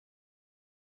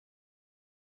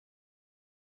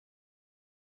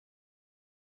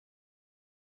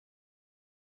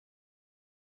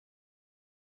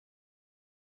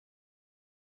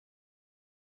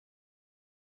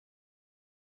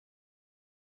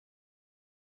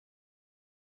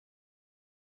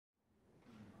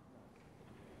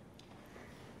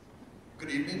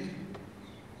Good evening.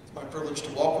 It's my privilege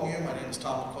to welcome you. My name is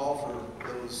Tom McCall. For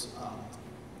those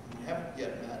who haven't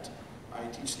yet met, I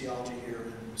teach theology here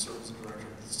and serve as the director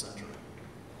of the center.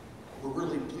 We're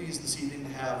really pleased this evening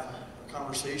to have a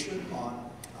conversation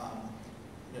on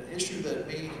an issue that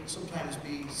may sometimes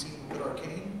be seen a bit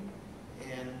arcane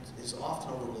and is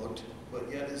often overlooked, but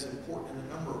yet is important in a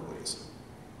number of ways.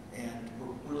 And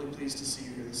we're really pleased to see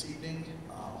you here this evening,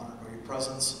 honored by your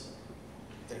presence.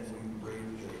 Thankfully you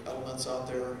braved the elements out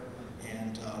there,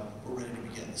 and we're ready to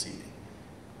begin this evening.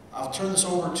 I'll turn this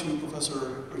over to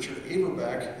Professor Richard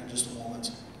Averbeck in just a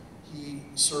moment. He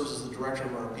serves as the director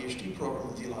of our PhD program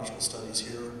in theological studies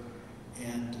here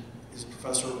and is a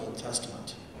professor of Old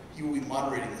Testament. He will be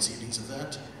moderating this evening's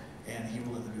event, and he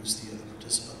will introduce the other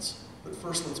participants. But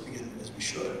first, let's begin, as we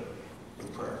should,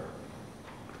 with prayer.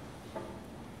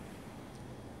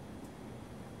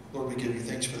 Lord, we give you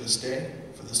thanks for this day,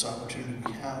 for this opportunity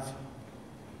we have.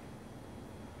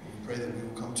 And we pray that we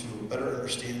will come to a better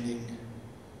understanding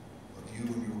of you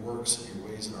and your works and your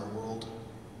ways in our world.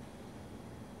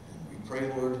 And we pray,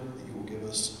 Lord, that you will give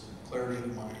us clarity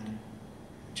of mind and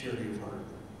charity of heart.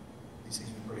 These things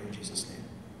we pray in Jesus' name.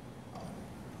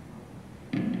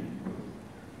 Amen.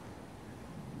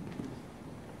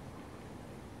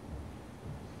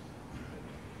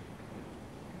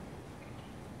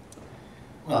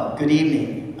 Well, good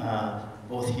evening,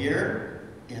 both here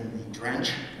in the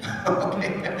drench of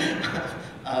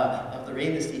the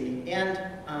rain this evening and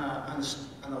on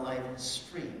the live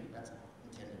stream. That's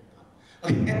intended. I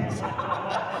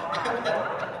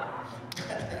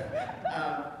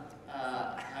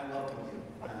welcome you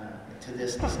to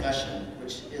this discussion,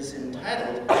 which is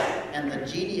entitled, "And the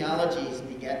Genealogies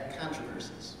Begat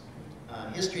Controversies,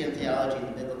 History and Theology and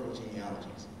the Biblical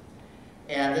Genealogies."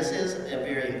 And this is a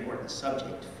very important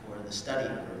subject for the study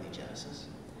of early Genesis.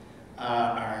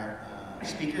 Our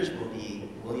speakers will be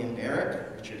William Barrick,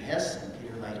 Richard Hess, and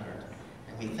Peter Leithart.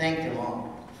 And we thank them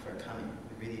all for coming.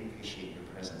 We really appreciate your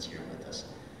presence here with us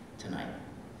tonight.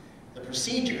 The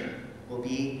procedure will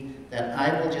be that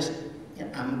I will just,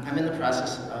 I'm in the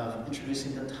process of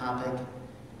introducing the topic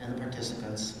and the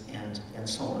participants and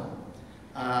so on.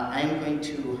 I am going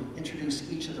to introduce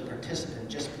each of the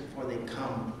participants just before they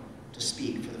come to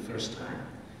speak for the first time.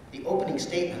 The opening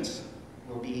statements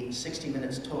will be 60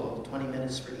 minutes total, 20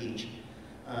 minutes for each.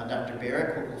 Dr.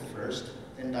 Barrick will go first,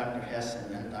 then Dr. Hess, and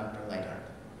then Dr. Leithart.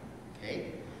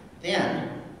 Okay?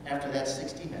 Then, after that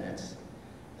 60 minutes,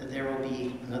 there will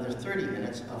be another 30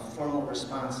 minutes of formal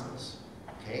responses.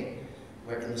 Okay?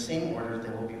 Where in the same order,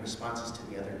 there will be responses to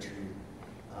the other two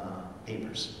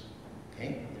papers.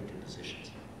 Okay? Other two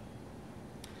positions.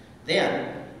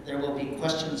 Then, there will be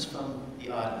questions from the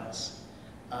audience.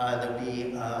 There'll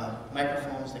be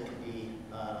microphones that can be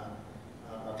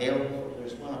available.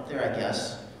 There's one up there, I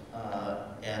guess,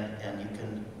 and you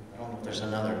can, I don't know if there's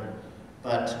another,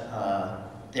 but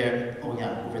there, oh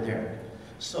yeah, over there.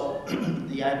 So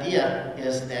the idea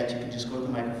is that you can just go to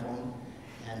the microphone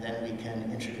and then we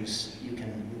can introduce, you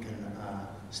can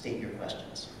state your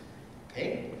questions,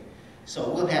 okay?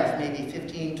 So we'll have maybe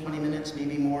 15, 20 minutes,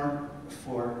 maybe more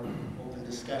for open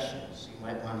discussions. You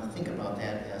might want to think about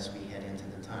that as we head into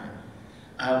the time.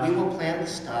 We will plan to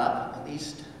stop at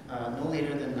least no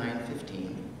later than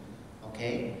 9:15.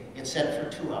 Okay, it's set for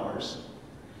 2 hours.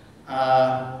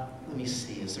 Let me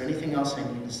see. Is there anything else I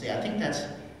need to say? I think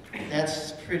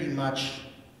that's pretty much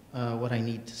what I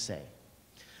need to say.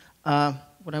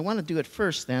 What I want to do at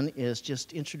first then is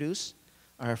just introduce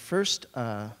our first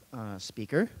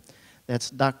speaker.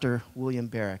 That's Dr. William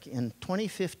Barrick. In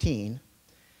 2015,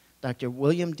 Dr.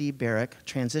 William D. Barrick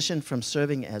transitioned from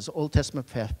serving as Old Testament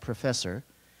professor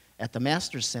at the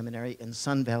Master's Seminary in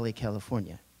Sun Valley,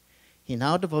 California. He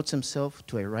now devotes himself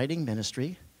to a writing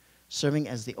ministry, serving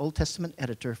as the Old Testament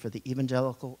editor for the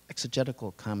Evangelical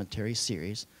Exegetical Commentary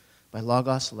series by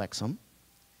Logos Lexum,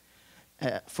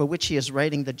 for which he is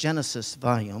writing the Genesis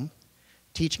volume,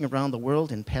 teaching around the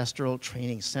world in pastoral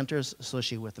training centers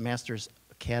associated with the Master's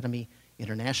Academy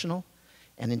International,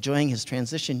 and enjoying his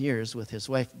transition years with his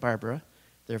wife, Barbara,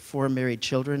 their 4 married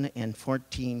children, and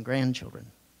 14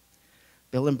 grandchildren.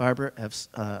 Bill and Barbara have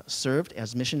served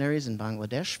as missionaries in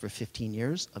Bangladesh for 15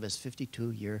 years of his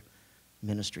 52-year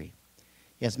ministry.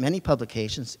 He has many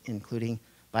publications, including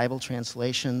Bible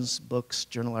translations, books,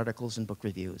 journal articles, and book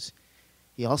reviews.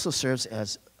 He also serves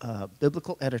as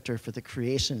biblical editor for the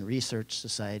Creation Research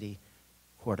Society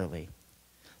Quarterly.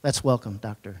 Let's welcome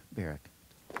Dr. Barrick.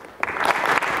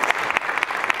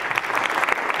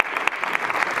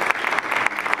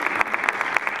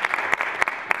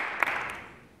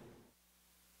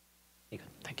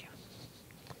 Thank you.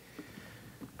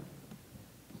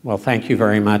 Well, thank you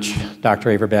very much, Dr.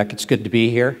 Averbeck. It's good to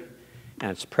be here, and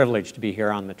it's a privilege to be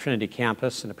here on the Trinity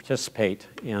campus and to participate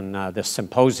in this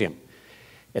symposium.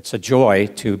 It's a joy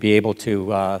to be able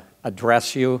to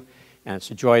address you, and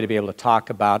it's a joy to be able to talk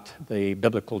about the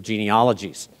biblical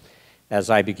genealogies.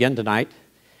 As I begin tonight,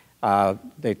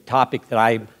 the topic that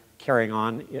I'm carrying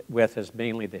on with is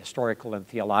mainly the historical and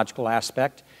theological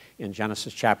aspect in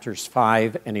Genesis chapters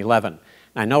 5 and 11.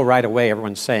 And I know right away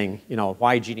everyone's saying, you know,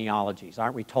 why genealogies?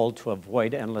 Aren't we told to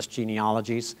avoid endless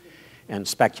genealogies and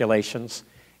speculations?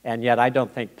 And yet I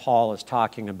don't think Paul is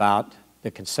talking about the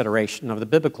consideration of the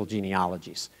biblical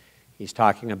genealogies. He's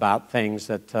talking about things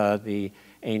that the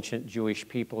ancient Jewish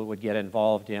people would get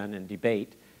involved in and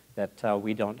debate that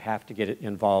we don't have to get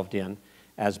involved in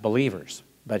as believers.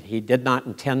 But he did not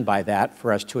intend by that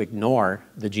for us to ignore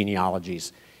the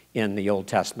genealogies in the Old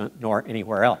Testament nor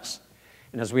anywhere else.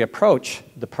 And as we approach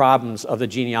the problems of the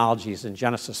genealogies in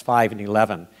Genesis 5 and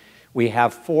 11, we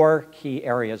have four key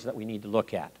areas that we need to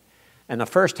look at. And the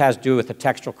first has to do with the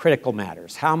textual critical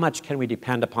matters. How much can we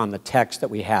depend upon the text that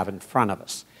we have in front of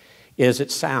us? Is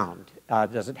it sound?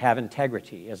 Does it have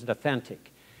integrity? Is it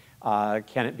authentic?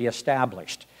 Can it be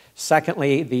established?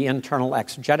 Secondly, the internal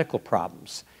exegetical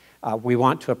problems. We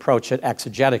want to approach it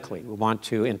exegetically. We want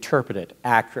to interpret it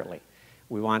accurately.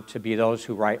 We want to be those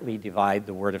who rightly divide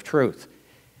the word of truth.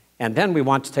 And then we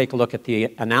want to take a look at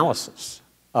the analysis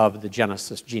of the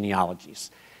Genesis genealogies.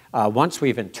 Once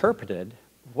we've interpreted,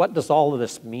 what does all of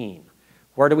this mean?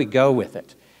 Where do we go with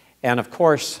it? And of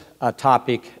course, a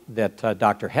topic that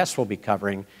Dr. Hess will be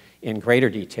covering in greater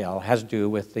detail has to do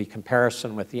with the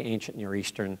comparison with the ancient Near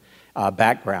Eastern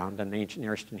background and ancient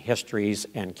Near Eastern histories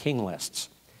and king lists.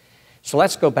 So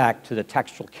let's go back to the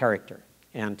textual character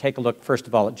and take a look, first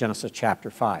of all, at Genesis chapter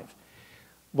 5.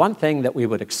 One thing that we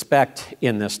would expect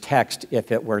in this text,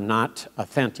 if it were not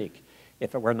authentic,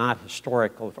 if it were not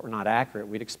historical, if it were not accurate,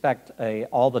 we'd expect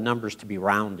all the numbers to be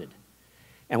rounded.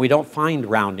 And we don't find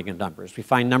rounding in numbers. We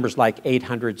find numbers like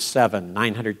 807,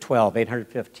 912,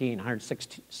 815,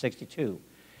 162.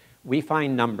 We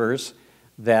find numbers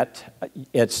that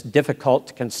it's difficult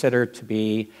to consider to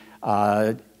be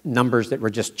numbers that were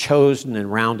just chosen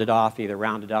and rounded off, either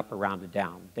rounded up or rounded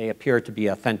down. They appear to be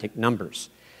authentic numbers.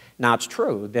 Now, it's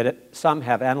true that some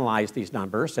have analyzed these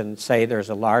numbers and say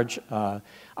there's a large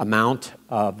amount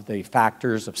of the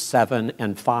factors of 7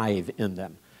 and 5 in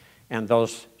them. And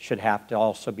those should have to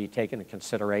also be taken into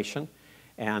consideration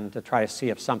and to try to see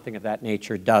if something of that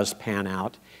nature does pan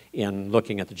out in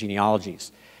looking at the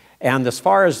genealogies. And as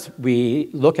far as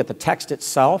we look at the text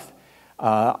itself,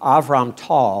 Avram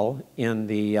Tal in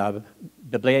the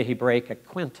Biblia Hebraica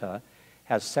Quinta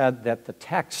has said that the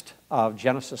text of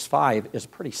Genesis 5 is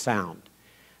pretty sound.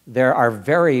 There are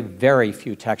very, very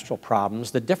few textual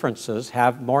problems. The differences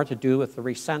have more to do with the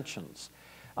recensions,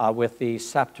 with the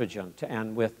Septuagint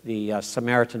and with the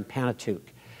Samaritan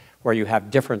Pentateuch, where you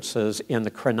have differences in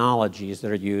the chronologies that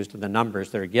are used and the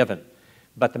numbers that are given.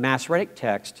 But the Masoretic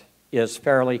text is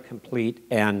fairly complete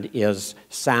and is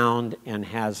sound and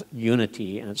has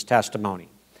unity in its testimony.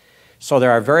 So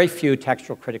there are very few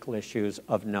textual critical issues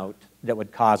of note that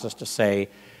would cause us to say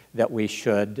that we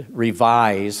should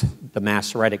revise the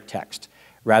Masoretic text.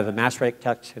 Rather, the Masoretic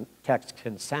text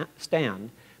can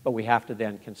stand, but we have to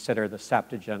then consider the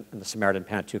Septuagint and the Samaritan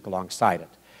Pentateuch alongside it.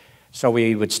 So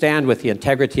we would stand with the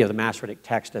integrity of the Masoretic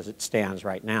text as it stands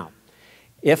right now.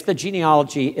 If the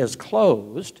genealogy is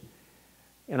closed,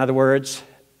 in other words,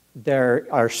 there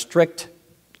are a strict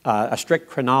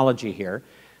chronology here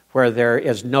where there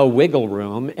is no wiggle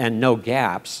room and no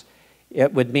gaps,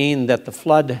 it would mean that the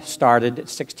flood started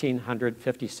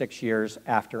 1,656 years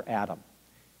after Adam,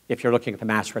 if you're looking at the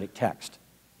Masoretic text.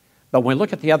 But when we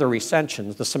look at the other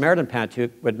recensions, the Samaritan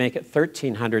Pentateuch would make it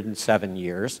 1,307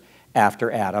 years after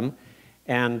Adam,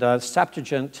 and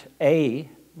Septuagint A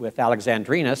with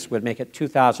Alexandrinus would make it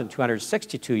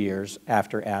 2,262 years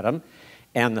after Adam,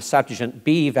 and the Septuagint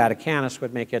B Vaticanus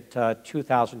would make it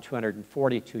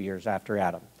 2,242 years after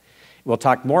Adam. We'll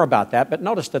talk more about that, but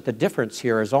notice that the difference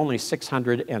here is only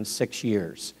 606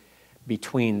 years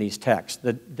between these texts.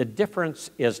 The difference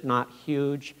is not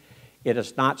huge. It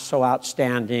is not so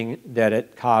outstanding that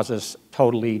it causes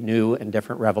totally new and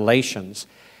different revelations.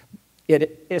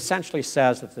 It essentially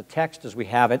says that the text as we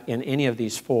have it in any of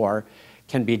these four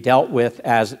can be dealt with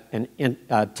as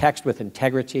a text with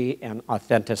integrity and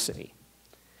authenticity.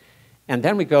 And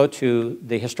then we go to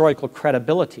the historical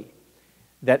credibility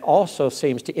that also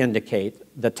seems to indicate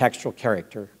the textual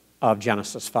character of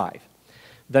Genesis 5.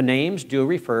 The names do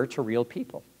refer to real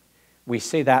people. We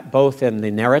see that both in the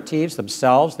narratives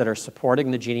themselves that are supporting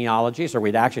the genealogies, or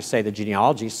we'd actually say the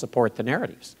genealogies support the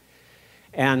narratives.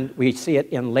 And we see it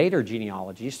in later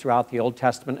genealogies throughout the Old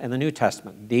Testament and the New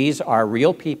Testament. These are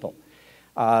real people.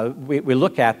 We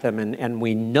look at them and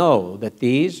we know that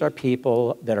these are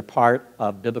people that are part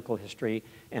of biblical history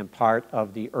and part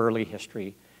of the early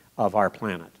history of our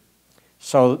planet.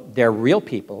 So they're real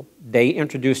people. They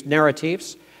introduce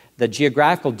narratives. The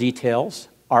geographical details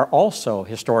are also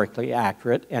historically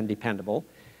accurate and dependable.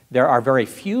 There are very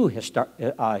few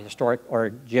historic or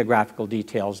geographical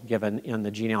details given in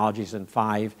the genealogies in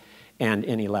 5 and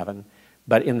in 11,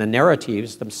 but in the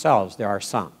narratives themselves there are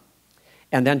some.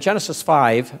 And then Genesis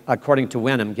 5, according to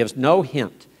Wenham, gives no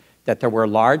hint that there were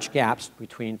large gaps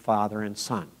between father and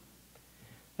son.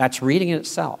 That's reading in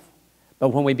itself. But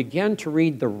when we begin to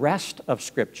read the rest of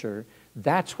Scripture,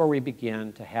 that's where we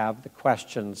begin to have the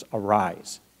questions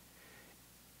arise.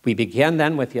 We begin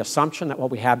then with the assumption that what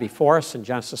we have before us in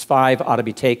Genesis 5 ought to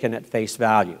be taken at face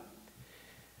value.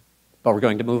 But we're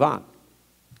going to move on.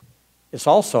 It's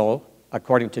also,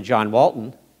 according to John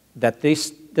Walton, that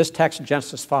this text in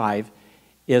Genesis 5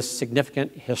 is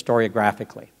significant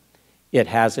historiographically. It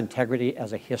has integrity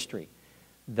as a history.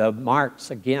 The marks,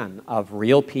 again, of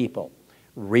real people,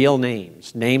 real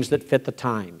names, names that fit the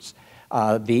times,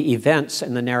 the events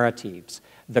in the narratives,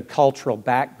 the cultural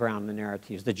background in the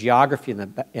narratives, the geography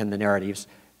in the narratives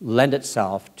lend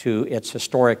itself to its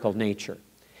historical nature.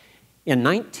 In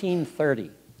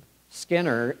 1930,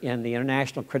 Skinner, in the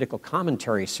International Critical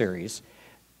Commentary series,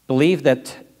 believed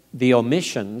that the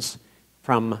omissions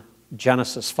from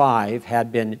Genesis 5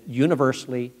 had been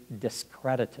universally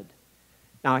discredited.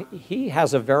 Now, he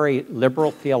has a very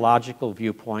liberal theological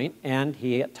viewpoint, and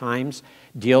he at times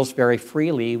deals very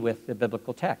freely with the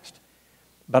biblical text.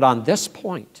 But on this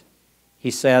point,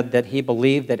 he said that he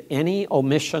believed that any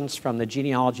omissions from the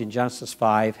genealogy in Genesis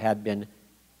 5 had been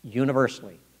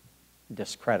universally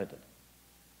discredited.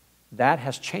 That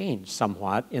has changed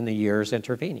somewhat in the years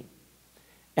intervening.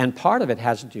 And part of it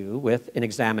has to do with an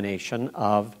examination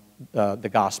of the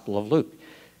Gospel of Luke.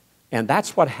 And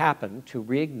that's what happened to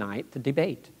reignite the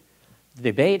debate. The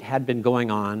debate had been going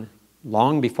on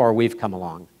long before we've come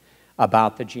along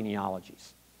about the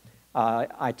genealogies.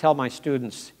 I tell my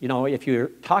students, you know, if you're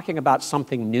talking about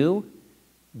something new,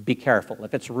 be careful.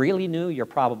 If it's really new, you're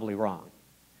probably wrong.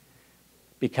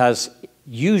 Because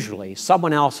usually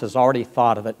someone else has already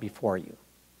thought of it before you.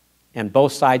 And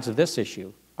both sides of this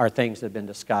issue are things that have been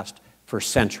discussed for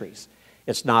centuries.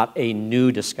 It's not a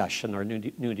new discussion or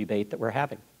new debate that we're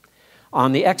having.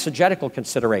 On the exegetical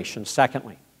considerations,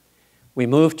 secondly, we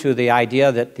move to the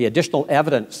idea that the additional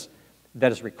evidence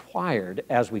that is required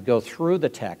as we go through the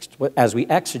text, as we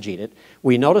exegete it,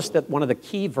 we notice that one of the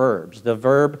key verbs, the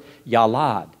verb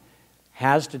yalad,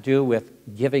 has to do with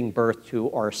giving birth to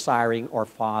or siring or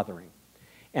fathering.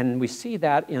 And we see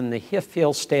that in the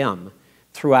hifil stem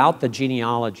throughout the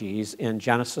genealogies in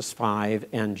Genesis 5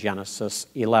 and Genesis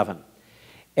 11.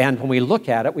 And when we look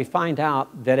at it, we find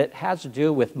out that it has to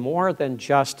do with more than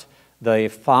just the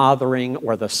fathering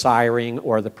or the siring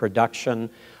or the production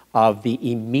of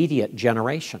the immediate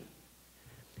generation.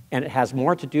 And it has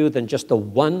more to do than just the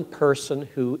one person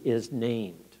who is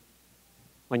named.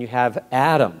 When you have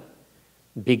Adam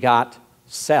begot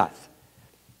Seth,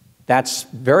 that's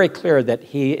very clear that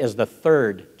he is the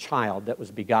third child that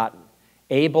was begotten.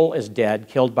 Abel is dead,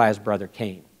 killed by his brother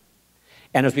Cain.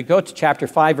 And as we go to chapter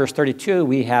 5, verse 32,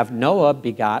 we have Noah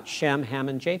begot Shem, Ham,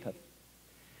 and Japheth.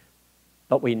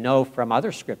 But we know from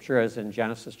other scripture, as in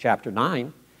Genesis chapter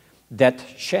 9, that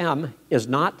Shem is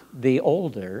not the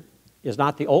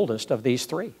oldest of these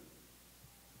three.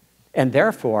 And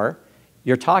therefore,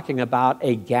 you're talking about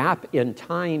a gap in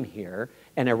time here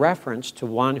and a reference to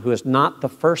one who is not the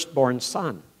firstborn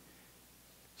son.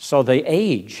 So the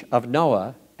age of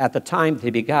Noah at the time that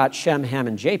he begot Shem, Ham,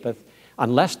 and Japheth,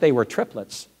 unless they were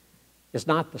triplets, is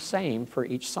not the same for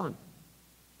each son.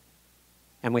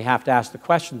 And we have to ask the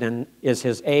question then, is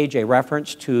his age a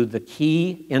reference to the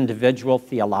key individual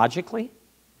theologically?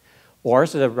 Or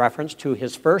is it a reference to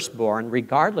his firstborn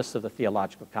regardless of the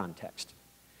theological context?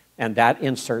 And that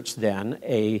inserts then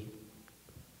a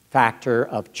factor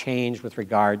of change with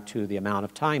regard to the amount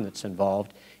of time that's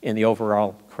involved in the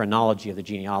overall chronology of the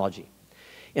genealogy.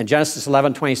 In Genesis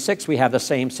 11:26, we have the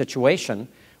same situation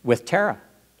with Terah.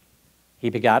 He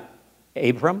begot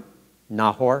Abram,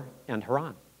 Nahor, and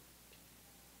Haran.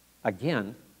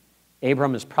 Again,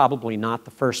 Abram is probably not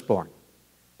the firstborn.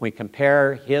 We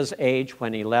compare his age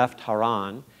when he left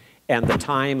Haran and the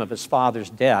time of his father's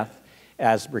death,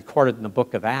 as recorded in the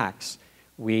book of Acts,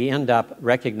 we end up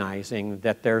recognizing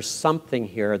that there's something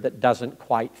here that doesn't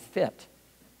quite fit,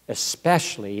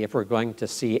 especially if we're going to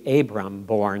see Abram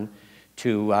born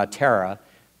to Terah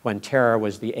when Terah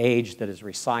was the age that is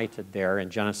recited there in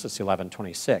Genesis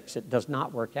 11:26. It does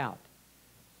not work out.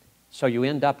 So you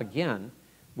end up again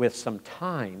with some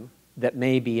time that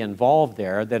may be involved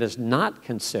there that is not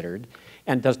considered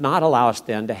and does not allow us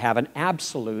then to have an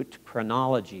absolute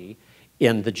chronology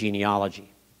in the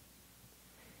genealogy.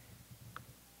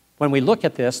 When we look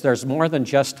at this, there's more than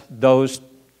just those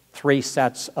three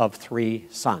sets of three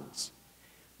sons.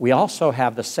 We also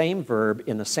have the same verb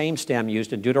in the same stem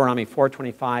used in Deuteronomy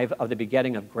 4:25 of the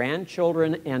begetting of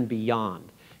grandchildren and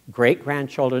beyond,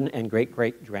 great-grandchildren and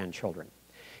great-great-grandchildren.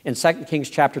 In 2 Kings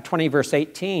chapter 20, verse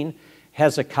 18,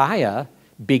 Hezekiah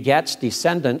begets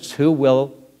descendants who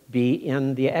will be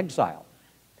in the exile.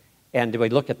 And we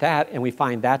look at that and we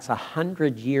find that's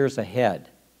 100 years ahead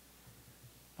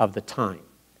of the time.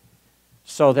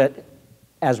 So that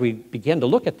as we begin to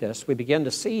look at this, we begin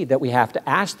to see that we have to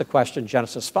ask the question,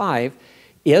 Genesis 5,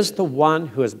 is the one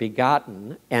who is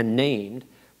begotten and named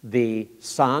the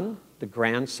son, the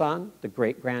grandson, the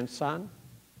great-grandson?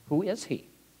 Who is he?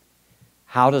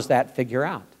 How does that figure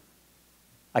out?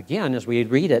 Again, as we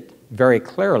read it very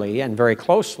clearly and very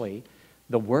closely,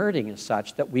 the wording is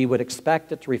such that we would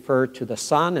expect it to refer to the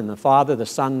Son and the Father, the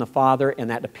Son and the Father, and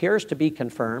that appears to be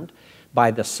confirmed by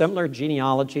the similar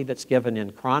genealogy that's given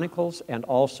in Chronicles and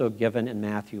also given in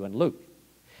Matthew and Luke.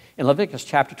 In Leviticus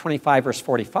chapter 25, verse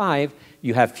 45,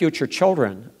 you have future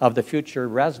children of the future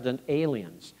resident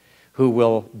aliens who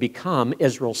will become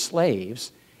Israel's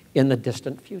slaves in the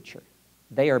distant future.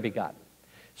 They are begotten.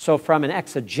 So from an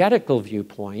exegetical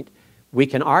viewpoint, we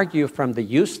can argue from the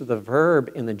use of the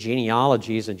verb in the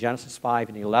genealogies in Genesis 5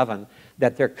 and 11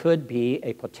 that there could be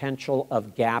a potential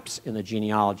of gaps in the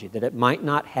genealogy, that it might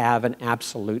not have an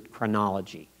absolute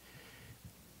chronology.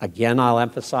 Again, I'll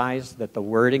emphasize that the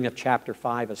wording of chapter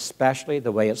 5, especially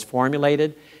the way it's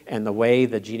formulated and the way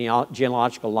the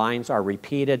genealogical lines are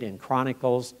repeated in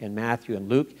Chronicles, in Matthew and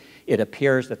Luke, it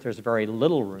appears that there's very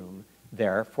little room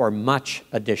there for much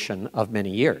addition of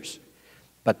many years.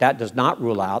 But that does not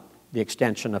rule out the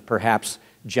extension of perhaps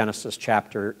Genesis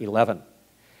chapter 11.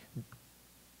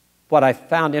 What I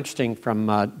found interesting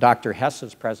from Dr.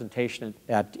 Hess's presentation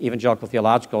at Evangelical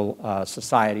Theological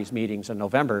Society's meetings in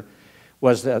November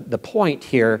was the point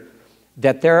here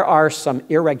that there are some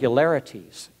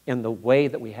irregularities in the way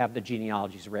that we have the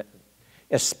genealogies written,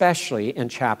 especially in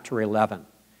chapter 11.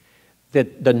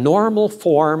 The normal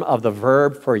form of the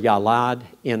verb for yalad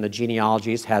in the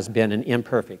genealogies has been an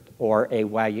imperfect or a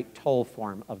wayiktol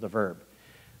form of the verb.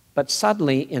 But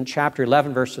suddenly in chapter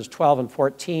 11, verses 12 and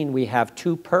 14, we have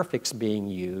two perfects being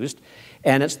used,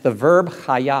 and it's the verb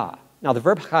chaya. Now, the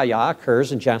verb chaya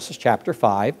occurs in Genesis chapter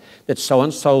 5, that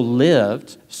so-and-so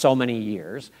lived so many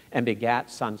years and begat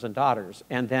sons and daughters.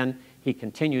 And then he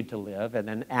continued to live, and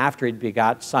then after he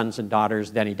begot sons and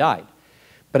daughters, then he died.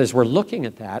 But as we're looking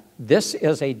at that, this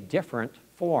is a different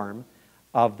form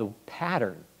of the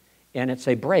pattern, and it's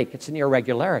a break, it's an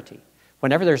irregularity.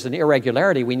 Whenever there's an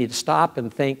irregularity, we need to stop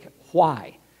and think,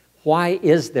 why? Why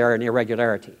is there an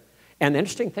irregularity? And the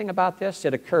interesting thing about this,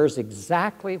 it occurs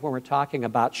exactly when we're talking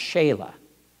about Shelah.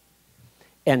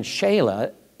 And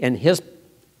Shelah, in his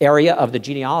area of the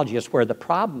genealogy, is where the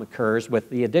problem occurs with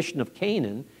the addition of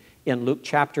Canaan in Luke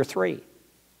chapter 3.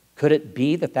 Could it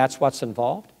be that that's what's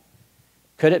involved?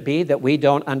 Could it be that we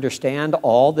don't understand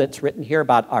all that's written here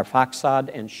about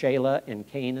Arphaxad and Shelah and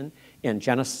Canaan in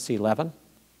Genesis 11?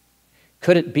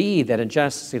 Could it be that in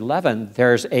Genesis 11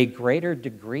 there's a greater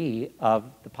degree of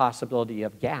the possibility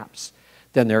of gaps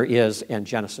than there is in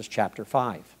Genesis chapter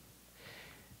 5?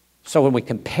 So when we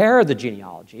compare the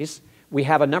genealogies, we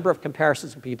have a number of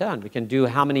comparisons to be done. We can do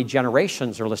how many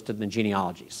generations are listed in the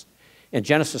genealogies. In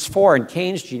Genesis 4, in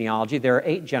Cain's genealogy, there are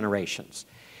 8 generations.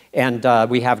 And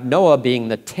we have Noah being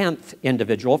the 10th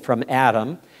individual from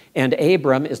Adam, and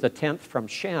Abram is the 10th from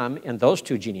Shem in those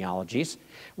two genealogies.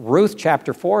 Ruth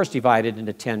chapter 4 is divided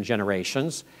into 10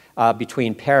 generations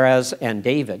between Perez and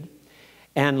David.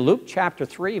 And Luke chapter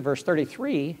 3, verse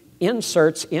 33,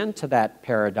 inserts into that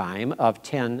paradigm of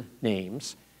 10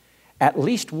 names at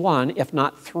least one, if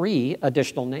not 3,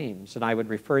 additional names. And I would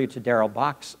refer you to Darrell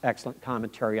Bach's excellent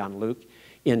commentary on Luke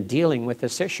in dealing with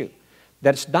this issue.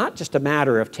 That it's not just a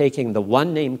matter of taking the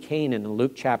one name Canaan in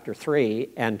Luke chapter 3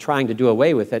 and trying to do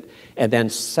away with it and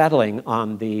then settling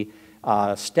on the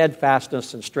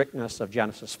steadfastness and strictness of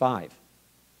Genesis 5.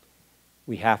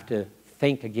 We have to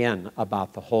think again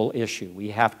about the whole issue. We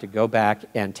have to go back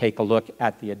and take a look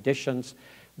at the additions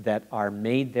that are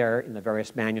made there in the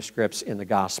various manuscripts in the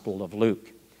Gospel of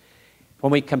Luke.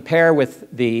 When we compare with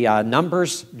the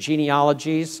Numbers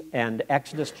genealogies and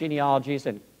Exodus genealogies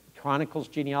and Chronicles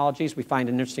genealogies, we find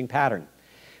an interesting pattern.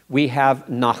 We have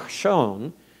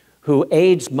Nachshon, who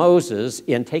aids Moses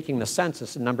in taking the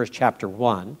census in Numbers chapter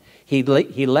 1. He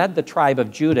led the tribe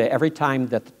of Judah every time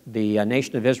that the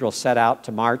nation of Israel set out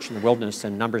to march in the wilderness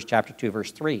in Numbers chapter 2,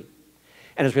 verse 3.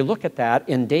 And as we look at that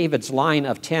in David's line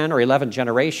of 10 or 11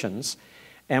 generations,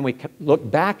 and we look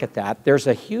back at that, there's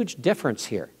a huge difference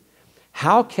here.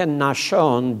 How can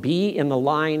Nahshon be in the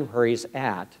line where he's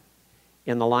at,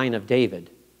 in the line of David,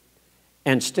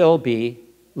 and still be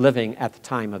living at the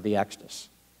time of the Exodus?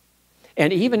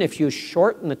 And even if you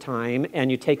shorten the time and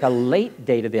you take a late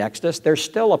date of the Exodus, there's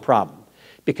still a problem,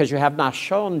 because you have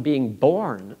Nahshon being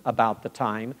born about the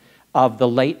time of the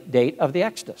late date of the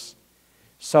Exodus.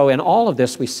 So in all of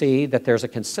this, we see that there's a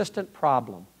consistent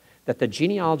problem, that the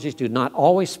genealogies do not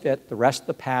always fit the rest of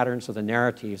the patterns of the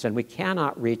narratives, and we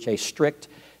cannot reach a strict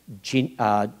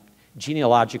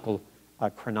genealogical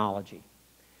chronology.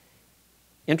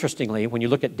 Interestingly, when you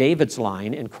look at David's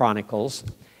line in Chronicles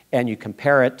and you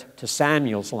compare it to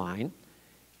Samuel's line,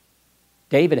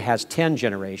 David has 10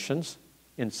 generations,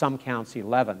 in some counts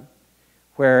 11,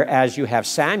 whereas you have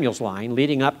Samuel's line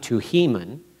leading up to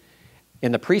Heman,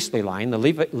 in the priestly line, the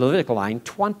Levitical line,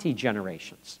 20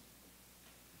 generations.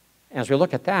 As we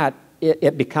look at that,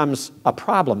 it becomes a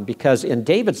problem, because in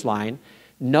David's line,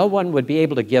 no one would be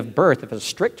able to give birth. If it's a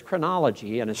strict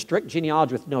chronology and a strict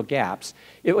genealogy with no gaps,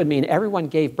 it would mean everyone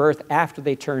gave birth after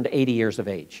they turned 80 years of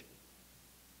age.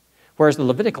 Whereas the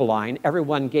Levitical line,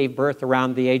 everyone gave birth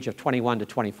around the age of 21 to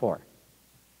 24.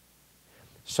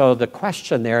 So the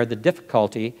question there, the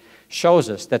difficulty, shows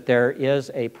us that there is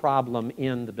a problem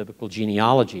in the biblical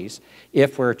genealogies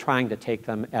if we're trying to take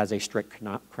them as a strict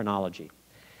chronology.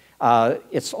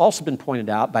 It's also been pointed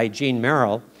out by Gene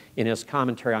Merrill in his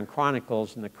commentary on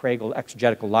Chronicles in the Craigle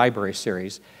Exegetical Library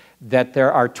series that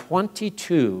there are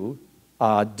 22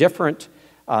 different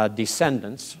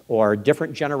descendants or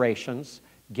different generations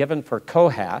given for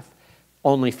Kohath,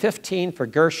 only 15 for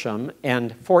Gershom,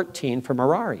 and 14 for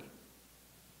Merari.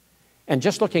 And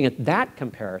just looking at that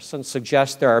comparison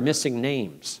suggests there are missing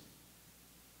names.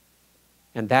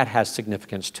 And that has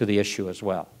significance to the issue as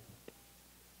well.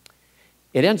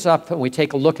 It ends up, when we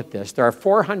take a look at this, there are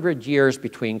 400 years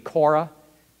between Korah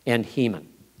and Heman,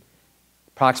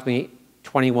 approximately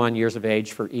 21 years of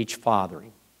age for each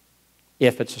fathering,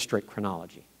 if it's a strict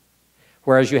chronology.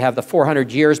 Whereas you have the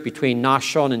 400 years between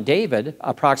Nahshon and David,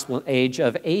 approximate age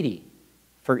of 80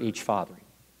 for each fathering.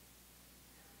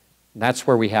 And that's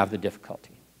where we have the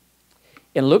difficulty.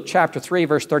 In Luke chapter 3,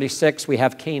 verse 36, we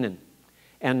have Canaan.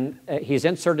 And he's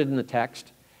inserted in the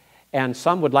text, and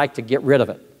some would like to get rid of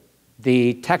it.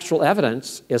 The textual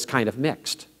evidence is kind of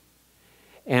mixed.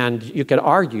 And you could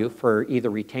argue for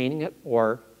either retaining it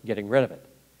or getting rid of it.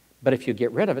 But if you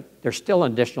get rid of it, there's still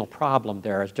an additional problem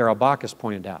there, as Darrell Bacchus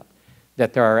pointed out,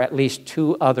 that there are at least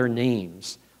 2 other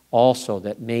names also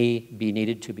that may be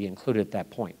needed to be included at that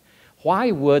point.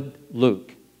 Why would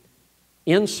Luke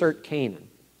insert Canaan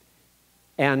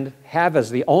and have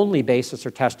as the only basis or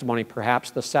testimony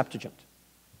perhaps the Septuagint?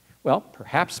 Well,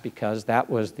 perhaps because that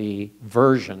was the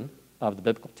version of the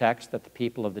biblical text that the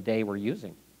people of the day were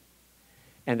using,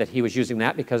 and that he was using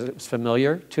that because it was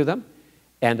familiar to them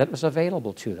and that it was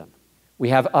available to them. We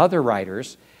have other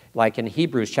writers, like in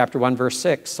Hebrews chapter 1, verse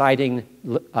 6, citing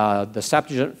the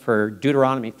Septuagint for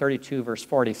Deuteronomy 32, verse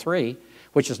 43,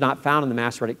 which is not found in the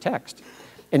Masoretic text.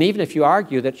 And even if you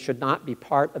argue that it should not be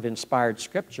part of inspired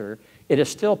Scripture, it is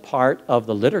still part of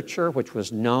the literature which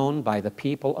was known by the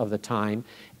people of the time,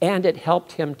 and it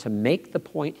helped him to make the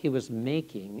point he was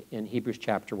making in Hebrews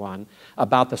chapter 1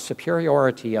 about the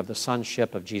superiority of the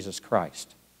sonship of Jesus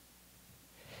Christ.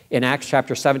 In Acts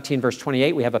chapter 17, verse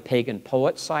 28, we have a pagan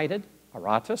poet cited,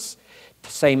 Aratus,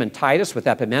 same in Titus with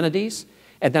Epimenides,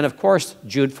 and then, of course,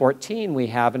 Jude 14, we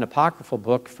have an apocryphal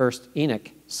book, 1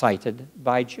 Enoch, cited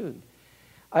by Jude.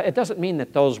 It doesn't mean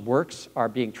that those works are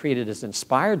being treated as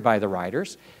inspired by the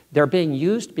writers. They're being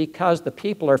used because the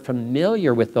people are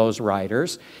familiar with those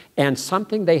writers, and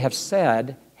something they have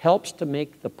said helps to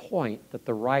make the point that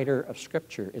the writer of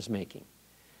Scripture is making.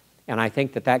 And I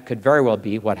think that that could very well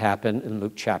be what happened in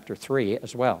Luke chapter 3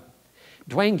 as well.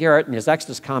 Dwayne Garrett, in his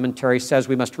Exodus commentary, says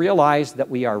we must realize that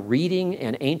we are reading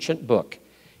an ancient book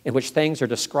in which things are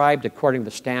described according to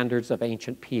the standards of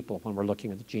ancient people when we're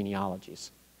looking at the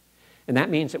genealogies. And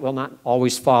that means it will not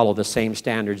always follow the same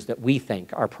standards that we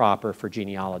think are proper for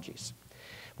genealogies.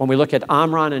 When we look at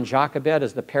Amram and Jochebed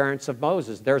as the parents of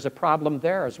Moses, there's a problem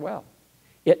there as well.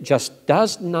 It just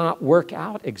does not work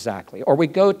out exactly. Or we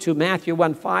go to Matthew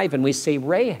 1:5 and we see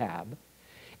Rahab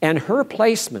and her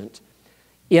placement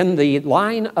in the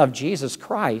line of Jesus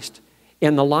Christ,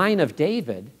 in the line of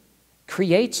David,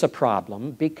 creates a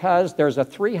problem because there's a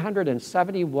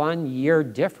 371-year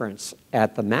difference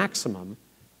at the maximum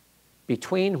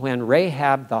between when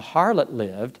Rahab the harlot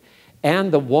lived and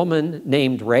the woman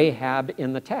named Rahab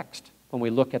in the text when we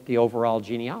look at the overall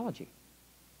genealogy.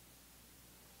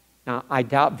 Now, I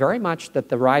doubt very much that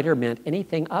the writer meant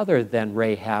anything other than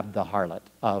Rahab the harlot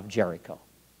of Jericho.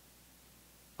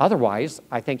 Otherwise,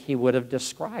 I think he would have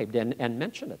described and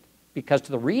mentioned it, because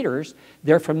to the readers,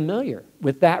 they're familiar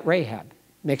with that Rahab. It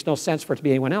makes no sense for it to be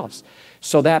anyone else.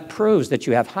 So that proves that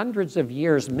you have hundreds of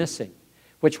years missing,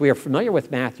 which we are familiar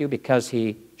with Matthew because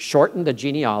he shortened the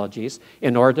genealogies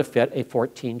in order to fit a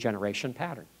 14-generation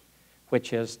pattern,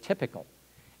 which is typical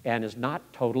and is not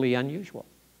totally unusual.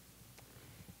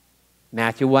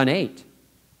 Matthew 1:8,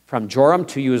 from Joram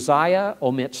to Uzziah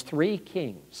omits 3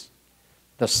 kings.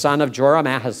 The son of Joram,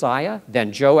 Ahaziah,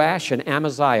 then Joash and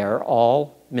Amaziah are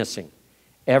all missing.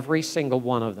 Every single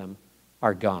one of them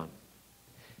are gone.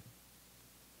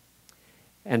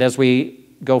 And as we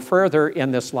go further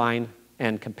in this line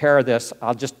and compare this,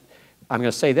 I'm going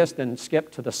to say this, then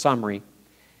skip to the summary.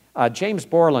 James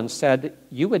Borland said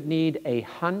you would need a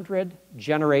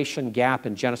 100-generation gap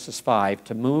in Genesis 5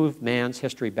 to move man's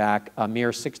history back a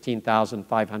mere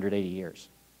 16,580 years.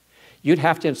 You'd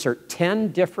have to insert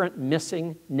 10 different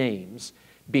missing names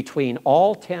between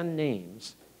all 10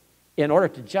 names in order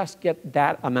to just get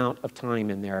that amount of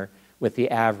time in there with the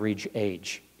average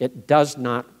age. It does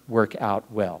not work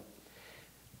out well.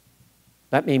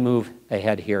 Let me move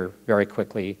ahead here very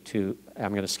quickly I'm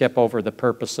going to skip over the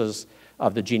purposes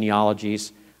of the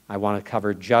genealogies. I want to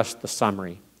cover just the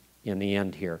summary in the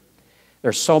end here.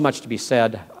 There's so much to be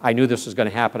said. I knew this was going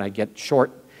to happen. I'd get short,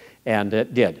 and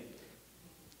it did.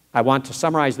 I want to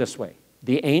summarize this way.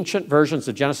 The ancient versions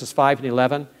of Genesis 5 and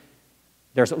 11,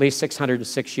 there's at least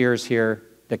 606 years here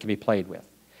that can be played with.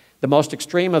 The most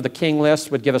extreme of the king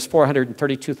list would give us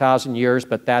 432,000 years,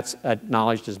 but that's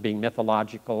acknowledged as being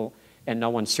mythological, and no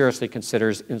one seriously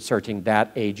considers inserting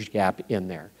that age gap in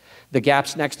there. The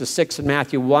gaps next to 6 in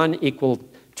Matthew 1 equal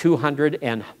 200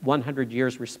 and 100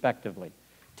 years respectively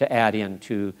to add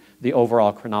into the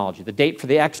overall chronology. The date for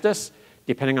the Exodus,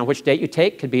 depending on which date you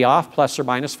take, could be off plus or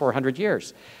minus 400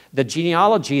 years. The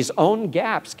genealogy's own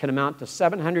gaps can amount to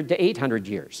 700 to 800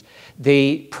 years.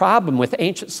 The problem with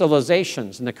ancient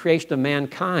civilizations and the creation of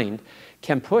mankind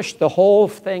can push the whole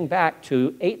thing back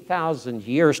to 8,000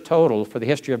 years total for the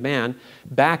history of man,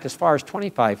 back as far as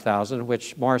 25,000,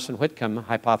 which Morris and Whitcomb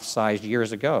hypothesized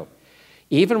years ago.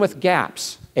 Even with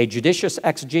gaps, a judicious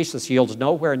exegesis yields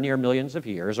nowhere near millions of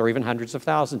years or even hundreds of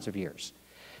thousands of years.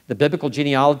 The biblical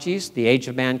genealogies, the age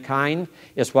of mankind,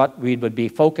 is what we would be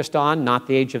focused on, not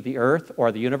the age of the earth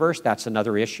or the universe. That's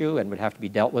another issue and would have to be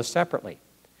dealt with separately.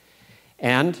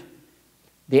 And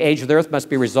the age of the earth must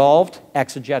be resolved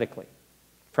exegetically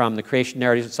from the creation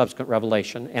narratives and subsequent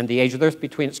revelation. And the age of the earth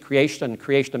between its creation and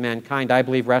creation of mankind, I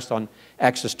believe, rests on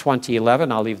Exodus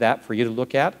 20:11. I'll leave that for you to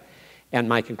look at. And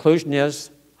my conclusion is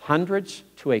hundreds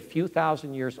to a few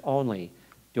thousand years only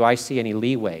do I see any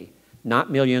leeway,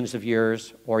 not millions of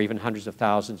years or even hundreds of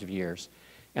thousands of years.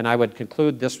 And I would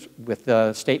conclude this with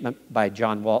the statement by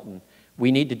John Walton.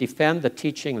 We need to defend the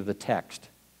teaching of the text,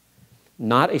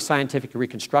 not a scientific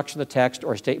reconstruction of the text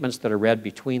or statements that are read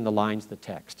between the lines of the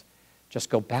text. Just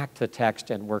go back to the text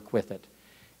and work with it.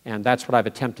 And that's what I've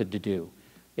attempted to do.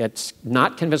 It's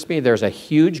not convinced me there's a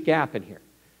huge gap in here,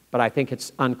 but I think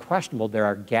it's unquestionable there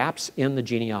are gaps in the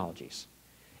genealogies.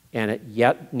 And it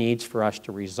yet needs for us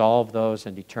to resolve those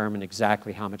and determine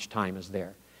exactly how much time is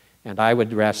there. And I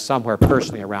would rest somewhere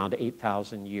personally around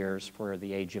 8,000 years for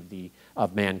the age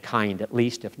of mankind, at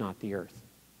least, if not the earth.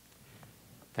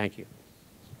 Thank you.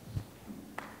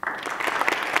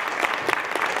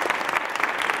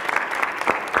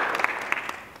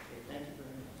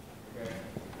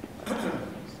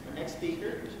 Our next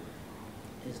speaker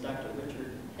is Dr.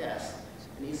 Richard Hess,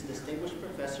 and he's a distinguished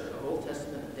professor of Old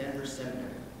Testament at Denver Seminary.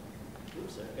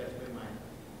 Oops, I forgot to bring my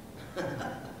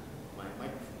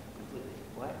microphone completely.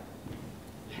 What?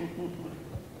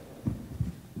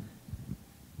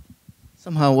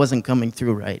 Somehow it wasn't coming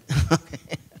through right.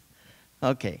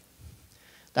 Okay.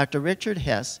 Dr. Richard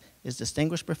Hess is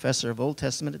Distinguished Professor of Old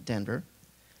Testament at Denver.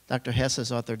 Dr. Hess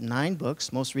has authored 9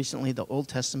 books, most recently The Old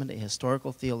Testament, a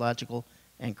Historical, Theological,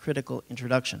 and Critical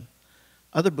Introduction.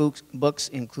 Other books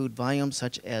include volumes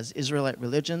such as Israelite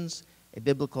Religions, a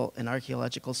Biblical and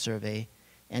Archaeological Survey,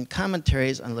 and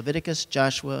commentaries on Leviticus,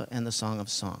 Joshua, and the Song of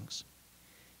Songs.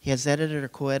 He has edited or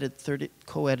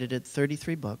co-edited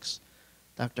 33 books.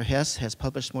 Dr. Hess has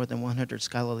published more than 100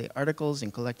 scholarly articles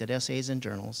and collected essays in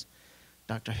journals.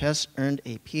 Dr. Hess earned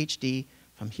a PhD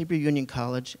from Hebrew Union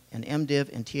College, an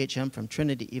MDiv and THM from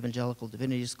Trinity Evangelical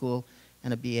Divinity School,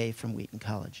 and a BA from Wheaton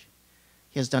College.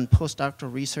 He has done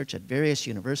postdoctoral research at various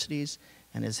universities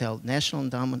and has held National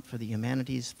Endowment for the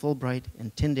Humanities, Fulbright,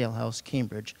 and Tyndale House,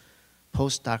 Cambridge,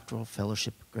 postdoctoral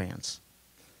fellowship grants.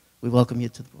 We welcome you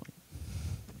to the podium.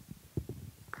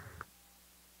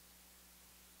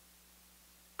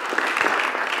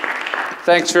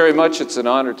 Thanks very much. It's an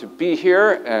honor to be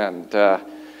here and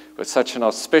with such an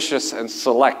auspicious and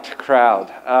select crowd.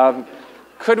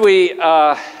 Could we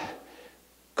go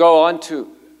on to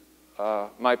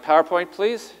my PowerPoint,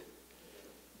 please?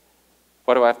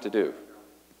 What do I have to do?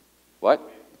 What?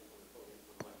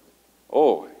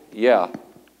 Oh, yeah.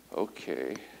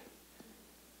 Okay.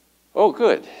 Oh,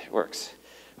 good. It works.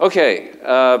 Okay.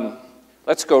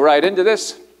 Let's go right into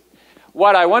this.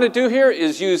 What I want to do here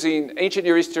is using ancient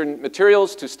Near Eastern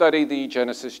materials to study the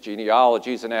Genesis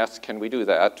genealogies and ask, can we do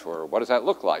that, or what does that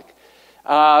look like?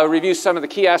 Review some of the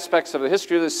key aspects of the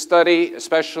history of this study,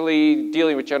 especially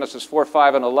dealing with Genesis 4,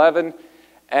 5, and 11,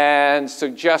 and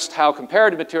suggest how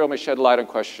comparative material may shed light on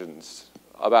questions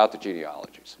about the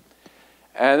genealogies.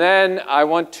 And then I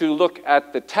want to look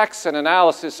at the texts and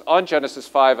analysis on Genesis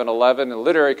 5 and 11 and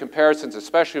literary comparisons,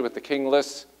 especially with the king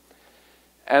lists,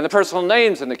 and the personal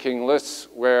names in the king lists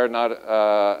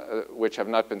which have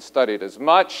not been studied as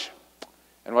much.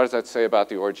 And what does that say about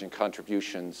the origin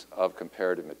contributions of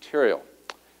comparative material?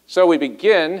 So we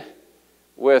begin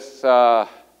with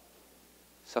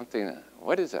something,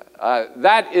 what is that?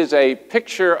 That is a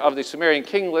picture of the Sumerian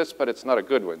king list, but it's not a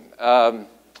good one.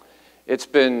 It's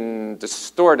been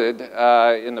distorted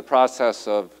in the process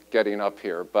of getting up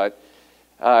here, but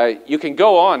you can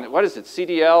go on. What is it,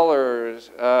 CDL?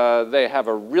 Or they have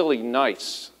a really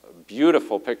nice,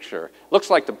 beautiful picture. Looks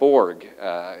like the Borg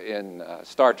in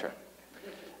Star Trek.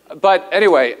 But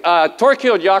anyway,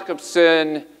 Thorkild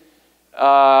Jacobsen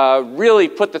really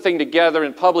put the thing together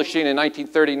in publishing in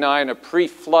 1939 a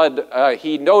pre-flood.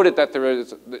 He noted that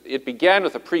it began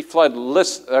with a pre-flood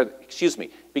list.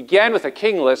 Began with a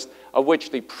king list of which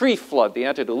the pre-flood, the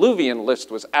antediluvian list,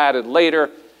 was added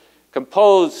later,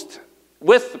 composed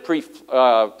with the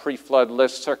pre-flood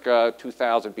list circa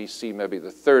 2000 BC, maybe the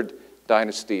third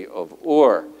dynasty of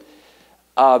Ur.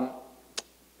 A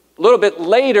little bit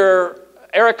later,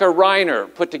 Erika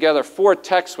Reiner put together 4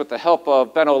 texts with the help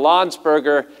of Benno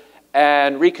Landsberger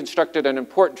and reconstructed an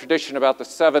important tradition about the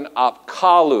 7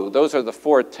 Apkallu. Those are the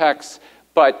 4 texts.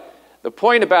 But the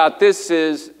point about this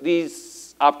is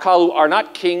these Apkallu are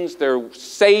not kings, they're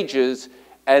sages,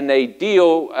 and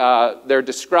they're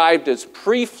described as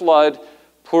pre-flood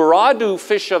Puradu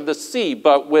fish of the sea,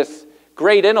 but with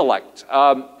great intellect.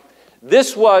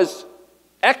 This was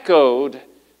echoed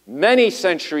many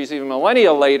centuries, even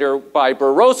millennia later, by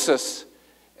Berosus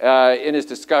in his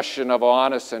discussion of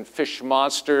Oannes and fish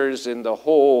monsters in the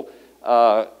whole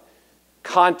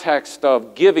context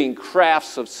of giving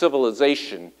crafts of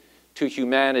civilization to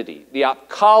humanity. The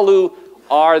Apkallu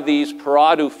are these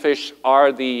Puradu fish,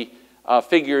 are the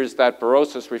figures that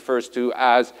Berosus refers to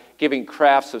as giving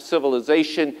crafts of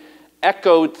civilization,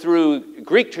 echoed through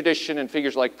Greek tradition and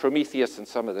figures like Prometheus and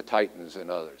some of the Titans and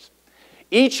others.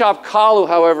 Each Apkallu,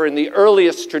 however, in the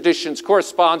earliest traditions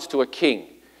corresponds to a king.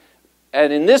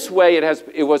 And in this way,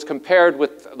 it was compared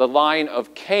with the line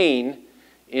of Cain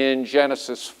in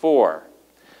Genesis 4.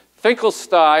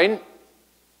 Finkelstein,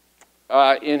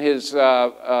 in his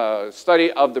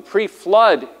study of the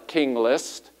pre-flood king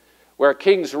list, where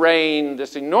kings reign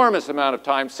this enormous amount of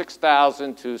time,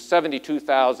 6,000 to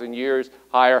 72,000 years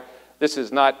higher. This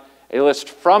is not a list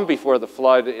from before the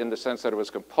flood in the sense that it was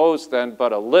composed then,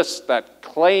 but a list that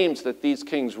claims that these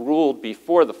kings ruled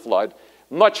before the flood,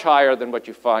 much higher than what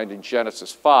you find in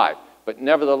Genesis 5. But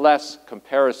nevertheless,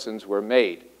 comparisons were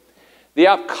made. The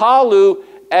Apkallu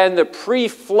and the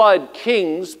pre-flood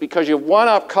kings, because you have one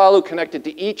Apkallu connected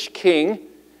to each king,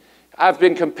 have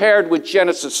been compared with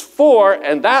Genesis 4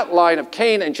 and that line of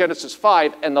Cain, and Genesis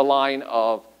 5 and the line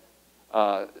of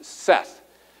Seth.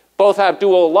 Both have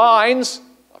dual lines,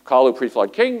 Apkallu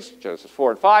pre-flood kings, Genesis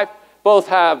 4 and 5. Both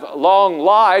have long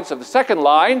lives of the second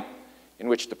line, in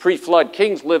which the pre-flood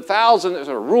kings live thousands,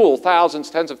 or rule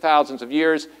thousands, tens of thousands of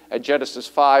years. At Genesis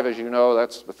 5, as you know,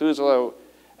 that's Methuselah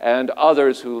and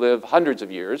others who live hundreds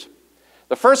of years.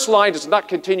 The first line does not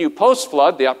continue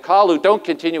post-flood. The Apkallu don't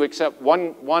continue, except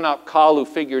one Apkallu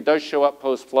figure does show up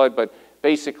post-flood, but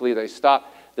basically they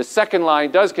stop. The second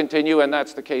line does continue, and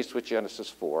that's the case with Genesis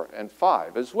 4 and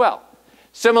 5 as well.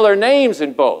 Similar names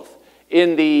in both.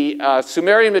 In the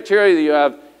Sumerian material, you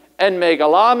have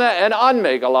En-Megalana and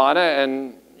An-Megalana,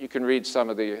 and you can read some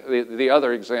of the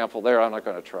other example there. I'm not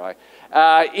going to try.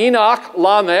 Enoch,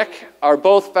 Lamech are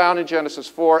both found in Genesis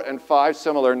 4 and 5,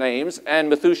 similar names. And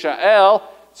Methuselah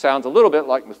sounds a little bit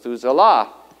like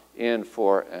Methuselah in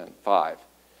 4 and 5.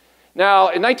 Now,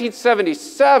 in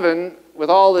 1977,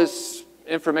 with all this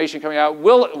information coming out,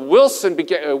 Wilson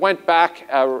went back,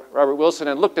 Robert Wilson,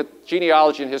 and looked at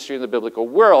genealogy and history in the biblical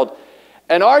world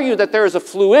and argued that there is a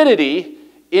fluidity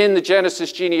in the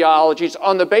Genesis genealogies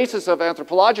on the basis of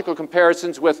anthropological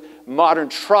comparisons with modern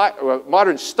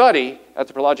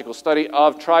anthropological study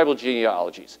of tribal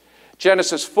genealogies.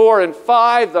 Genesis 4 and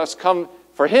 5 thus come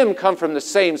from the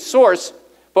same source,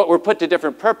 but were put to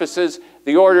different purposes.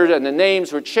 The order and the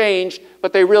names were changed,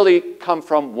 but they really come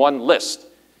from one list.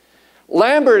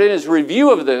 Lambert, in his review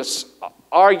of this,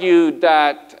 argued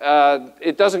that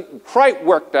it doesn't quite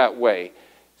work that way.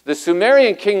 The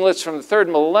Sumerian king lists from the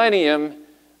 3rd millennium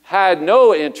had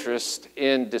no interest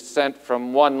in descent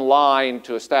from one line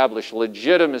to establish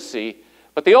legitimacy,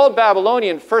 but the old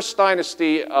Babylonian First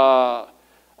Dynasty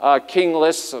king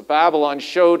lists of Babylon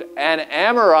showed an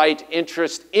Amorite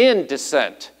interest in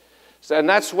descent. And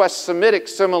that's West Semitic,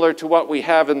 similar to what we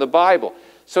have in the Bible.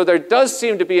 So there does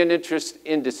seem to be an interest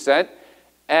in descent,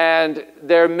 and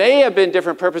there may have been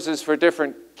different purposes for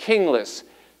different king lists.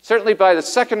 Certainly by the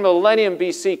 2nd millennium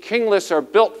BC, king lists are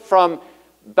built from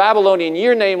Babylonian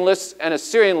year name lists and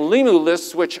Assyrian limu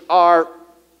lists, which are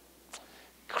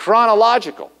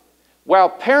chronological. While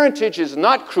parentage is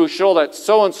not crucial, that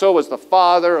so-and-so was the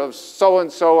father of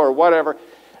so-and-so or whatever,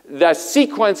 the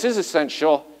sequence is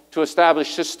essential to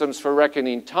establish systems for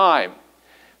reckoning time.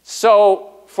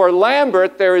 So for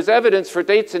Lambert, there is evidence for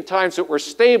dates and times that were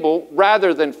stable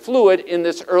rather than fluid in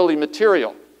this early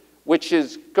material, which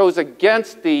goes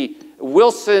against the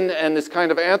Wilson and this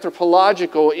kind of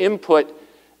anthropological input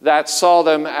that saw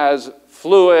them as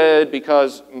fluid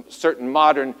because certain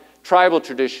modern tribal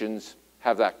traditions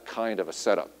have that kind of a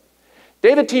setup.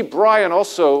 David T. Bryan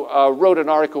also wrote an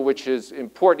article which is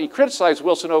important. He criticized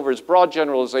Wilson over his broad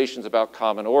generalizations about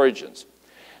common origins.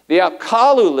 The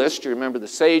Apkallu list, you remember the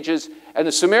sages, and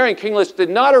the Sumerian king list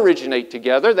did not originate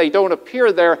together. They don't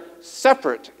appear there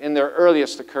separate in their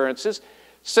earliest occurrences.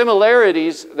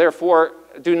 Similarities, therefore,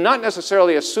 do not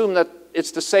necessarily assume that it's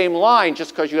the same line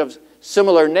just because you have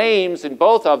similar names in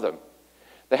both of them.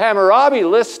 The Hammurabi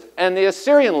list and the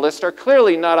Assyrian list are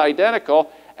clearly not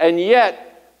identical, and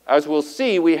yet, as we'll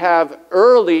see, we have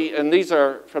early, and these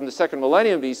are from the 2nd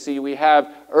millennium BC, we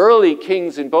have early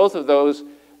kings in both of those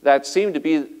that seem to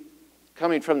be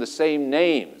coming from the same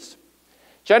names.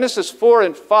 Genesis 4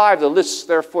 and 5, the lists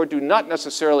therefore do not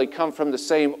necessarily come from the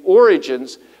same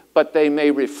origins, but they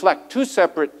may reflect two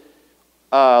separate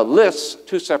lists,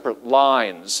 two separate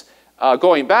lines,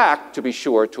 going back, to be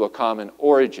sure, to a common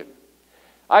origin.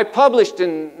 I published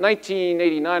in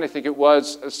 1989, I think it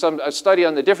was, a study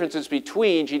on the differences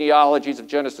between genealogies of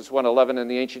Genesis 1:11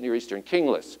 and the ancient Near Eastern king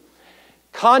lists.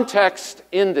 Context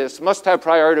in this must have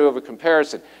priority over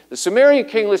comparison. The Sumerian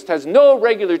king list has no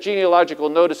regular genealogical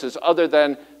notices other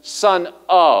than son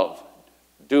of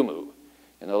Dumu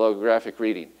in the logographic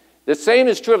reading. The same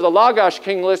is true of the Lagash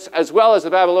king list as well as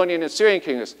the Babylonian and Assyrian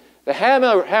king list. The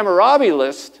Hammurabi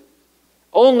list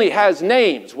only has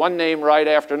names, one name right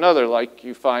after another, like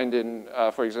you find in,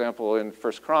 for example, in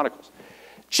 1 Chronicles.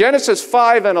 Genesis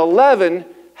 5 and 11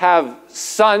 have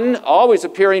son always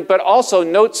appearing, but also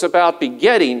notes about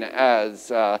begetting, as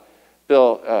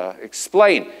Bill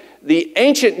explained. The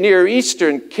ancient Near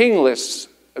Eastern king lists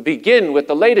begin with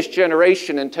the latest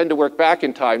generation and tend to work back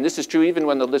in time. This is true even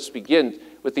when the list begins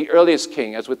with the earliest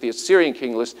king, as with the Assyrian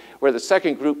king list, where the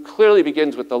second group clearly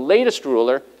begins with the latest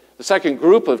ruler. The second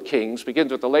group of kings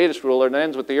begins with the latest ruler and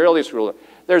ends with the earliest ruler.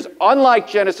 Unlike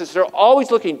Genesis, they're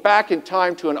always looking back in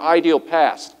time to an ideal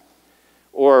past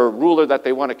or ruler that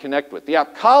they want to connect with. The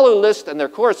Apkallu list and their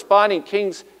corresponding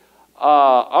kings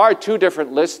are two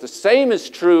different lists. The same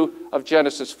is true of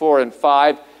Genesis 4 and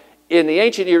 5. In the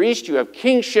ancient Near East, you have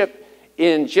kingship.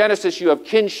 In Genesis, you have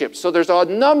kinship. So there's a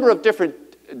number of different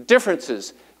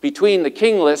differences between the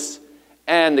king lists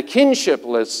and the kinship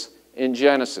lists in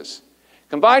Genesis.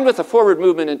 Combined with a forward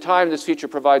movement in time, this feature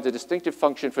provides a distinctive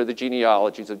function for the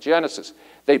genealogies of Genesis.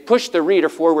 They push the reader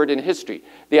forward in history.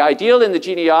 The ideal in the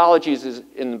genealogies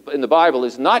in the Bible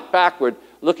is not backward,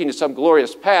 looking to some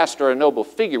glorious past or a noble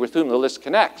figure with whom the list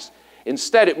connects.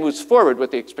 Instead, it moves forward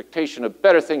with the expectation of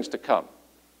better things to come.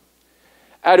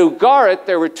 At Ugarit,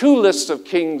 there were two lists of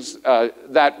kings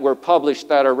that were published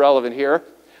that are relevant here.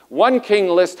 One king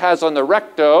list has on the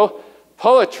recto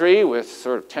poetry with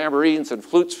sort of tambourines and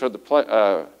flutes for the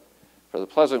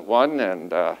pleasant one,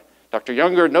 and Dr.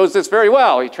 Younger knows this very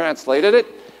well. He translated it.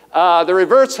 The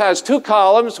reverse has 2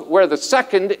 columns where the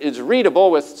second is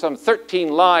readable with some 13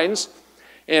 lines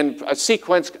in a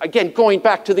sequence, again, going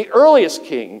back to the earliest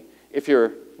king, if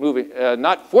you're moving,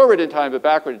 not forward in time, but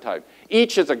backward in time.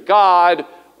 Each is a god.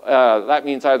 That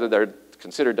means either they're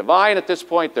considered divine at this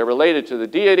point, they're related to the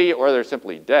deity, or they're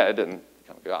simply dead and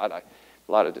become God.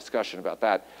 A lot of discussion about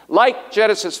that. Like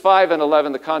Genesis 5 and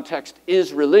 11, the context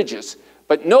is religious,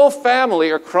 but no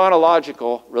family or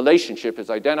chronological relationship is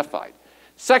identified.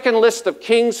 Second list of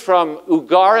kings from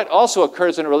Ugarit also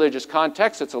occurs in a religious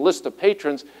context. It's a list of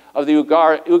patrons of the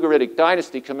Ugaritic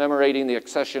dynasty commemorating the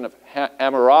accession of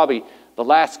Hammurabi, the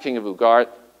last king of Ugarit.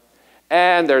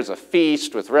 And there's a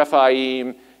feast with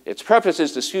Rephaim. Its preface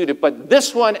is disputed, but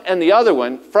this one and the other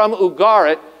one from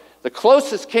Ugarit, the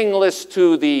closest king list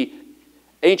to the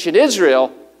ancient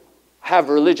Israel, have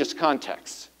religious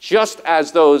contexts, just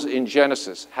as those in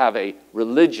Genesis have a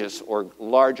religious or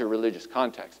larger religious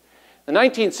context. The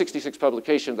 1966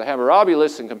 publication of the Hammurabi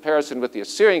list in comparison with the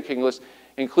Assyrian king list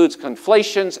includes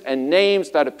conflations and names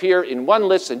that appear in one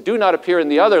list and do not appear in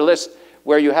the other list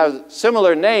where you have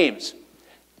similar names.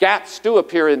 Gats do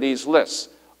appear in these lists.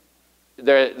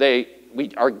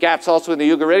 Are gats also in the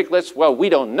Ugaritic list? Well, we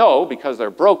don't know because they're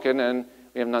broken and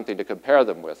we have nothing to compare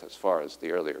them with as far as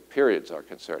the earlier periods are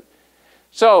concerned.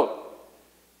 So,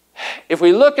 if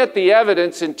we look at the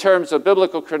evidence in terms of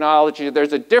biblical chronology,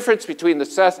 there's a difference between the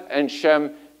Seth and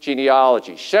Shem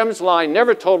genealogy. Shem's line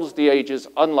never totals the ages,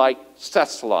 unlike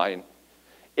Seth's line.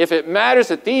 If it matters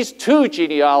that these 2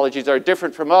 genealogies are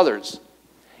different from others,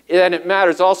 then it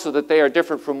matters also that they are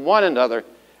different from one another,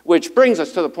 which brings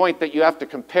us to the point that you have to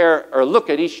compare or look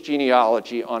at each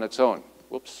genealogy on its own.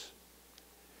 Whoops.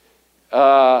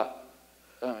 Let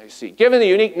me see. Given the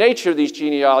unique nature of these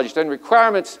genealogies and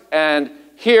requirements, and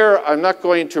here I'm not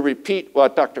going to repeat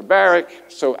what Dr. Barrick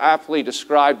so aptly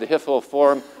described the Hiphil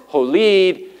form,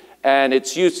 Holid, and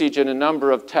its usage in a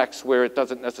number of texts where it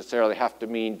doesn't necessarily have to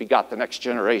mean begot the next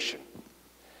generation.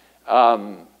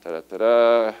 Would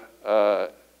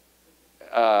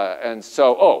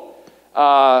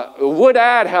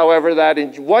add, however, that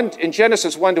in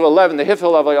Genesis 1 to 11, the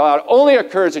Hiphil of Elad only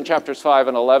occurs in chapters 5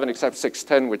 and 11, except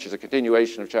 6:10, which is a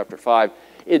continuation of chapter 5.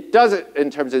 It does it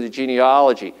in terms of the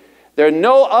genealogy. There are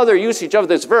no other usage of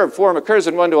this verb form occurs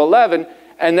in 1 to 11,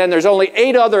 and then there's only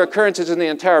 8 other occurrences in the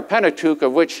entire Pentateuch,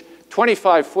 of which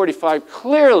 25:45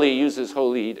 clearly uses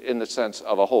Holid in the sense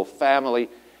of a whole family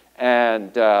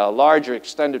and a larger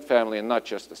extended family and not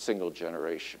just a single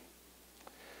generation.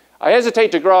 I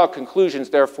hesitate to draw conclusions,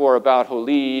 therefore, about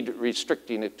Holid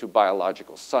restricting it to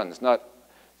biological sons. Not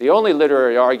the only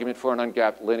literary argument for an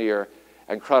ungapped linear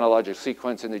and chronological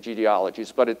sequence in the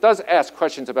genealogies, but it does ask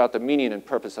questions about the meaning and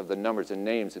purpose of the numbers and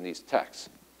names in these texts.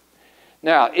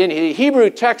 Now, in the Hebrew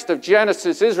text of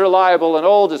Genesis is reliable and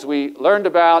old, as we learned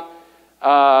about,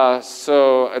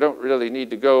 so I don't really need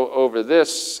to go over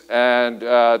this, and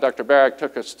Dr. Barrick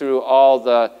took us through all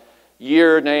the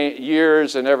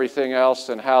years and everything else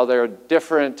and how they're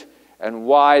different and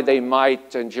why they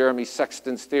might, and Jeremy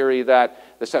Sexton's theory that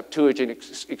the Septuagint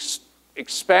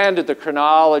expanded the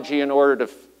chronology in order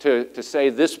to say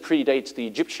this predates the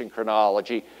Egyptian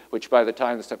chronology, which by the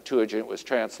time the Septuagint was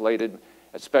translated,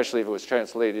 especially if it was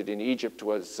translated in Egypt,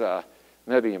 was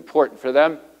maybe important for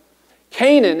them.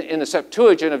 Canaan in the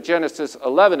Septuagint of Genesis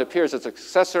 11 appears as a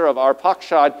successor of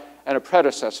Arpachshad and a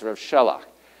predecessor of Shelah.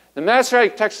 The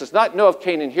Masoretic text does not know of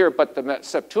Canaan here, but the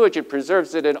Septuagint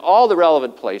preserves it in all the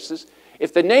relevant places.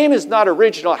 If the name is not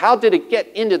original, how did it get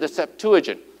into the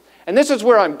Septuagint? And this is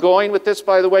where I'm going with this,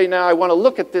 by the way, now. I want to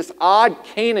look at this odd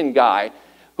Canaan guy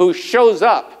who shows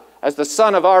up as the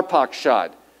son of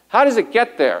Arpachshad. How does it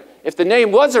get there? If the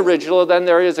name was original, then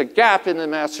there is a gap in the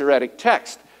Masoretic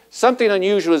text. Something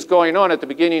unusual is going on at the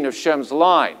beginning of Shem's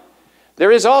line.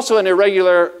 There is also an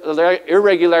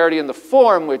irregularity in the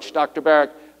form, which Dr.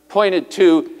 Barrick pointed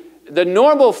to. The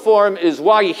normal form is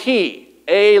Wayihi.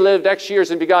 A lived X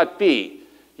years and begot B.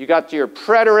 You got your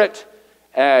preterite,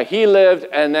 he lived,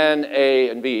 and then A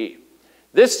and B.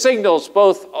 This signals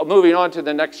both moving on to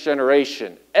the next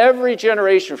generation. Every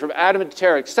generation from Adam to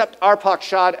Terah, except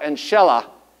Arpachshad and Shelah,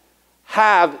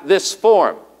 have this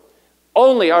form.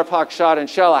 Only Arpachshad and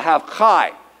Shelah have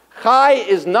Chai. Chai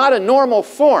is not a normal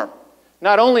form.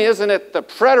 Not only isn't it the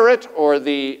preterite or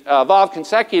the Vav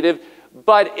consecutive,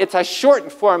 but it's a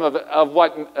shortened form of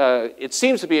what it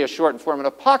seems to be a shortened form, an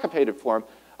apocryphated form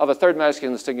of a third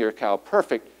masculine singular cow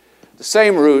perfect, the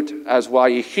same root as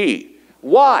Wayihi.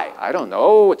 Why? I don't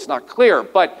know. It's not clear,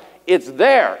 but it's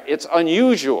there. It's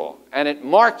unusual, and it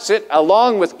marks it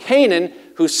along with Canaan,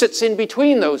 who sits in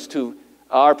between those two,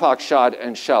 Arpachshad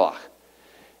and Shelah.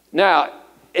 Now,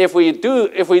 if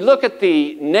we look at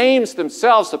the names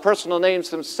themselves, the personal names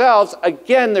themselves,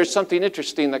 again, there's something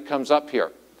interesting that comes up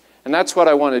here. And that's what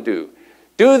I want to do.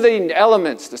 Do the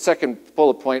elements, the second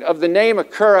bullet point, of the name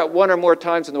occur at one or more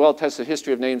times in the well-attested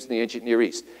history of names in the ancient Near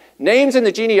East? Names in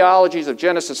the genealogies of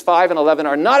Genesis 5 and 11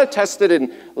 are not attested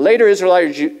in later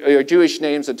Israelite or Jewish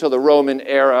names until the Roman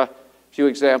era. A few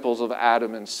examples of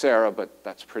Adam and Sarah, but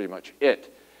that's pretty much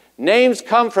it. Names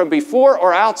come from before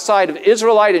or outside of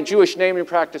Israelite and Jewish naming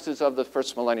practices of the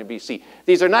first millennium BC.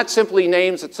 These are not simply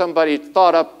names that somebody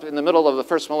thought up in the middle of the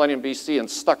first millennium BC and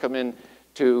stuck them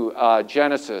into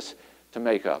Genesis to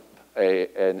make up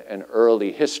an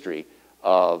early history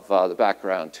of the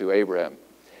background to Abraham.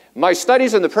 My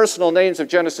studies in the personal names of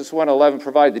Genesis 1:11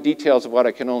 provide the details of what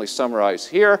I can only summarize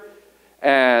here.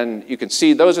 And you can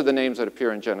see those are the names that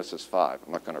appear in Genesis 5.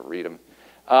 I'm not going to read them.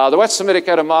 The West Semitic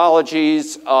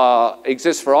etymologies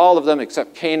exist for all of them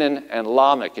except Canaan and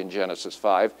Lamech in Genesis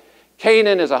 5.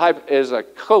 Canaan is a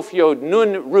Kof-Yod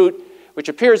Nun root, which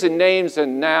appears in names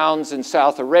and nouns in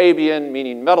South Arabian,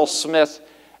 meaning metalsmith.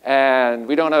 And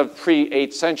we don't have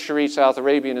pre-8th century South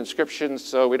Arabian inscriptions,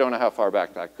 so we don't know how far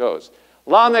back that goes.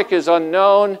 Lamech is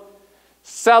unknown.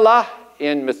 Selah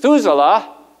in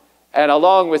Methuselah, and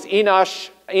along with Enoch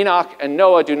and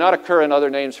Noah, do not occur in other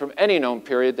names from any known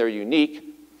period. They're unique.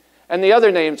 And the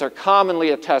other names are commonly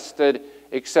attested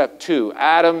except two,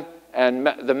 Adam and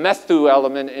the Methu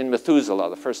element in Methuselah,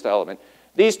 the first element.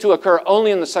 These two occur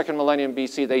only in the second millennium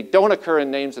BC. They don't occur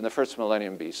in names in the first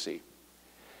millennium BC.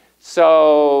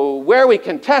 So where we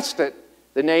can test it,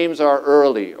 the names are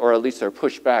early, or at least they're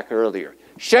pushed back earlier.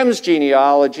 Shem's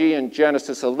genealogy in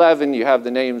Genesis 11, you have the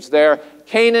names there.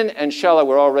 Canaan and Shelah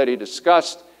were already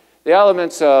discussed. The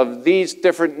elements of these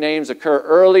different names occur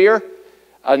earlier.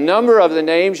 A number of the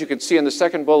names you can see in the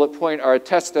second bullet point are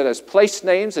attested as place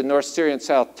names in North Syria and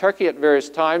South Turkey at various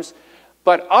times.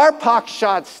 But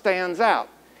Arpachshad stands out.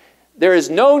 There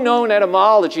is no known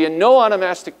etymology and no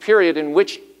onomastic period in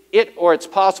which it or its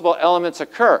possible elements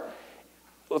occur.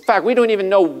 In fact, we don't even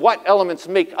know what elements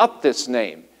make up this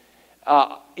name.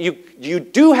 You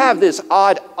do have this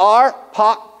odd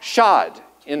Arpachshad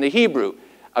in the Hebrew,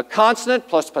 a consonant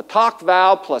plus patak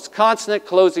vowel plus consonant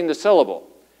closing the syllable.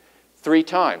 3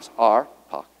 times,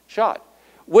 Arpachshad,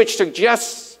 which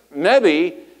suggests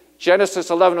maybe Genesis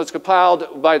 11 was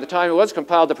compiled, by the time it was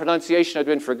compiled, the pronunciation had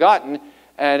been forgotten,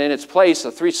 and in its place,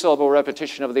 a 3-syllable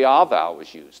repetition of the A vowel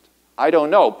was used. I don't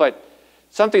know, but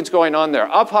something's going on there.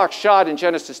 Arpachshad in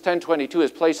Genesis 10:22 is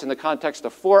placed in the context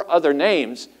of 4 other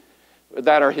names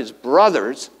that are his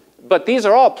brothers, but these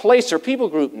are all place or people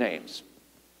group names.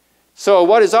 So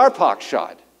what is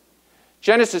Arpachshad?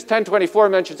 Genesis 10:24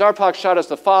 mentions Arpachshad as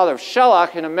the father of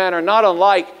Shelah in a manner not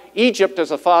unlike Egypt as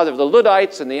the father of the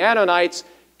Luddites and the Ammonites,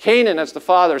 Canaan as the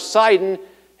father of Sidon,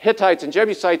 Hittites and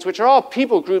Jebusites, which are all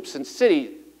people groups and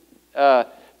city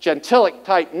gentilic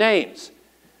type names.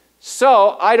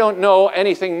 So I don't know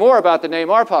anything more about the name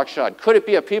Arpachshad. Could it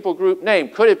be a people group name?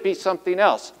 Could it be something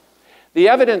else? The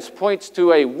evidence points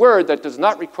to a word that does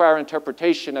not require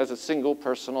interpretation as a single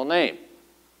personal name.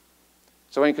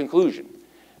 So in conclusion,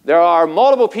 there are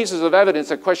multiple pieces of evidence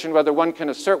that question whether one can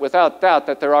assert without doubt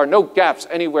that there are no gaps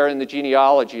anywhere in the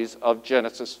genealogies of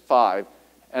Genesis 5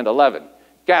 and 11.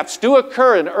 Gaps do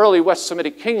occur in early West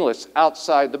Semitic king lists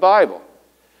outside the Bible.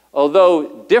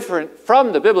 Although different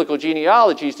from the biblical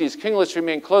genealogies, these king lists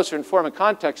remain closer in form and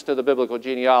context to the biblical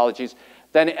genealogies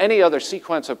than any other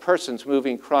sequence of persons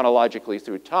moving chronologically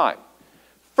through time.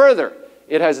 Further,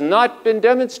 it has not been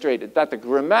demonstrated that the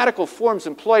grammatical forms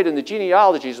employed in the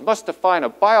genealogies must define a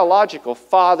biological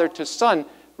father-to-son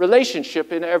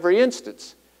relationship in every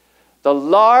instance. The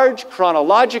large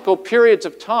chronological periods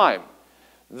of time,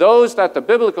 those that the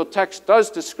biblical text does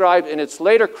describe in its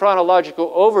later chronological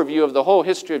overview of the whole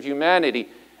history of humanity,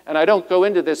 and I don't go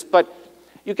into this, but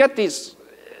you get these,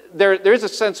 there is a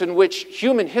sense in which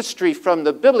human history from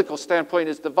the biblical standpoint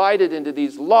is divided into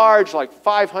these large, like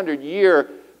 400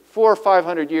 or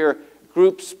 500 year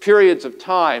groups, periods of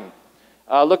time.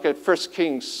 Look at 1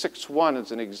 Kings 6:1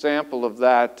 as an example of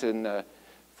that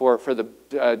for the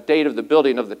date of the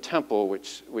building of the temple,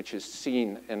 which is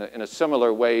seen in a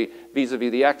similar way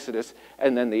vis-a-vis the Exodus,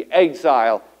 and then the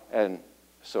exile and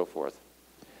so forth.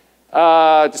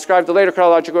 Describe the later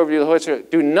chronological overview of the whole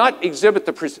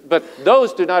history. But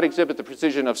those do not exhibit the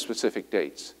precision of specific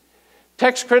dates.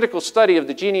 Text-critical study of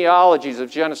the genealogies of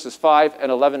Genesis 5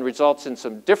 and 11 results in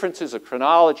some differences of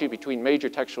chronology between major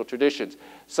textual traditions,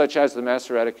 such as the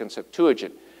Masoretic and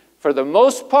Septuagint. For the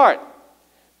most part,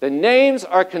 the names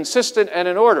are consistent and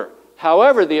in order.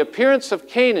 However, the appearance of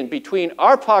Canaan between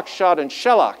Arpachshad and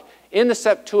Shelah in the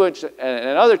Septuagint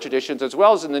and other traditions, as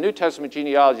well as in the New Testament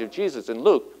genealogy of Jesus in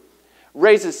Luke,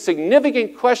 raises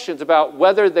significant questions about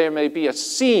whether there may be a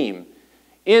seam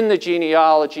in the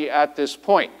genealogy at this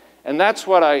point. And that's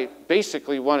what I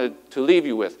basically wanted to leave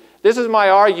you with. This is my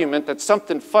argument that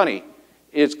something funny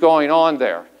is going on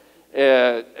there.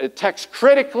 Text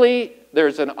critically,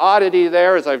 there's an oddity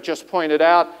there, as I've just pointed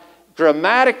out.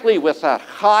 Grammatically, with that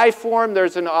high form,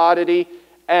 there's an oddity.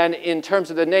 And in terms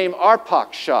of the name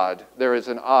Arpachshad, there is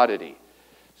an oddity.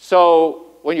 So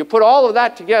when you put all of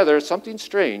that together, something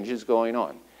strange is going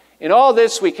on. In all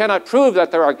this, we cannot prove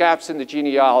that there are gaps in the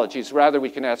genealogies. Rather, we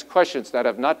can ask questions that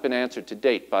have not been answered to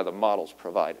date by the models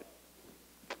provided.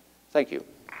 Thank you.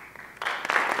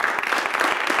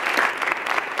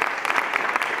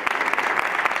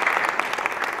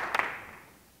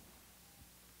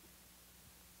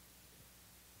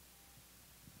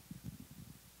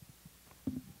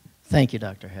 Thank you,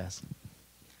 Dr. Hess.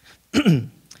 The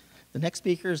next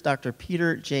speaker is Dr.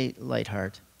 Peter J.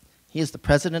 Leithart. He is the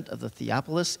president of the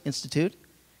Theopolis Institute,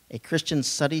 a Christian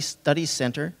Studies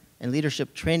Center and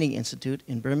Leadership Training Institute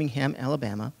in Birmingham,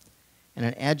 Alabama, and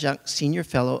an adjunct senior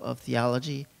fellow of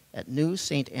theology at New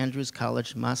St. Andrews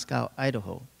College, Moscow,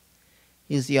 Idaho.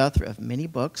 He is the author of many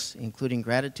books, including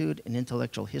Gratitude and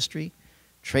Intellectual History,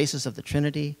 Traces of the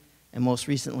Trinity, and most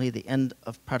recently, The End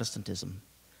of Protestantism.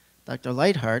 Dr.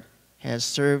 Leithart has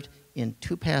served in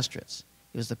 2 pastorates.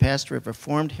 He was the pastor of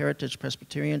Reformed Heritage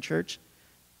Presbyterian Church,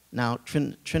 now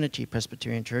Trinity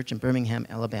Presbyterian Church in Birmingham,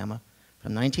 Alabama,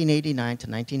 from 1989 to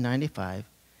 1995,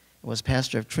 and was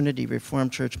pastor of Trinity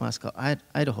Reformed Church, Moscow,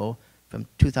 Idaho, from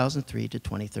 2003 to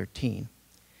 2013.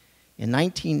 In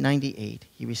 1998,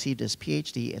 he received his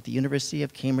PhD at the University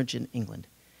of Cambridge in England.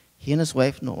 He and his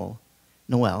wife,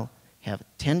 Noelle, have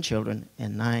 10 children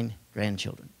and 9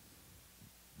 grandchildren.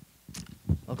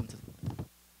 Welcome to the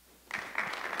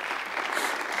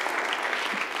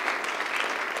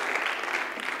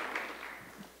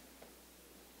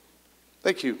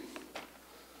Thank you.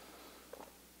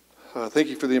 Thank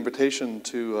you for the invitation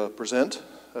to present.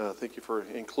 Thank you for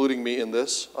including me in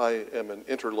this. I am an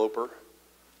interloper.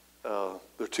 There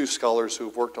are 2 scholars who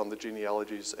have worked on the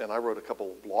genealogies, and I wrote a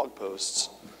couple of blog posts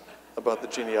about the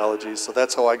genealogies, so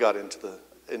that's how I got into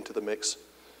the mix.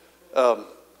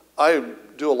 I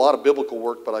do a lot of biblical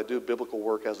work, but I do biblical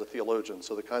work as a theologian,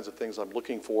 so the kinds of things I'm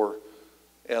looking for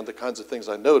and the kinds of things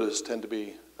I notice tend to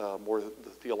be more the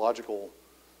theological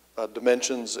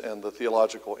dimensions and the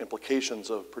theological implications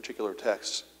of particular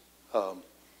texts.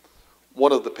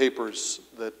 One of the papers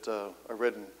that I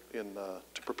read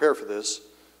to prepare for this,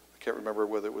 I can't remember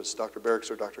whether it was Dr.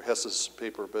 Barrick's or Dr. Hess's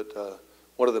paper, but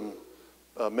one of them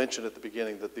mentioned at the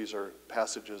beginning that these are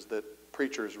passages that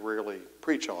preachers rarely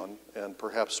preach on, and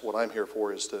perhaps what I'm here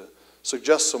for is to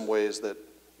suggest some ways that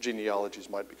genealogies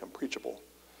might become preachable.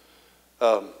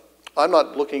 I'm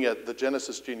not looking at the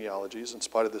Genesis genealogies, in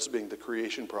spite of this being the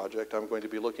creation project. I'm going to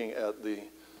be looking at the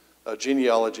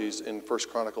genealogies in 1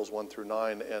 Chronicles 1 through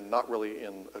 9, and not really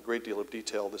in a great deal of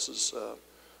detail. This is,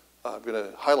 I'm going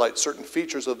to highlight certain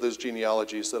features of those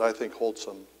genealogies that I think hold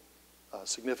some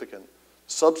significant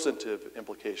substantive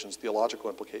implications, theological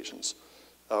implications,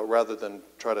 rather than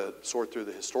try to sort through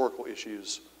the historical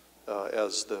issues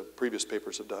as the previous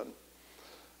papers have done.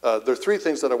 There are 3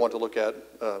 things that I want to look at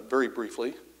very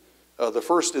briefly. The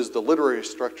first is the literary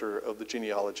structure of the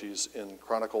genealogies in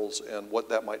Chronicles and what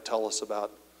that might tell us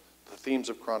about the themes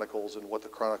of Chronicles and what the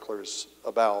chronicler's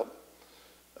about.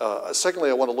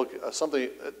 Secondly, I want to look at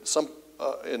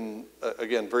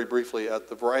again, very briefly, at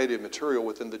the variety of material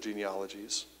within the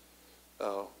genealogies.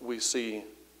 We see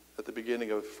at the beginning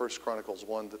of 1 Chronicles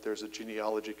 1 that there's a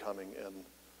genealogy coming, and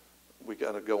we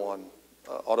got to go on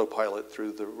autopilot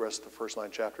through the rest of the first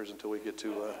 9 chapters until we get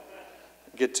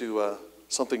to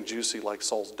something juicy like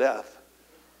Saul's death.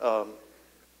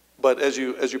 But as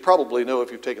you probably know,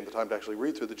 if you've taken the time to actually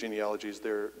read through the genealogies,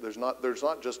 there's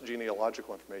not just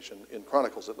genealogical information in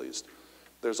Chronicles, at least.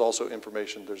 There's also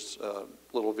information. There's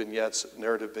little vignettes,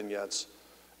 narrative vignettes,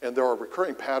 and there are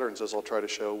recurring patterns, as I'll try to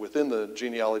show, within the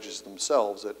genealogies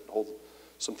themselves that hold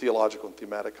some theological and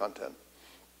thematic content.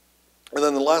 And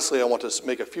then lastly, I want to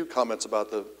make a few comments about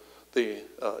the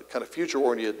kind of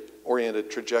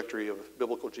future-oriented trajectory of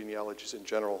biblical genealogies in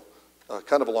general,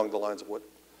 kind of along the lines of what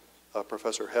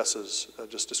Professor Hess has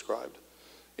just described.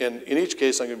 And in each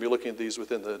case, I'm going to be looking at these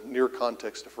within the near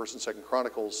context of 1st and 2nd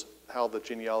Chronicles, how the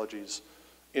genealogies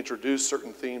introduce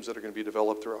certain themes that are going to be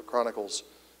developed throughout Chronicles,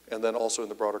 and then also in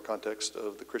the broader context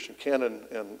of the Christian canon,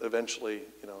 and eventually,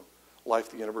 life,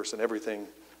 the universe, and everything,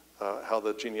 how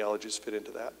the genealogies fit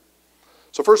into that.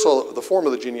 So first of all, the form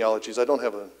of the genealogies, I don't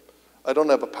have I don't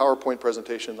have a PowerPoint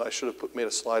presentation. I should have made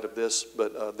a slide of this,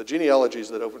 but the genealogies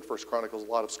that open 1 Chronicles, a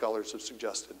lot of scholars have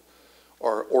suggested,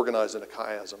 are organized in a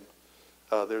chiasm.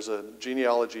 There's a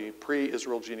genealogy,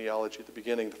 pre-Israel genealogy at the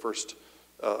beginning, the first,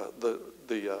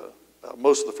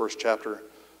 most of the first chapter.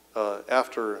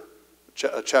 After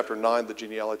chapter 9, the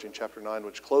genealogy in chapter 9,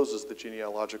 which closes the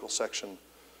genealogical section,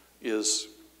 is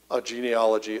a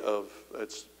genealogy of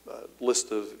its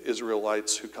list of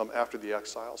Israelites who come after the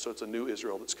exile. So it's a new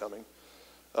Israel that's coming.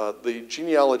 The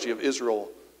genealogy of Israel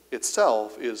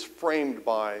itself is framed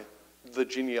by the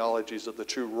genealogies of the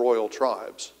two royal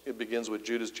tribes. It begins with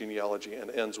Judah's genealogy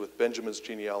and ends with Benjamin's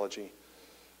genealogy.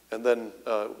 And then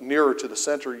nearer to the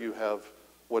center, you have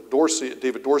what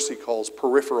David Dorsey calls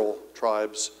peripheral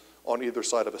tribes on either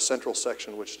side of a central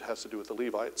section, which has to do with the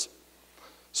Levites.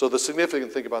 So the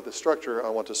significant thing about this structure I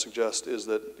want to suggest is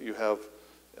that you have,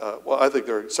 well, I think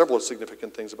there are several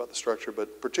significant things about the structure,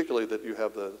 but particularly that you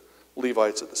have the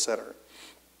Levites at the center.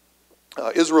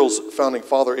 Israel's founding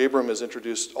father, Abram, is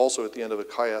introduced also at the end of a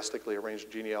chiastically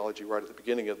arranged genealogy right at the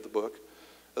beginning of the book.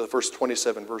 The first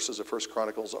 27 verses of 1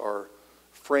 Chronicles are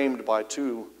framed by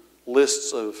two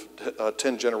lists of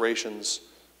 10 generations.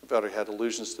 I've already had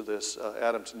allusions to this,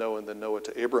 Adam to Noah and then Noah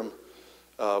to Abram.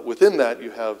 Within that,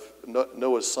 you have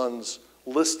Noah's sons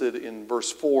listed in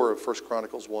verse 4 of 1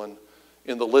 Chronicles 1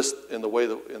 in the list, in the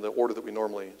order that we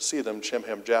normally see them, Shem,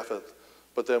 Ham, Japheth.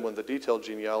 But then when the detailed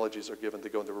genealogies are given, they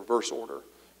go in the reverse order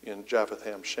in Japheth,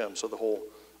 Ham, Shem. So the whole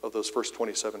of those first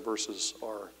 27 verses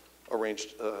are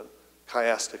arranged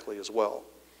chiastically as well.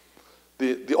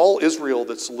 The all Israel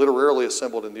that's literarily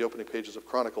assembled in the opening pages of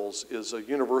Chronicles is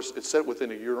it's set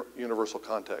within a universal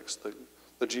context.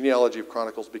 The genealogy of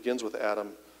Chronicles begins with Adam.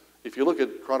 If you look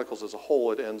at Chronicles as a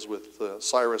whole, it ends with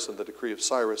Cyrus and the decree of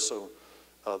Cyrus. So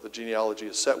the genealogy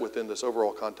is set within this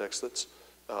overall context that's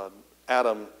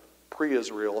Adam,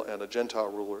 pre-Israel, and a Gentile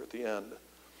ruler at the end.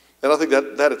 And I think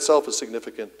that itself is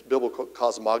significant. Biblical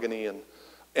cosmogony and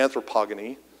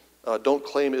anthropogony don't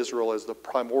claim Israel as the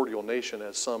primordial nation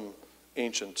as some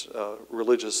ancient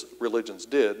religions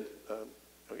did.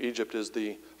 Egypt is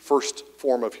the first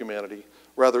form of humanity.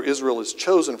 Rather, Israel is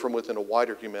chosen from within a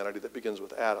wider humanity that begins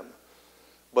with Adam.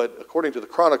 But according to the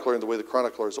chronicler and the way the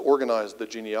chronicler has organized the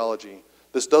genealogy,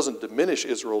 this doesn't diminish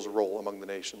Israel's role among the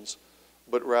nations,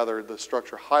 but rather the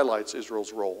structure highlights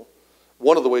Israel's role.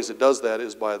 One of the ways it does that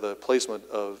is by the placement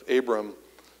of Abram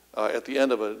at the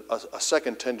end of a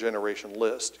second 10-generation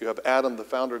list. You have Adam, the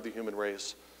founder of the human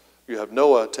race. You have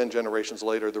Noah, 10 generations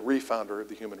later, the refounder of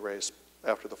the human race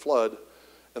after the flood.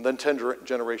 And then 10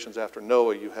 generations after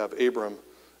Noah, you have Abram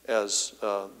as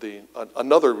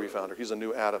another refounder. He's a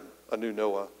new Adam, a new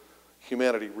Noah.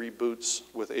 Humanity reboots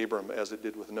with Abram as it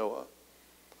did with Noah.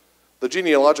 The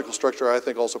genealogical structure, I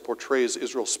think, also portrays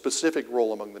Israel's specific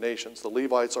role among the nations. The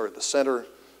Levites are at the center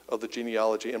of the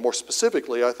genealogy, and more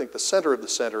specifically, I think the center of the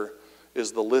center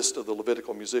is the list of the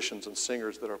Levitical musicians and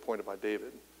singers that are appointed by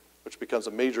David, which becomes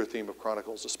a major theme of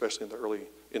Chronicles, especially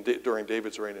during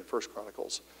David's reign in 1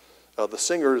 Chronicles.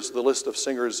 The list of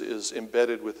singers is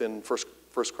embedded within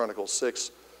 1 Chronicles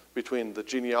 6 between the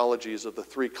genealogies of the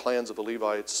three clans of the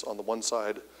Levites on the one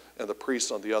side and the priests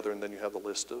on the other, and then you have the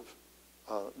list of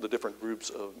the different groups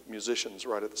of musicians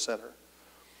right at the center.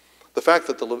 The fact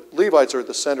that the Levites are at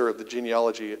the center of the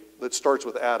genealogy that starts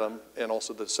with Adam and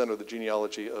also the center of the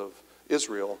genealogy of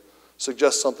Israel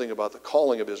suggests something about the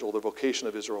calling of Israel, the vocation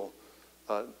of Israel,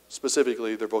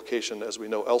 specifically their vocation, as we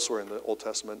know elsewhere in the Old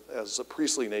Testament, as a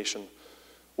priestly nation.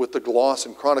 With the gloss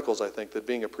in Chronicles, I think that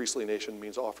being a priestly nation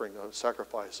means offering a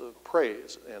sacrifice of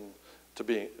praise, and to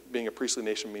being a priestly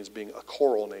nation means being a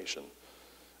choral nation.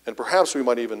 And perhaps we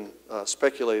might even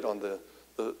speculate on the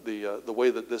way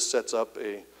that this sets up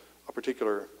a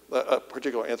particular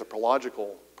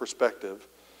anthropological perspective.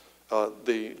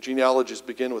 The genealogies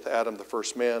begin with Adam, the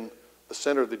first man. The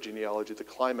center of the genealogy, the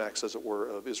climax, as it were,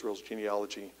 of Israel's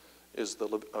genealogy is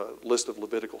the list of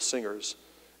Levitical singers.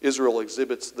 Israel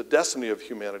exhibits the destiny of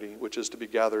humanity, which is to be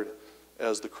gathered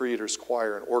as the Creator's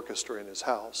choir and orchestra in his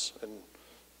house. And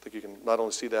I think you can not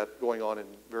only see that going on in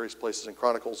various places in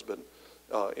Chronicles, but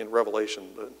in Revelation,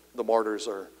 the martyrs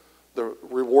are, the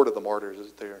reward of the martyrs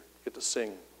is they get to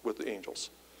sing with the angels.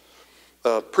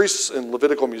 Priests and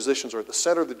Levitical musicians are at the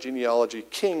center of the genealogy.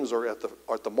 Kings are at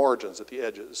the margins, at the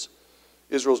edges.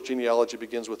 Israel's genealogy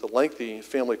begins with a lengthy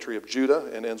family tree of Judah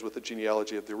and ends with the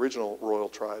genealogy of the original royal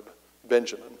tribe,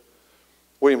 Benjamin.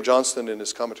 William Johnston, in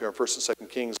his commentary on 1 and 2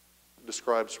 Kings,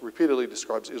 repeatedly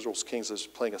describes Israel's kings as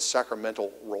playing a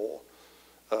sacramental role.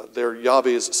 They're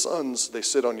Yahweh's sons. They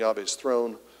sit on Yahweh's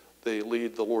throne. They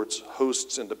lead the Lord's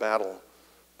hosts into battle.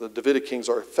 The Davidic kings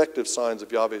are effective signs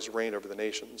of Yahweh's reign over the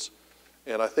nations.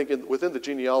 And I think within the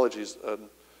genealogies,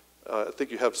 I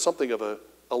think you have something of a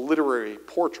literary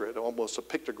portrait, almost a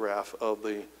pictograph of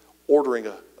the ordering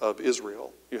of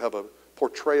Israel. You have a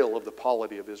portrayal of the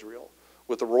polity of Israel,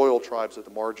 with the royal tribes at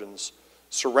the margins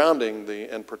surrounding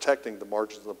and protecting the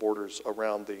margins and the borders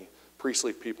around the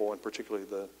priestly people, and particularly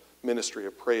the ministry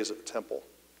of praise at the temple.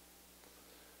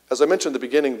 As I mentioned at the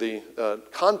beginning, the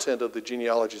content of the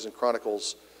genealogies and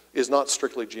chronicles is not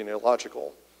strictly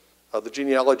genealogical. The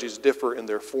genealogies differ in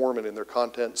their form and in their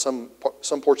content. Some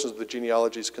portions of the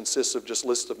genealogies consist of just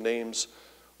lists of names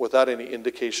without any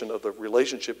indication of the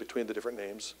relationship between the different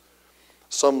names.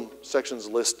 Some sections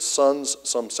list sons,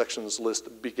 some sections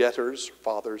list begetters,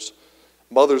 fathers.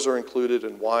 Mothers are included,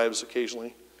 and wives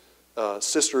occasionally.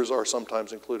 Sisters are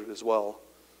sometimes included as well.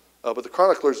 But the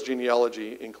chronicler's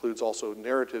genealogy includes also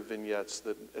narrative vignettes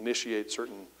that initiate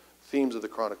certain themes of that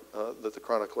the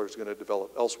chronicler is going to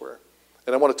develop elsewhere.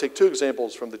 And I want to take two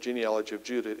examples from the genealogy of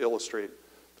Judah to illustrate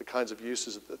the kinds of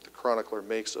uses that the chronicler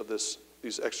makes of this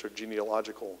extra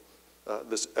genealogical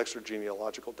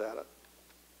data.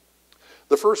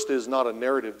 The first is not a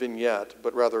narrative vignette,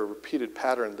 but rather a repeated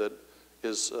pattern that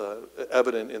is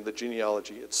evident in the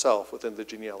genealogy itself, within the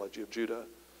genealogy of Judah.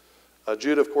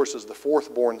 Judah, of course, is the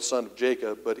fourth-born son of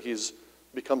Jacob, but he's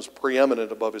becomes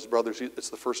preeminent above his brothers. It's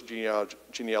the first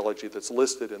genealogy that's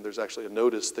listed, and there's actually a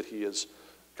notice that he is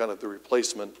kind of the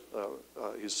replacement.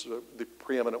 He's the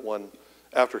preeminent one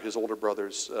after his older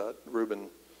brothers, Reuben,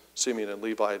 Simeon, and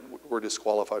Levi, were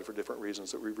disqualified for different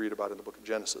reasons that we read about in the book of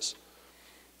Genesis.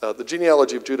 The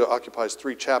genealogy of Judah occupies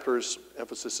 3 chapters.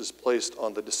 Emphasis is placed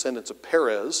on the descendants of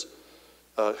Perez,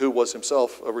 who was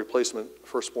himself a replacement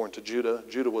firstborn to Judah.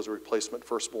 Judah was a replacement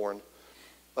firstborn,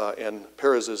 and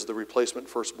Perez is the replacement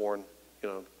firstborn.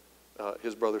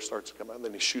 His brother starts to come out, and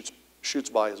then he shoots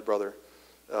by his brother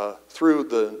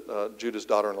through Judah's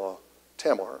daughter-in-law,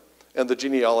 Tamar. And the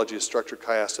genealogy is structured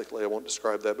chiastically. I won't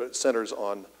describe that, but it centers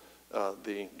on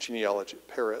the genealogy of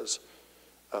Perez,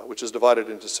 which is divided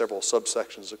into several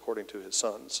subsections according to his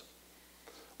sons.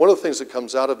 One of the things that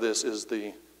comes out of this is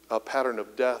the pattern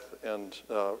of death and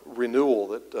renewal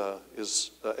that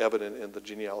is evident in the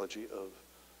genealogy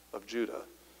of Judah.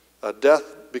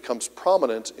 Death becomes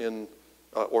prominent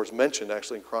or is mentioned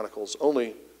actually in Chronicles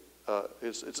only.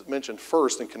 It's mentioned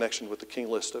first in connection with the king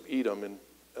list of Edom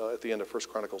at the end of 1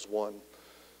 Chronicles 1,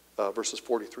 verses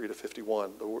 43 to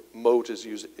 51. The moat is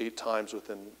used 8 times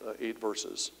within 8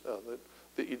 verses.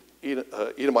 The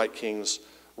Edomite kings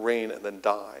reign and then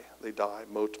die. They die,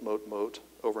 moat, moat, moat,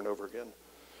 over and over again.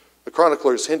 The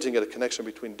chronicler is hinting at a connection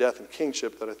between death and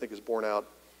kingship that I think is borne out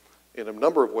in a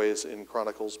number of ways in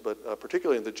Chronicles, but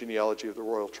particularly in the genealogy of the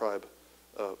royal tribe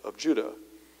of Judah.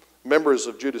 Members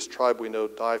of Judah's tribe, we know,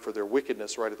 die for their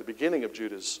wickedness right at the beginning of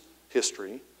Judah's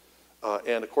history.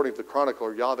 And according to the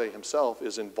chronicler, Yahweh himself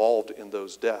is involved in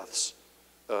those deaths.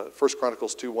 1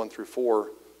 Chronicles 2, 1 through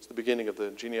 4 is the beginning of the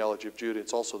genealogy of Judah.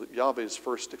 It's also Yahweh's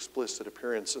first explicit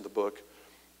appearance in the book.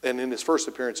 And in his first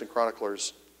appearance in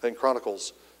Chronicles,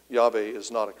 Yahweh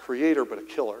is not a creator, but a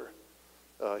killer.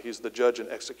 He's the judge and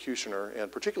executioner,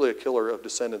 and particularly a killer of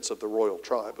descendants of the royal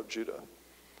tribe of Judah.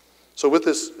 So with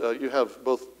this, you have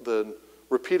both the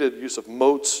repeated use of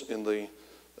moats in the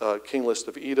king list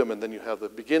of Edom, and then you have the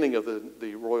beginning of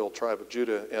the royal tribe of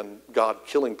Judah and God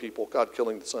killing people, God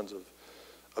killing the sons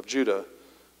of Judah.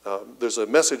 There's a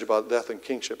message about death and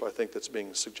kingship, I think, that's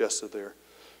being suggested there.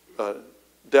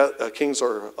 Kings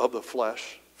are of the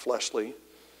flesh, fleshly.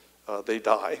 They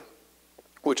die,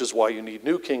 which is why you need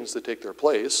new kings to take their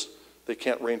place. They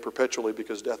can't reign perpetually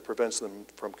because death prevents them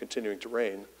from continuing to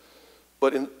reign.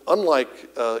 But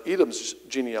unlike Edom's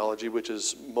genealogy, which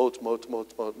is moat, moat,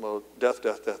 moat, moat, moat, death,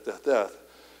 death, death, death, death,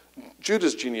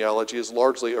 Judah's genealogy is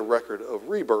largely a record of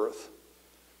rebirth.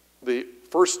 The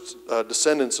first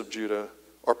descendants of Judah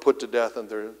are put to death,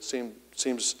 and it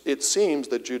seems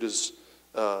that Judah's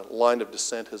line of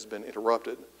descent has been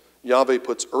interrupted. Yahweh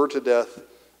puts to death.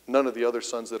 None of the other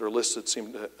sons that are listed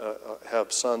seem to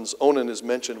have sons. Onan is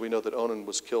mentioned. We know that Onan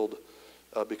was killed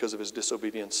because of his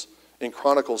disobedience. In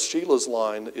Chronicles, Sheila's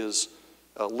line is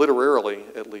literarily,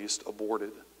 at least,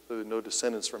 aborted. So no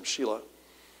descendants from Sheila.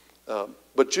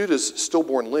 But Judah's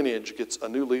stillborn lineage gets a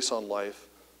new lease on life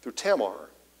through Tamar,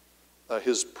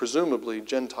 his presumably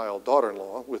Gentile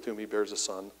daughter-in-law, with whom he bears a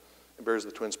son, and bears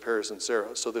the twins Perez and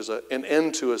Sarah. So there's an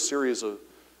end to a series of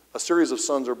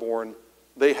sons are born.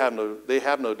 They have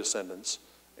no descendants,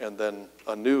 and then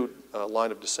a new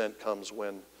line of descent comes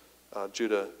when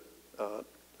Judah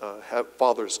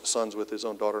fathers sons with his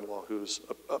own daughter-in-law, who's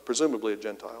presumably a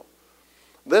Gentile.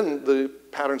 Then the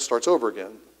pattern starts over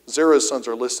again. Zerah's sons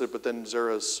are listed, but then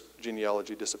Zerah's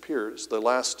genealogy disappears. The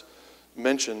last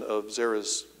mention of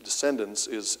Zerah's descendants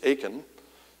is Achan.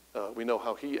 We know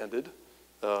how he ended.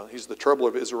 He's the troubler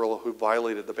of Israel who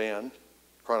violated the ban,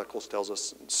 Chronicles tells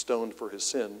us, and stoned for his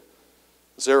sin.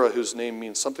 Zerah, whose name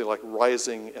means something like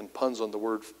rising and puns on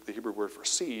the Hebrew word for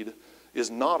seed, is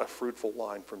not a fruitful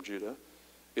line from Judah.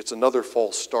 It's another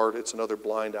false start. It's another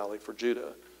blind alley for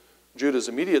Judah. Judah's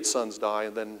immediate sons die,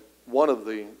 and then one of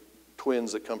the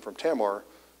twins that come from Tamar,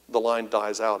 the line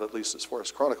dies out, at least as far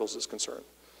as Chronicles is concerned.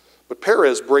 But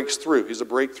Perez breaks through. He's a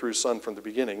breakthrough son from the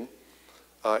beginning,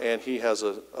 and he has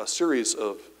a series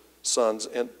of sons.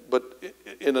 But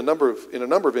in a number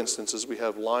of instances, we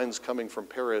have lines coming from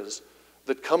Perez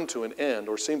that come to an end,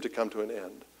 or seem to come to an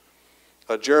end.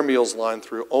 Jeremiel's line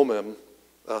through Omem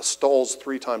stalls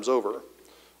 3 times over.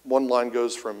 One line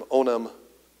goes from Onem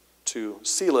to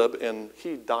Seleb, and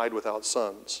he died without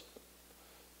sons,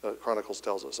 Chronicles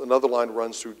tells us. Another line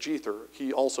runs through Jether.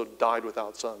 He also died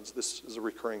without sons. This is a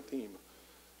recurring theme.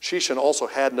 Sheshan also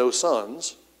had no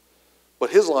sons,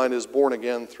 but his line is born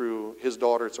again through his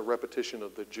daughter. It's a repetition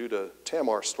of the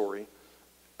Judah-Tamar story,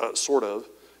 sort of.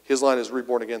 His line is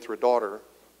reborn again through a daughter,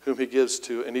 whom he gives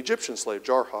to an Egyptian slave,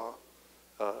 Jarha.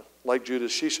 Like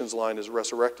Judah's, Sheshan's line is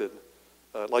resurrected.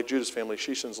 Like Judah's family,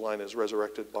 Sheshan's line is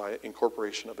resurrected by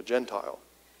incorporation of a Gentile.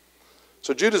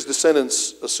 So Judah's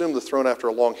descendants assume the throne after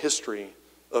a long history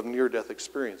of near-death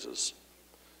experiences.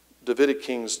 Davidic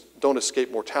kings don't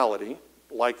escape mortality.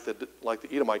 Like the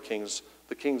Edomite kings,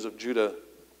 the kings of Judah,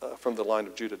 from the line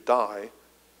of Judah, die.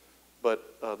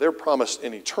 But they're promised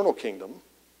an eternal kingdom.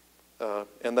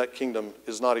 And that kingdom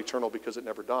is not eternal because it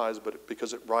never dies, but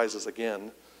because it rises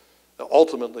again.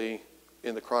 Ultimately,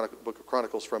 in the book of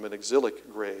Chronicles, from an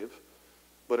exilic grave.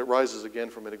 But it rises again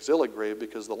from an exilic grave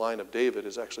because the line of David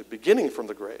is actually beginning from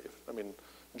the grave. I mean,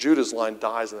 Judah's line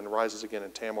dies and then rises again,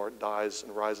 and Tamar dies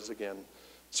and rises again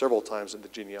several times in the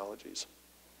genealogies.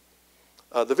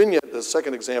 The vignette, the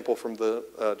second example from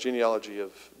the genealogy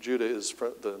of Judah, is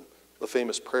from the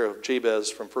famous prayer of Jabez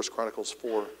from 1 Chronicles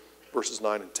 4, verses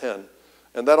 9 and 10.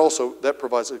 And that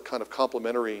provides a kind of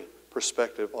complementary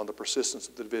perspective on the persistence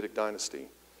of the Davidic dynasty.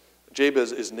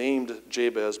 Jabez is named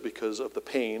Jabez because of the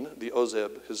pain, the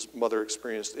ozeb, his mother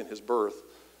experienced in his birth.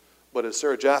 But as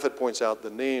Sarah Jaffet points out, the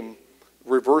name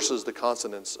reverses the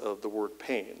consonants of the word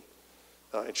pain.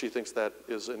 And she thinks that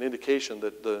is an indication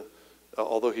that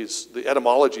although the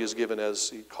etymology is given as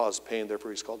he caused pain,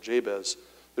 therefore he's called Jabez,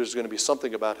 there's going to be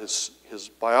something about his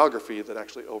biography that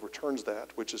actually overturns that,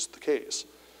 which is the case.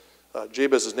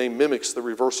 Jabez's name mimics the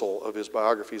reversal of his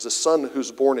biography. He's a son who's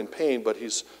born in pain, but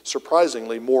he's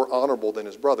surprisingly more honorable than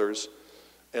his brothers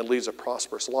and leads a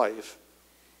prosperous life.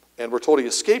 And we're told he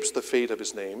escapes the fate of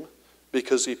his name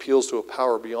because he appeals to a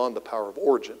power beyond the power of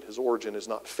origin. His origin is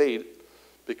not fate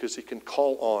because he can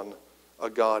call on a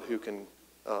God who can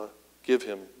give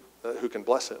him, who can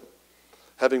bless him.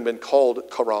 Having been called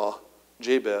Kara,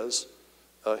 Jabez,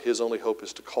 his only hope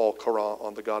is to call Kara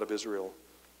on the God of Israel,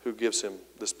 who gives him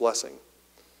this blessing.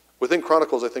 Within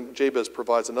Chronicles, I think Jabez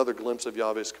provides another glimpse of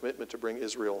Yahweh's commitment to bring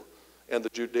Israel and the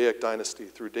Judaic dynasty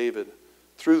through David,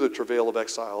 through the travail of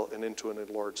exile and into an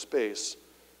enlarged space.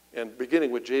 And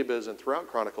beginning with Jabez and throughout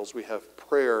Chronicles, we have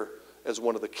prayer as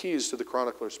one of the keys to the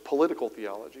chronicler's political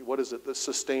theology. What is it that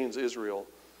sustains Israel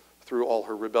through all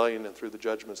her rebellion and through the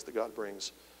judgments that God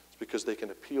brings? It's because they can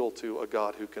appeal to a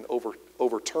God who can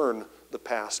overturn the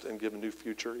past and give a new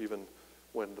future, even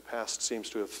when the past seems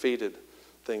to have fated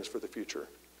things for the future.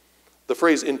 The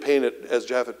phrase "in pain," as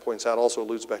Japheth points out, also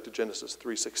alludes back to Genesis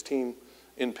 3:16.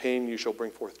 In pain you shall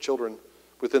bring forth children.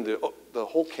 Within the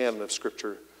whole canon of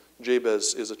Scripture,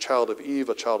 Jabez is a child of Eve,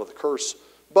 a child of the curse,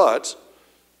 but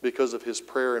because of his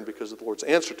prayer and because of the Lord's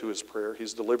answer to his prayer,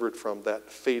 he's delivered from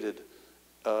that fated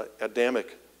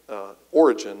Adamic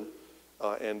origin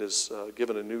and is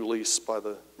given a new lease by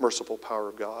the merciful power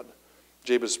of God.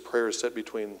 Jabez's prayer is set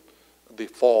between the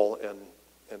fall and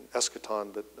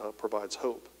eschaton that provides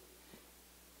hope.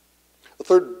 The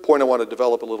third point I want to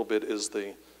develop a little bit is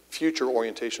the future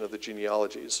orientation of the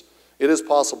genealogies. It is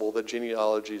possible that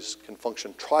genealogies can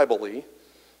function tribally.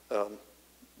 I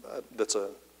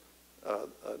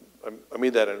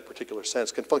mean that in a particular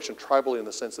sense. Can function tribally in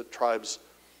the sense that tribes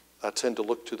tend to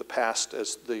look to the past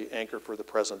as the anchor for the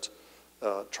present.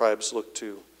 Tribes look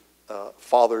to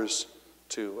fathers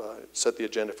to set the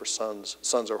agenda for sons.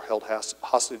 Sons are held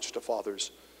hostage to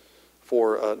fathers.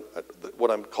 For what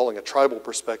I'm calling a tribal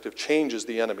perspective, change is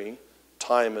the enemy.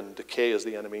 Time and decay is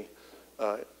the enemy.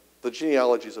 The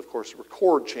genealogies, of course,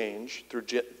 record change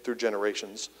through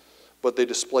generations, but they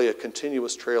display a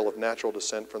continuous trail of natural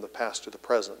descent from the past to the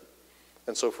present.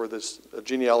 And so for this,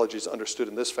 genealogy is understood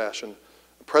in this fashion.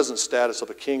 The present status of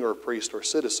a king or a priest or a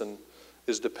citizen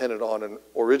is dependent on an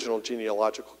original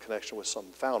genealogical connection with some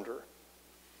founder.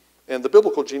 And the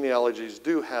biblical genealogies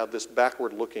do have this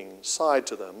backward-looking side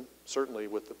to them. Certainly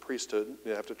with the priesthood,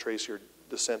 you have to trace your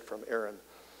descent from Aaron.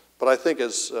 But I think,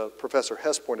 as Professor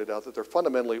Hess pointed out, that they're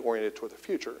fundamentally oriented toward the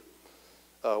future.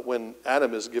 When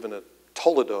Adam is given a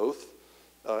Toledoth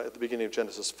at the beginning of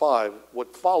Genesis 5,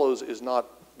 what follows is not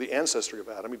the ancestry of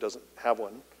Adam. He doesn't have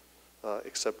one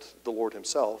except the Lord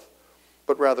himself,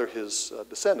 but rather his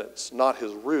descendants, not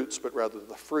his roots, but rather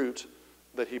the fruit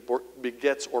that he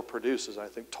begets or produces. I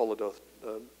think Toledoth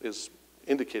is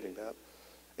indicating that.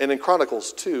 And in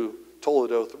Chronicles 2,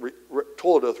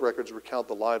 Toledoth records recount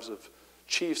the lives of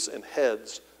chiefs and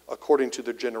heads according to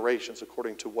their generations,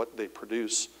 according to what they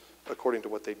produce, according to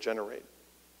what they generate.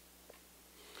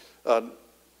 A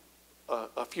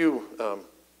few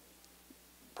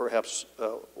perhaps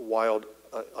wild,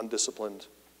 undisciplined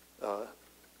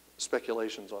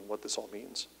speculations on what this all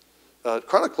means.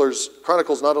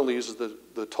 Chronicles not only uses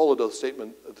the Toledoth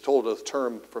statement, the Toledoth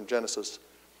term from Genesis,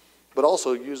 but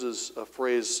also uses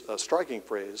a striking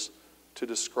phrase to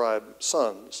describe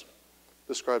sons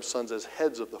as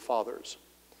heads of the fathers.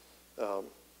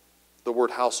 The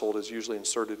word household is usually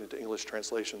inserted into English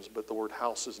translations, but the word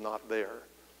house is not there.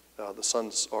 The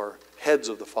sons are heads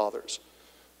of the fathers.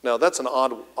 Now, that's an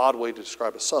odd way to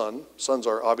describe a son. Sons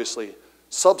are obviously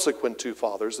subsequent to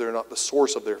fathers. They're not the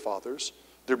source of their fathers.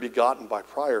 They're begotten by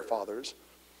prior fathers.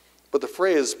 But the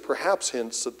phrase perhaps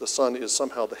hints that the son is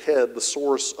somehow the head, the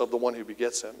source of the one who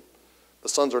begets him. The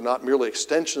sons are not merely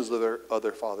extensions of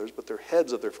their fathers, but they're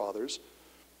heads of their fathers.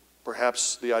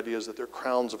 Perhaps the idea is that they're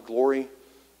crowns of glory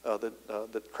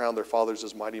that crown their fathers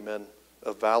as mighty men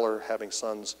of valor, having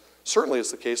sons. Certainly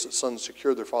it's the case that sons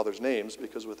secure their fathers' names,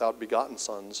 because without begotten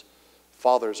sons,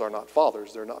 fathers are not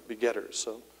fathers, they're not begetters.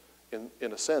 So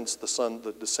in a sense,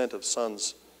 the descent of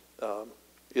sons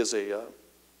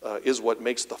is what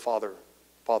makes the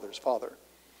father's father.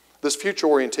 This future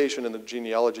orientation in the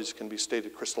genealogies can be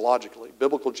stated Christologically.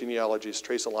 Biblical genealogies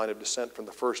trace a line of descent from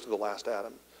the first to the last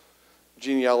Adam.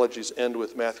 Genealogies end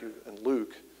with Matthew and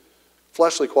Luke.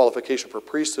 Fleshly qualification for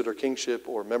priesthood or kingship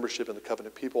or membership in the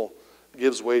covenant people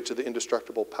gives way to the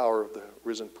indestructible power of the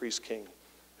risen priest-king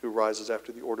who rises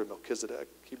after the order of Melchizedek,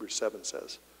 Hebrews 7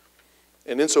 says.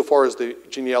 And insofar as the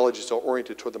genealogies are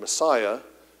oriented toward the Messiah,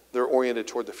 they're oriented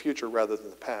toward the future rather than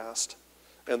the past.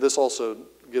 And this also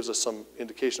gives us some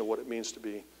indication of what it means to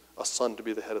be a son, to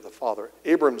be the head of the father.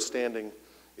 Abram's standing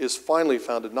is finally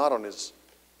founded not on his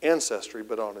ancestry,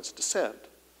 but on his descent.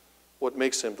 What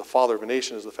makes him the father of a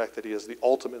nation is the fact that he is the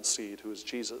ultimate seed, who is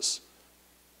Jesus.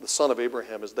 The son of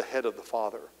Abraham is the head of the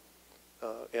father.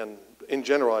 And in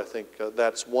general, I think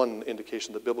that's one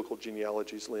indication that biblical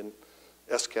genealogies lean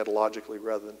eschatologically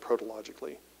rather than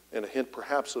protologically, and a hint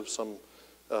perhaps of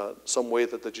some way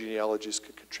that the genealogies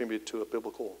could contribute to a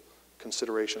biblical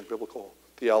consideration, biblical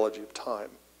theology of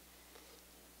time.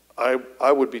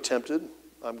 I would be tempted,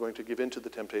 I'm going to give in to the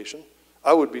temptation,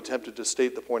 I would be tempted to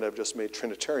state the point I've just made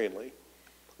Trinitarianly.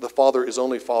 The father is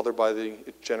only father by the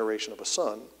generation of a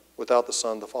son. Without the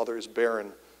son, the father is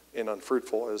barren and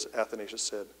unfruitful, as Athanasius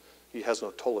said. He has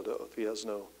no Toledoth, he has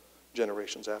no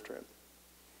generations after him.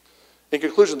 In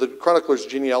conclusion, the chronicler's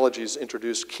genealogies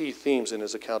introduce key themes in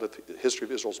his account of the history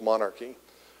of Israel's monarchy.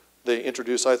 They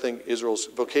introduce, I think, Israel's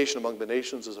vocation among the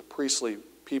nations as a priestly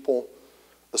people,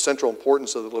 the central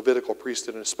importance of the Levitical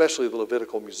priesthood, and especially the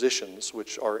Levitical musicians,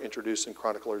 which are introduced in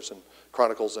Chronicles,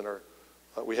 and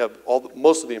we have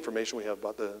most of the information we have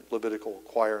about the Levitical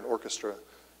choir and orchestra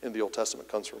in the Old Testament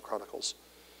comes from Chronicles.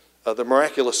 The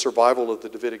miraculous survival of the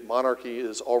Davidic monarchy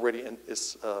is already,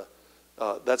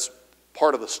 that's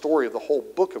part of the story of the whole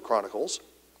book of Chronicles,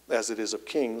 as it is of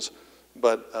Kings,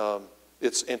 but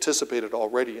it's anticipated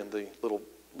already in the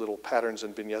little patterns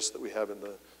and vignettes that we have in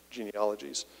the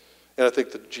genealogies. And I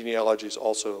think the genealogies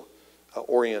also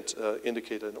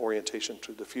indicate an orientation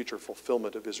to the future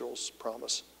fulfillment of Israel's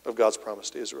promise, of God's promise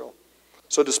to Israel.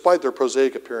 So despite their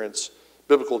prosaic appearance,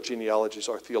 biblical genealogies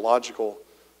are theological.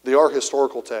 They are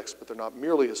historical texts, but they're not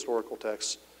merely historical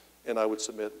texts, and I would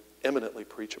submit eminently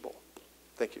preachable.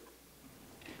 Thank you.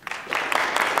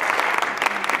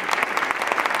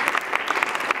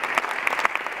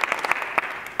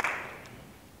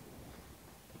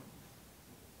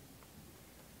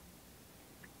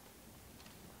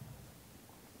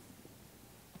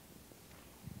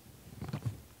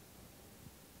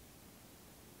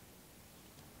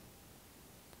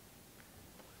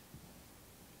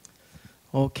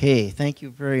 Okay, thank you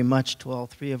very much to all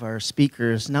three of our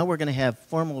speakers. Now we're going to have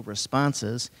formal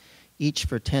responses, each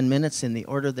for 10 minutes in the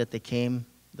order that they came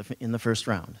in the first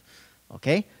round.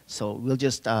 Okay, so we'll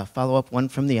just follow up one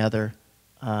from the other,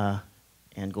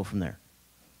 and go from there.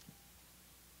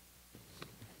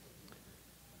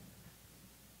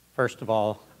 First of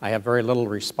all, I have very little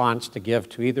response to give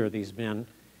to either of these men.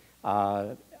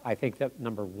 I think that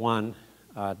number one,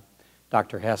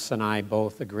 Dr. Hess and I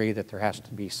both agree that there has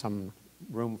to be some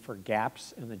room for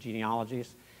gaps in the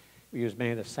genealogies. We use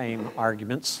many of the same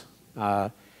arguments.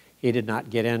 He did not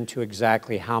get into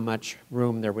exactly how much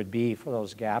room there would be for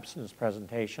those gaps in his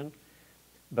presentation.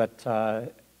 But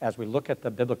as we look at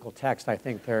the biblical text, I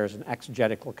think there's an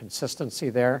exegetical consistency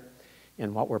there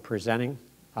in what we're presenting.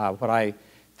 What I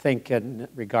think in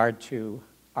regard to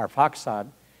Arphaxad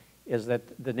is that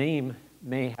the name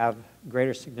may have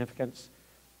greater significance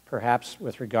perhaps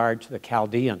with regard to the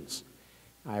Chaldeans.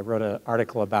 I wrote an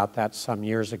article about that some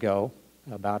years ago,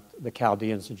 about the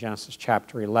Chaldeans in Genesis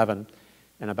chapter 11,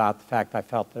 and about the fact I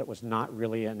felt that it was not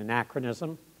really an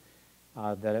anachronism,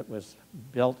 that it was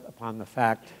built upon the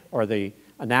fact, or the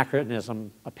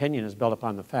anachronism opinion is built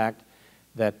upon the fact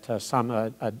that some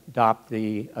adopt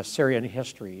the Assyrian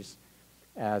histories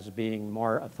as being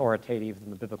more authoritative than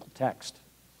the biblical text.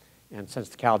 And since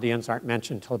the Chaldeans aren't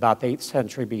mentioned until about the 8th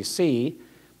century BC,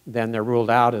 then they're ruled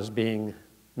out as being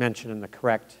mentioned in the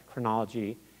correct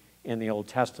chronology in the Old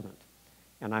Testament.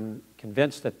 And I'm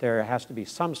convinced that there has to be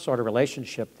some sort of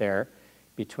relationship there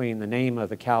between the name of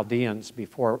the Chaldeans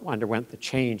before it underwent the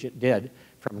change it did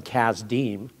from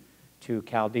Kasdim to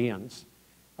Chaldeans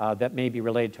that may be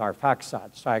related to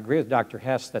Arphaxad. So I agree with Dr.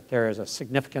 Hess that there is a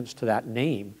significance to that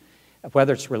name.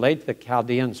 Whether it's related to the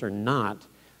Chaldeans or not,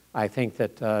 I think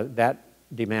that that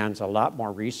demands a lot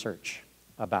more research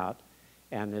about,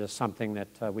 and it is something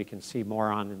that we can see more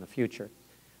on in the future.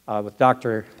 With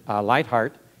Dr.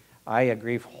 Leithart, I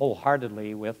agree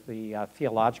wholeheartedly with the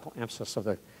theological emphasis of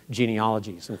the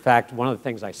genealogies. In fact, one of the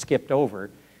things I skipped over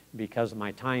because of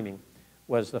my timing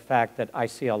was the fact that I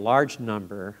see a large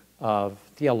number of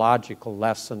theological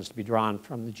lessons to be drawn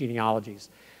from the genealogies.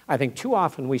 I think too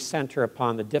often we center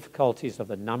upon the difficulties of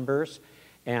the numbers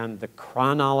and the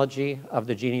chronology of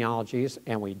the genealogies,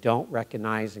 and we don't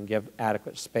recognize and give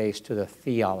adequate space to the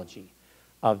theology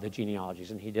of the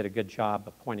genealogies. And he did a good job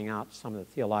of pointing out some of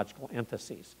the theological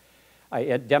emphases.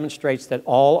 It demonstrates that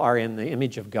all are in the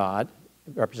image of God.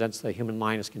 It represents the human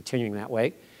line as continuing that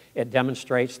way. It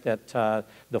demonstrates that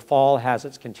the fall has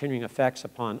its continuing effects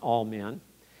upon all men.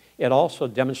 It also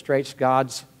demonstrates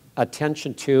God's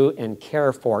attention to and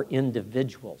care for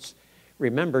individuals.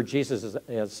 Remember, Jesus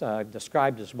is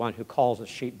described as one who calls a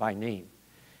sheep by name,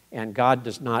 and God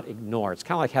does not ignore. It's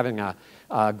kind of like having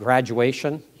a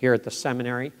graduation here at the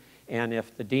seminary, and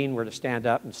if the dean were to stand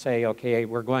up and say, okay,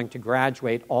 we're going to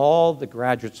graduate all the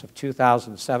graduates of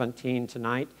 2017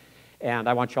 tonight, and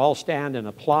I want you all to stand and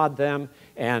applaud them,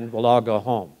 and we'll all go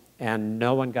home. And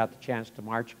no one got the chance to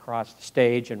march across the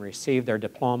stage and receive their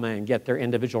diploma and get their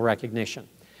individual recognition.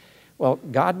 Well,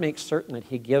 God makes certain that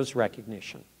he gives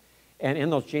recognition. And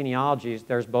in those genealogies,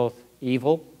 there's both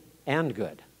evil and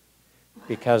good,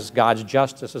 because God's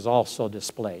justice is also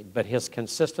displayed. But his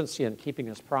consistency in keeping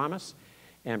his promise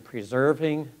and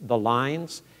preserving the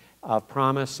lines of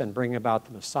promise and bringing about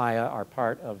the Messiah are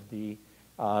part of the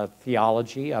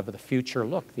theology of the future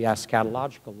look, the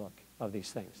eschatological look of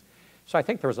these things. So I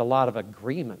think there was a lot of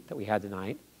agreement that we had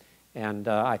tonight. And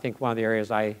I think one of the areas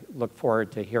I look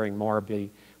forward to hearing more be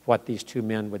what these two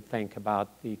men would think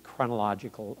about the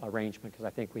chronological arrangement, because I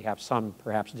think we have some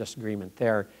perhaps disagreement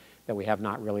there that we have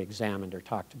not really examined or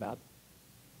talked about.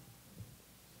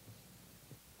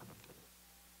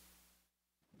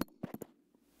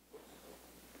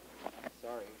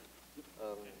 Sorry.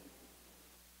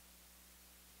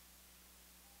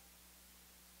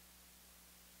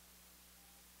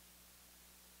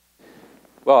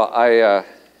 Well, I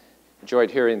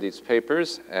enjoyed hearing these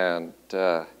papers and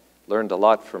learned a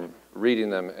lot from reading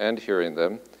them and hearing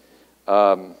them.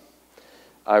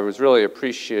 I was really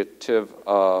appreciative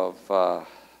of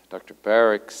Dr.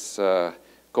 Barrick's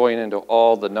going into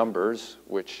all the numbers,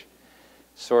 which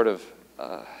sort of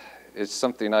is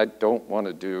something I don't want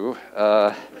to do.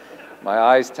 My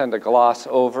eyes tend to gloss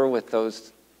over with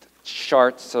those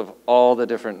charts of all the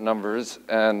different numbers,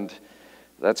 and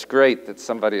that's great that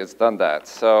somebody has done that.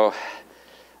 So,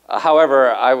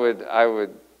 however,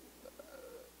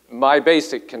 my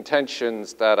basic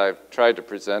contentions that I've tried to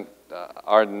present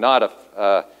are not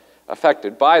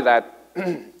affected by that.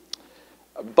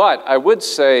 But I would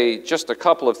say just a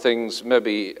couple of things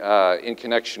maybe in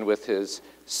connection with his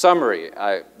summary.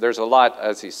 There's a lot,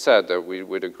 as he said, that we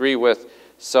would agree with,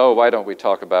 so why don't we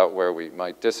talk about where we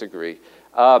might disagree.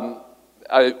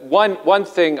 One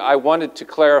thing I wanted to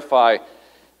clarify,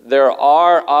 There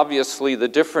are obviously the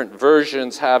different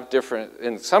versions have different,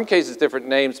 in some cases different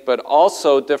names, but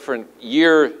also different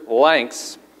year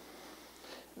lengths.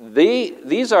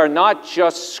 These are not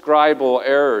just scribal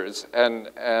errors, and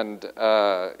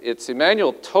it's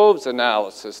Emmanuel Tove's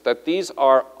analysis that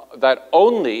that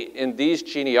only in these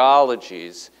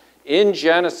genealogies in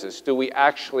Genesis do we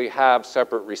actually have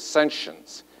separate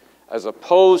recensions, as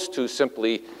opposed to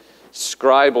simply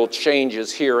scribal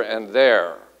changes here and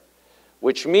there,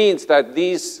 which means that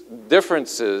these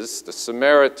differences, the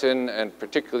Samaritan and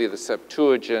particularly the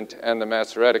Septuagint and the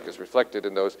Masoretic as reflected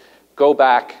in those, go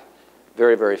back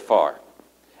very, very far.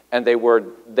 And they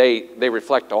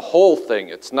reflect a whole thing.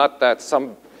 It's not that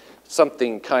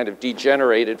something kind of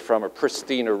degenerated from a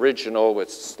pristine original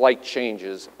with slight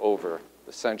changes over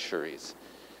the centuries.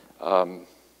 I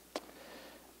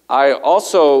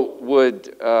also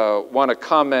would want to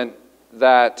comment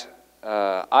that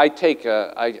I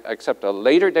accept a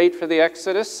later date for the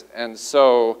Exodus, and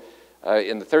so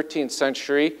in the 13th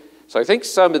century. So I think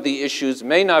some of the issues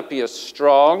may not be as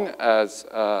strong as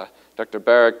Dr.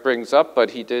 Barrick brings up, but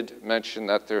he did mention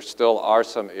that there still are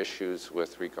some issues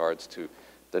with regards to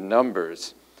the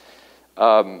numbers.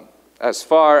 As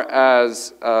far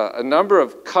as a number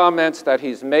of comments that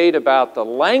he's made about the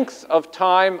length of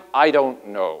time, I don't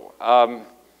know.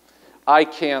 I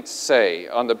can't say.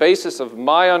 On the basis of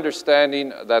my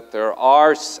understanding that there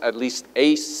are at least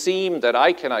a seam that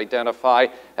I can identify,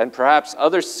 and perhaps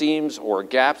other seams or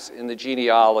gaps in the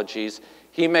genealogies,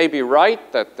 he may be right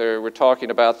that we're talking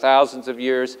about thousands of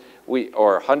years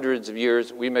or hundreds of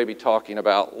years. We may be talking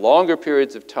about longer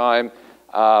periods of time.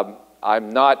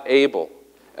 I'm not able,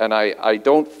 and I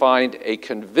don't find a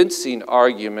convincing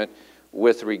argument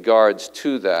with regards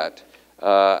to that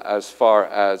as far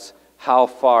as how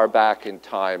far back in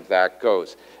time that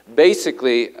goes.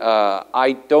 Basically,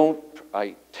 I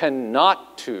tend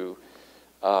not to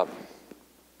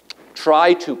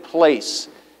try to place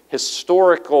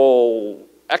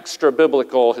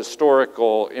extra-biblical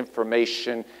historical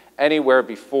information anywhere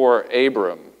before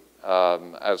Abram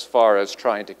as far as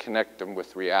trying to connect them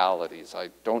with realities. I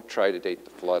don't try to date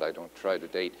the flood. I don't try to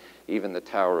date even the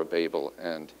Tower of Babel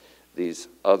and these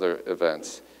other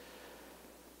events.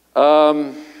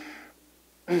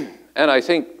 And I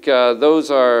think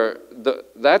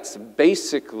that's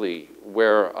basically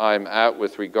where I'm at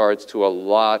with regards to a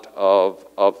lot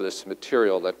of this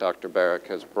material that Dr. Barrick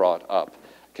has brought up.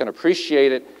 I can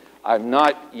appreciate it. I'm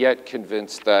not yet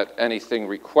convinced that anything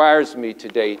requires me to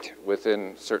date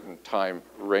within certain time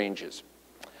ranges.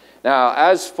 Now,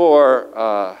 as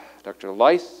for Dr.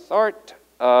 Leithart,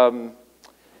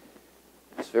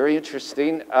 it's very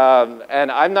interesting.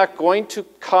 And I'm not going to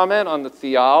comment on the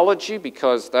theology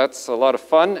because that's a lot of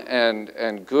fun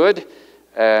and good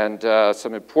and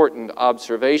some important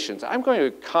observations. I'm going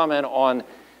to comment on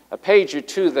a page or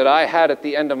two that I had at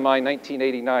the end of my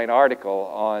 1989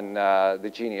 article on the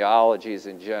genealogies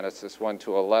in Genesis 1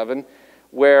 to 11,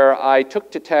 where I took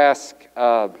to task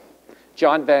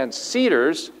John Van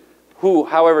Seters, who,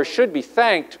 however, should be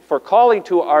thanked for calling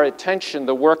to our attention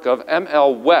the work of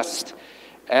M.L. West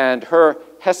and her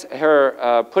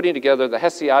putting together the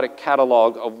Hessiodic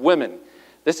Catalog of Women.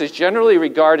 This is generally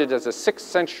regarded as a 6th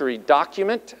century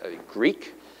document,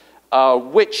 Greek,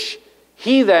 which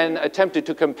he then attempted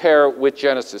to compare with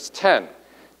Genesis 10.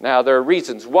 Now, there are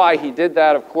reasons why he did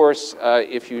that. Of course,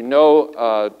 if you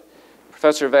know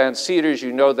Professor Van Seters,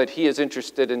 you know that he is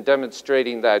interested in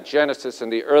demonstrating that Genesis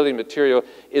and the early material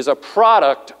is a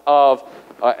product of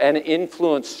and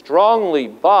influenced strongly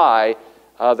by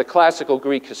the classical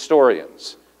Greek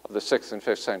historians of the 6th and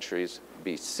 5th centuries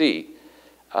BC.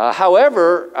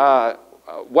 However,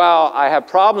 while I have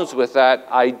problems with that,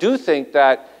 I do think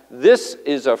that this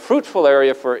is a fruitful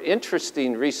area for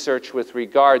interesting research with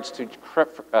regards to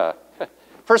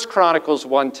 1 Chronicles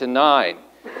 1 to 9.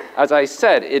 As I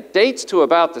said, it dates to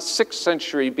about the 6th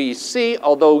century BC,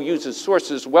 although uses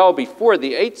sources well before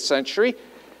the 8th century,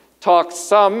 talks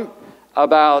some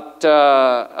about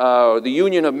the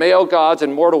union of male gods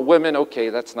and mortal women. Okay,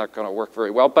 that's not going to work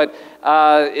very well, but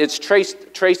it's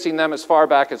tracing them as far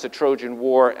back as the Trojan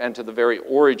War and to the very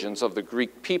origins of the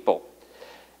Greek people.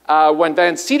 When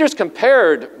Van Seters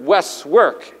compared West's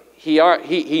work,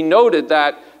 he noted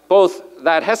that both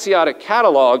that Hessiodic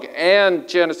catalog and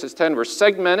Genesis 10 were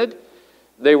segmented.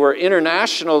 They were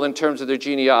international in terms of their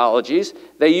genealogies.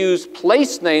 They used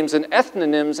place names and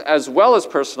ethnonyms as well as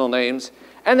personal names,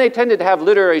 and they tended to have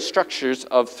literary structures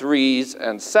of 3s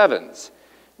and 7s.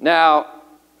 Now,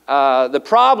 the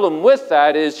problem with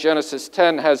that is Genesis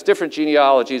 10 has different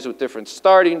genealogies with different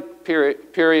starting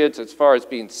periods as far as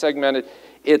being segmented.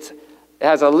 It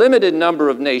has a limited number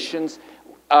of nations.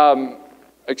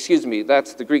 excuse me,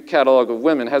 that's the Greek Catalog of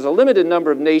Women, has a limited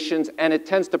number of nations, and it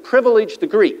tends to privilege the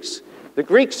Greeks. The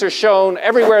Greeks are shown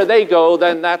everywhere they go,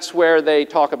 then that's where they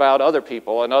talk about other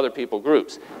people and other people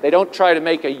groups. They don't try to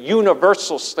make a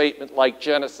universal statement like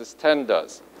Genesis 10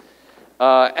 does.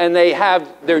 And they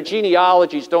have, their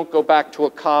genealogies don't go back to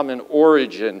a common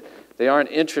origin. They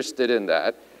aren't interested in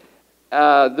that.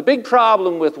 The big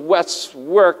problem with West's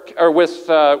work, or with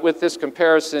this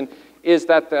comparison, is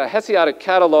that the Hesiodic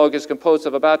catalog is composed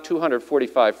of about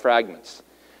 245 fragments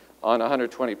on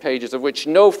 120 pages, of which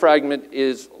no fragment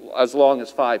is as long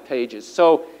as 5 pages.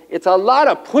 So it's a lot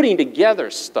of putting together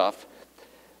stuff.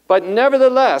 But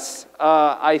nevertheless,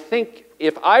 I think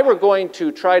if I were going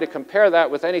to try to compare that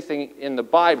with anything in the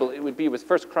Bible, it would be with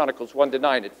 1 Chronicles 1 to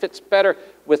 9. It fits better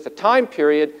with the time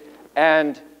period,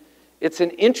 and it's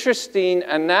an interesting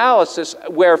analysis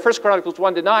where 1 Chronicles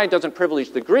 1 to 9 doesn't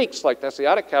privilege the Greeks like the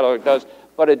Hesiodic catalog does,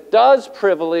 but it does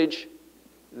privilege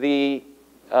the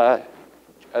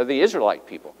Israelite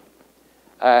people.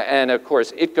 And of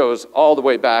course, it goes all the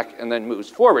way back and then moves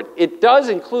forward. It does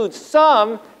include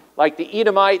some, like the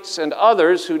Edomites and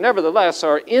others, who nevertheless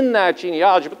are in that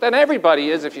genealogy, but then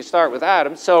everybody is if you start with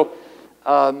Adam. So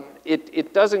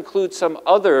it does include some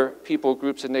other people,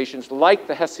 groups, and nations like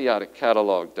the Hesiodic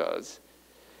catalog does.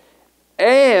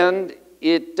 And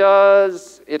it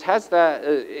has that,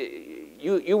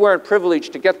 you weren't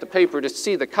privileged to get the paper to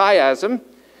see the chiasm,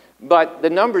 but the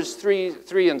numbers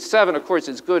 3 and 7, of course,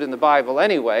 is good in the Bible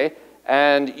anyway.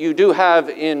 And you do have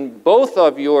in both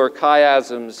of your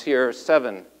chiasms here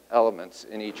 7 elements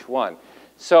in each one.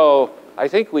 So I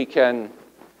think we can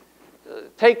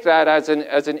take that as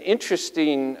an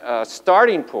interesting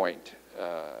starting point.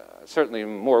 Certainly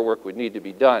more work would need to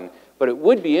be done, but it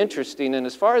would be interesting, and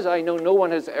as far as I know, no one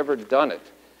has ever done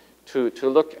it, to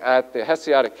look at the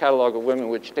Hesiodic Catalog of Women,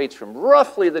 which dates from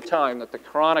roughly the time that the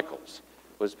Chronicles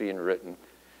was being written,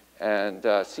 and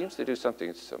seems to do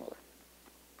something similar.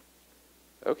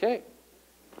 Okay.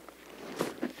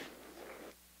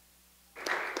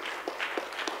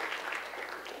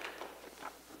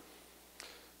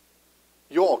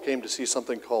 You all came to see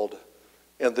something called,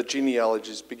 and the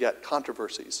genealogies begat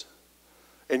controversies,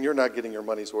 and you're not getting your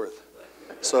money's worth.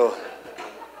 So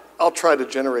I'll try to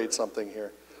generate something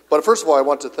here. But first of all, I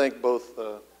want to thank both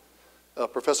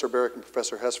Professor Barrick and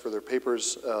Professor Hess for their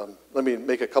papers. Let me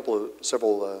make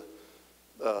several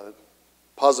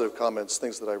positive comments,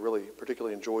 things that I really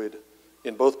particularly enjoyed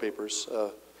in both papers.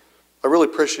 I really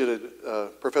appreciated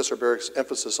Professor Barrick's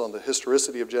emphasis on the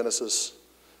historicity of Genesis,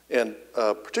 and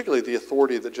particularly the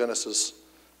authority that Genesis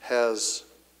has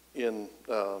in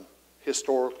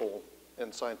historical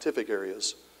and scientific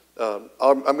areas. I'm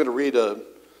going to read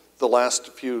the last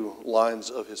few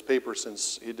lines of his paper,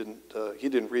 since he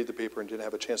didn't read the paper and didn't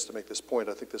have a chance to make this point.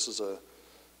 I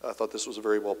thought this was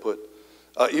very well put.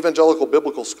 Evangelical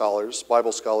biblical scholars,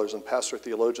 Bible scholars, and pastor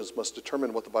theologians must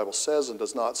determine what the Bible says and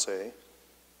does not say.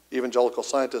 Evangelical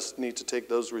scientists need to take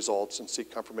those results and seek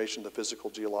confirmation of physical,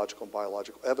 geological, and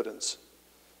biological evidence.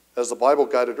 As the Bible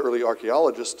guided early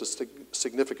archaeologists to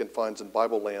significant finds in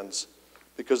Bible lands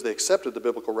because they accepted the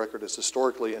biblical record as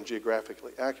historically and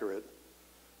geographically accurate,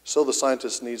 so the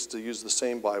scientist needs to use the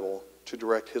same Bible to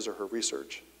direct his or her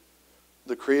research.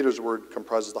 The Creator's word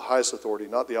comprises the highest authority,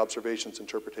 not the observations,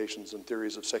 interpretations, and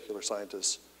theories of secular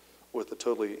scientists with a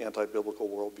totally anti-biblical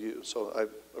worldview. So I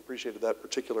appreciated that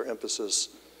particular emphasis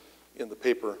in the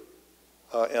paper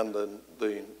and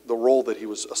the role that he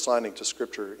was assigning to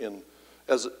Scripture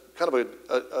as kind of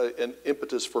an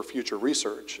impetus for future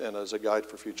research and as a guide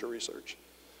for future research.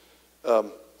 I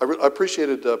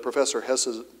appreciated Professor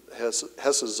Hess's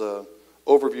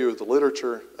overview of the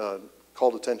literature,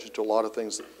 called attention to a lot of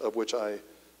things of which I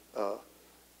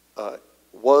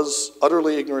was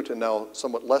utterly ignorant and now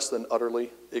somewhat less than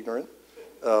utterly ignorant.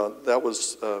 That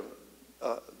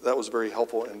was very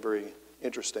helpful and very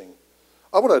interesting.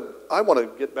 I want to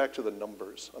get back to the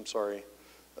numbers. I'm sorry,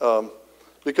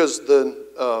 because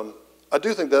I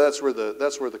do think that's where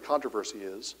the controversy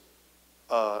is.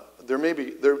 There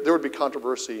would be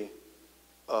controversy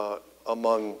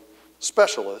among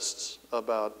specialists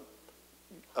about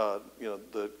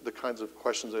the kinds of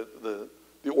questions, the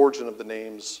origin of the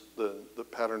names, the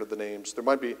pattern of the names.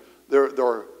 There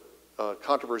are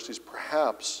controversies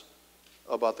perhaps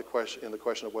about the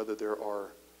question of whether there are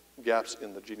gaps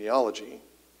in the genealogy.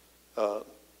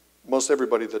 Most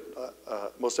everybody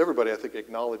I think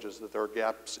acknowledges that there are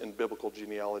gaps in biblical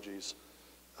genealogies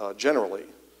generally.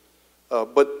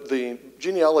 But the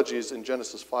genealogies in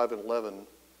Genesis 5 and 11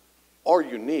 are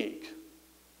unique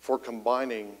for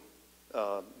combining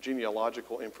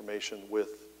genealogical information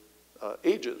with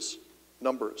ages,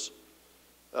 numbers.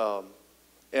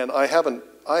 And I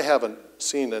haven't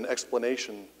seen an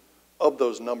explanation of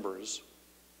those numbers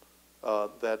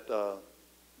that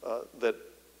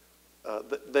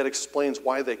explains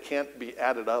why they can't be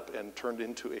added up and turned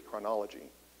into a chronology.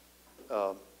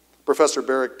 Professor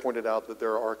Barrick pointed out that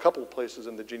there are a couple of places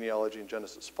in the genealogy in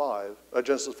Genesis 5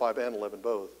 and 11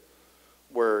 both,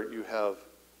 where you have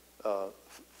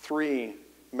 3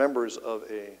 members of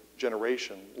a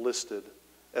generation listed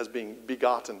as being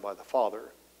begotten by the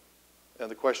father. And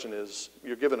the question is,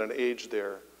 you're given an age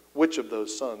there, which of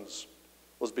those sons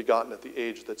was begotten at the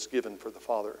age that's given for the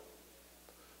father?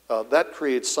 That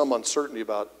creates some uncertainty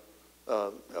about,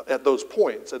 at those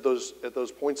points in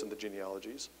the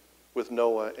genealogies, with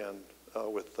Noah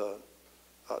and with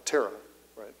Terah,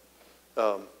 right?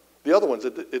 The other ones,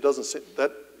 it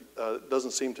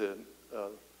doesn't seem to,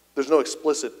 there's no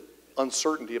explicit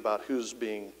uncertainty about who's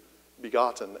being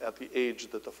begotten at the age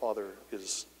that the father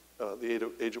is,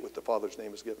 the age at which the father's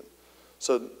name is given.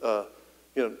 So,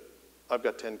 I've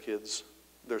got 10 kids.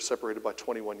 They're separated by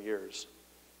 21 years.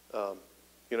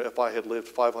 If I had lived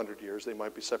 500 years, they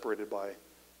might be separated by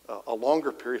a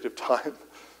longer period of time.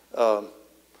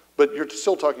 But you're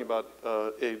still talking about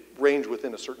a range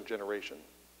within a certain generation.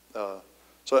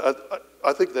 So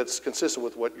I think that's consistent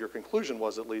with what your conclusion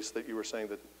was, at least, that you were saying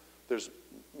that there's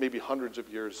maybe hundreds of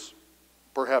years,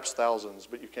 perhaps thousands,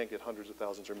 but you can't get hundreds of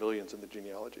thousands or millions in the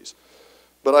genealogies.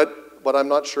 But I'm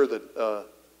not sure that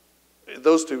at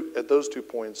those two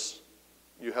points,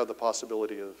 you have the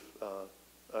possibility of,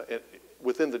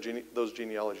 within those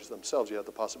genealogies themselves, you have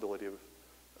the possibility of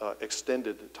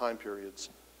extended time periods.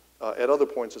 At other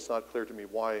points, it's not clear to me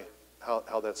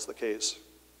how that's the case.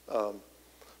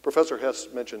 Professor Hess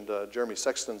mentioned Jeremy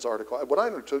Sexton's article. What I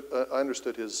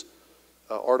understood his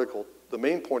article, the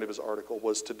main point of his article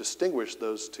was to distinguish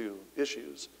those two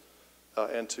issues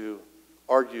and to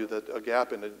argue that a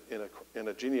gap in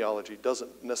a genealogy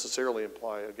doesn't necessarily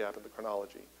imply a gap in the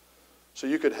chronology. So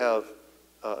you could have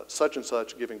such and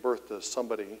such giving birth to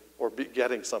somebody or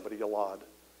begetting somebody, Yalad,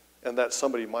 and that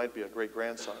somebody might be a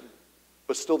great-grandson,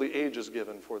 but still the age is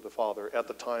given for the father at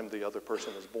the time the other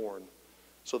person is born.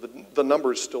 So the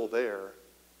number is still there,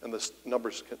 and the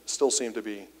numbers still seem to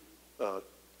be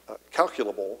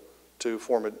calculable to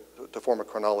form a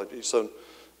chronology. So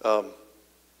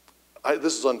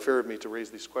this is unfair of me to raise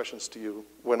these questions to you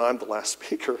when I'm the last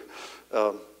speaker.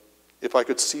 If I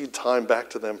could cede time back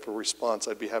to them for response,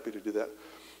 I'd be happy to do that.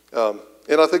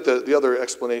 And I think the other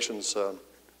explanations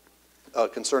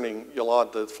concerning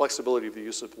Yalad, the flexibility of the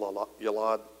use of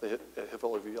Yalad, the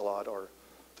Hifel of Yalad, I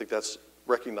think that's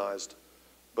recognized.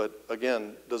 But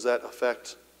again, does that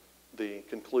affect the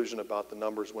conclusion about the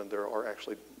numbers when there are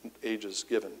actually ages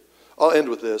given? I'll end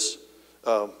with this.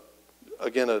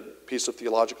 Again, a piece of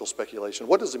theological speculation.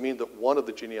 What does it mean that one of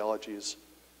the genealogies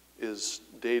is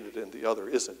dated and the other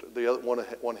isn't? The other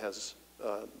one has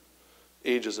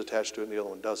ages attached to it and the other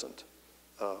one doesn't.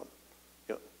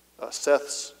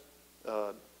 Seth's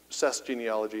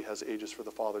genealogy has ages for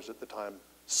the fathers at the time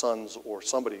sons or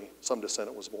some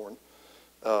descendant was born.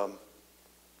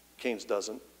 Cain's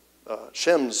doesn't.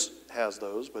 Shem's has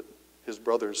those, but his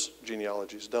brother's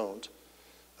genealogies don't.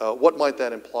 What might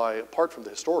that imply, apart from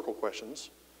the historical questions,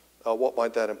 what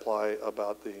might that imply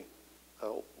about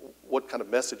what kind of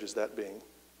message is that being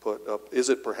put up? Is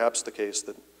it perhaps the case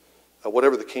that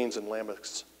whatever the Cains and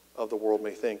Lamechs of the world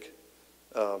may think,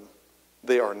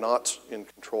 they are not in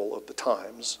control of the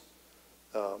times?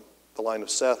 The line of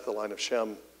Seth, the line of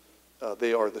Shem,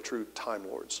 they are the true time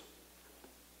lords.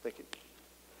 Thank you.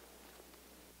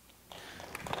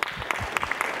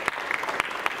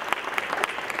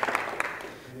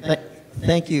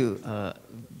 Thank you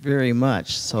very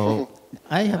much. So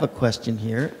I have a question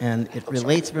here, and it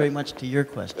relates very much to your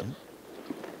question.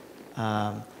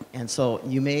 And so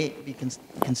you may be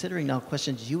considering now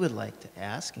questions you would like to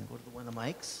ask, and go to one of the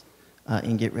mics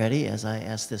and get ready as I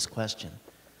ask this question.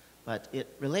 But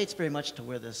it relates very much to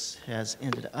where this has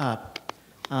ended up.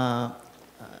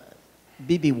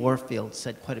 B.B. Warfield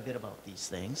said quite a bit about these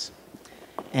things.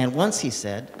 And once he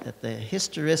said that the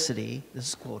historicity, this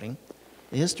is quoting,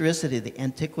 the historicity of the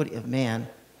antiquity of man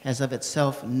has of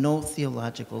itself no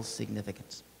theological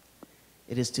significance.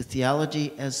 It is to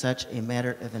theology as such a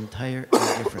matter of entire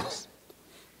indifference.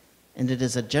 And it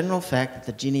is a general fact that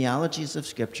the genealogies of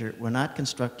Scripture were not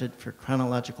constructed for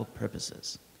chronological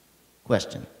purposes.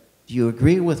 Question, do you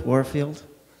agree with Warfield?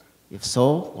 If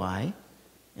so, why?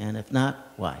 And if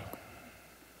not, why?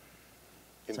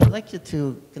 So I'd like you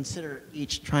to consider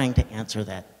each trying to answer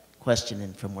that question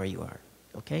and from where you are,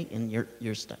 okay, in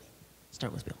your study.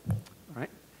 Start with Bill. All right.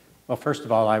 Well, first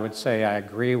of all, I would say I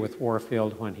agree with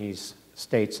Warfield when he's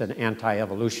states an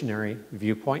anti-evolutionary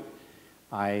viewpoint.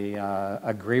 I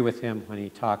agree with him when he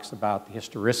talks about the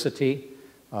historicity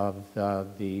of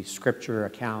the scripture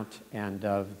account and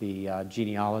of the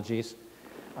genealogies.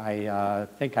 I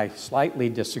think I slightly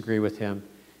disagree with him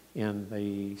in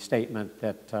the statement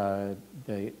that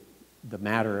the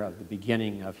matter of the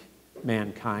beginning of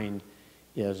mankind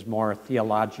is more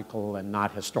theological and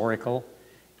not historical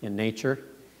in nature.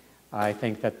 I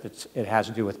think that it has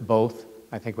to do with both.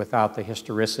 I think without the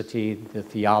historicity, the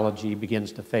theology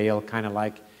begins to fail, kind of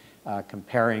like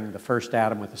comparing the first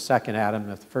Adam with the second Adam.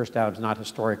 If the first Adam is not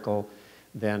historical,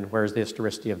 then where's the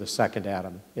historicity of the second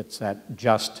Adam? It's that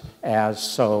just as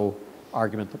so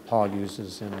argument that Paul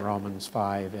uses in Romans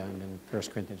 5 and in 1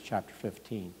 Corinthians chapter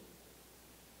 15.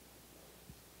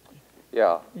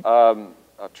 Yeah, I'll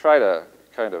try to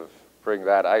kind of bring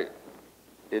that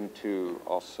into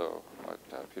also what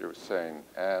Peter was saying.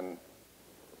 And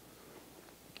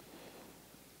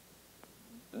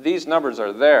these numbers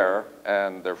are there,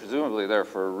 and they're presumably there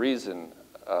for a reason.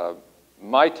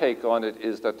 My take on it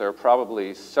is that there are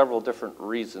probably several different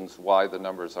reasons why the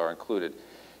numbers are included.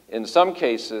 In some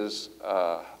cases,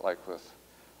 like with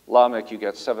Lamech, you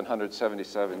get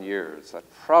 777 years. That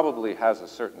probably has a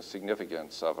certain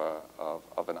significance of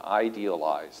an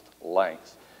idealized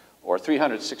length. Or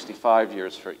 365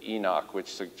 years for Enoch,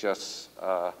 which suggests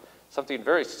something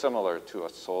very similar to a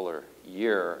solar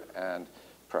year, and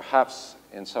perhaps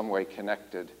in some way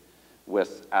connected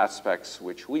with aspects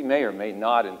which we may or may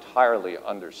not entirely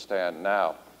understand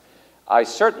now. I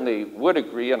certainly would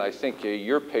agree, and I think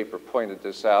your paper pointed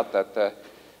this out, that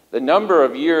the number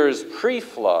of years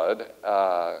pre-flood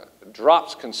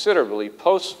drops considerably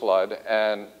post-flood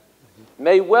and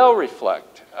may well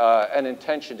reflect an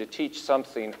intention to teach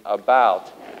something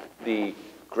about the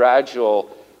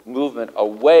gradual movement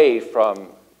away from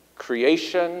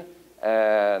creation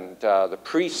and the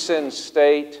pre-sin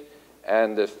state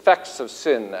and the effects of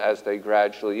sin as they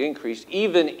gradually increase,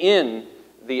 even in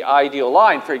the ideal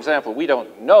line. For example, we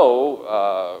don't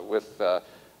know with the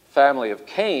family of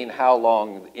Cain how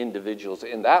long individuals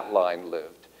in that line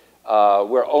lived.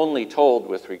 We're only told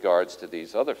with regards to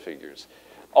these other figures.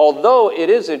 Although it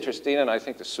is interesting, and I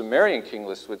think the Sumerian king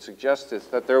list would suggest this,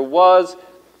 that there was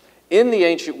in the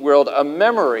ancient world a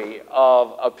memory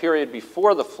of a period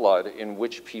before the flood in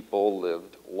which people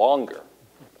lived longer.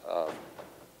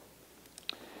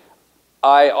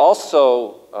 I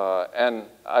also, and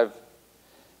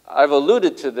I've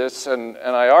alluded to this, and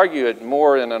I argue it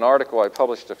more in an article I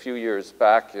published a few years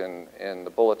back in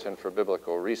the Bulletin for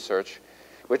Biblical Research,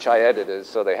 which I edited,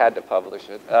 so they had to publish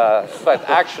it. But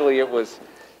actually, it was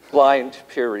blind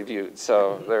peer-reviewed,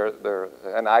 so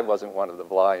and I wasn't one of the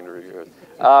blind reviewers.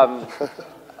 But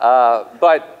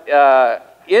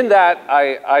in that,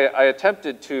 I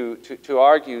attempted to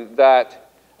argue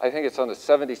that, I think it's on the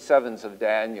 77s of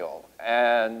Daniel,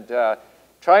 and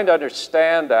trying to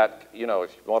understand that, you know,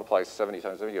 if you multiply 70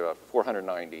 times 7, you have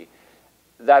 490,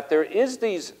 that there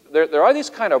are these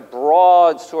kind of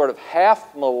broad sort of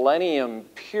half-millennium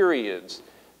periods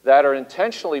that are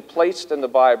intentionally placed in the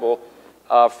Bible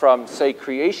from, say,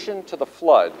 creation to the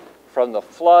flood, from the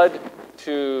flood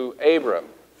to Abram,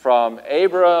 from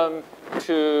Abram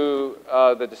to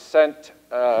the descent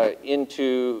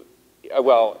into,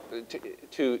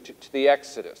 to the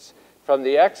Exodus, from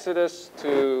the Exodus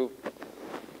to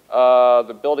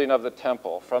the building of the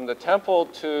temple, from the temple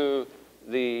to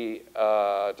the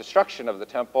destruction of the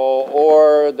temple,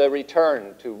 or the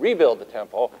return to rebuild the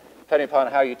temple, depending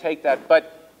upon how you take that.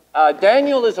 But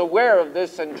Daniel is aware of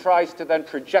this and tries to then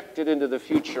project it into the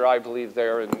future, I believe,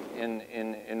 there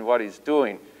in what he's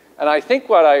doing. And I think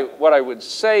what I would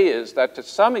say is that to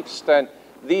some extent,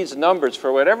 these numbers,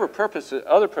 for whatever purposes,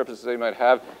 other purposes they might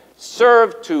have,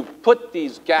 serve to put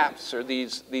these gaps or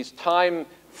these time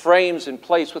frames in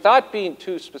place without being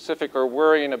too specific or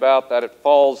worrying about that it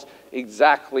falls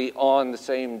exactly on the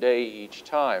same day each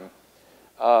time.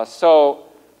 So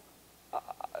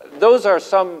those are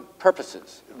some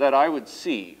purposes that I would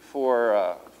see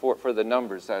for the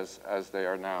numbers as they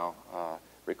are now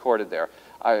recorded there.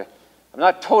 I'm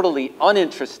not totally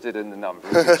uninterested in the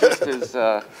numbers. It just is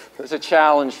a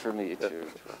challenge for me to.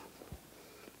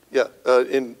 Yeah,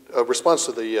 in response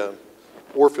to the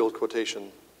Warfield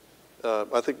quotation,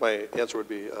 I think my answer would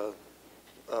be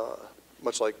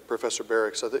much like Professor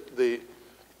Barrick's. I think the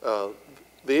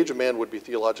age of man would be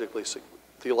theologically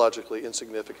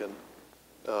insignificant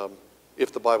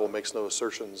if the Bible makes no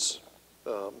assertions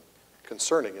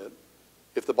concerning it.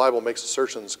 If the Bible makes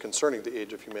assertions concerning the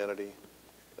age of humanity,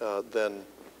 then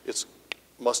it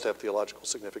must have theological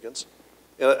significance.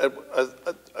 And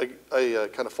I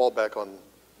kind of fall back on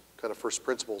kind of first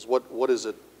principles. What is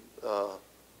it?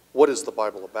 What is the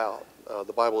Bible about?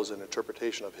 The Bible is an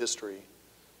interpretation of history,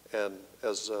 and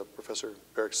as Professor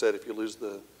Barrick said, if you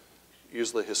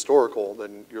use the historical,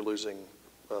 then you're losing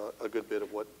a good bit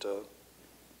of what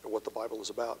the Bible is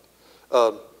about.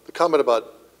 The comment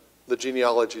about the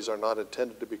genealogies are not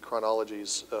intended to be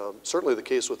chronologies, certainly the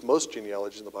case with most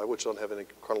genealogies in the Bible, which don't have any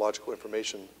chronological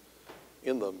information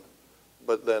in them.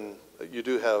 But then you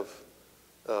do have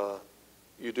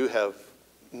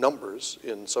numbers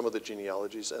in some of the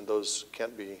genealogies, and those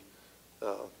can't be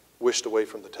wished away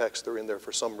from the text. They're in there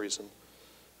for some reason.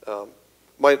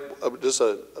 Just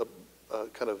a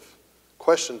kind of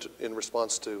question in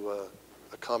response to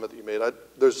a comment that you made.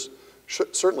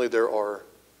 Certainly there are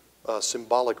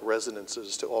symbolic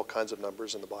resonances to all kinds of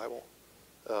numbers in the Bible,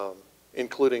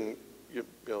 including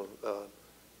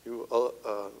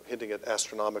hinting at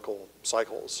astronomical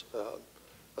cycles.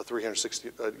 A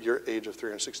age of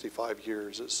 365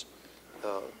 years is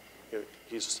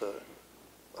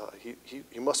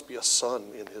he must be a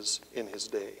sun in his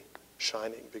day,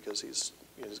 shining, because he's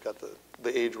got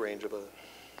the age range of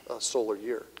a solar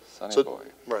year. Sunny boy.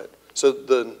 Right. So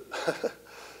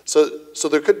so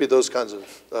there could be those kinds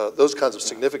of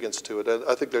significance to it, and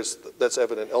I think that's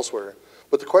evident elsewhere.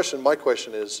 But my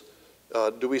question is,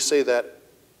 do we say that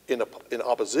in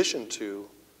opposition to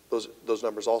those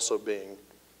numbers also being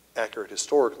accurate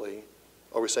historically?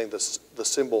 Are we saying the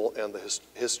symbol and the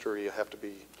history have to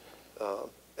be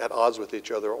at odds with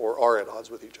each other, or are at odds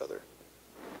with each other?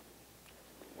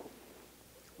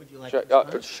 Would you like Sure, to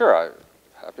respond? sure, I'm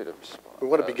happy to respond. We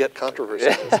want to beget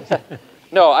controversy.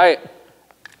 No,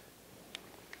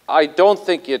 I don't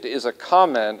think it is a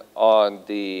comment on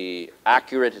the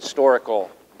accurate historical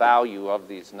value of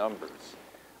these numbers.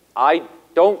 I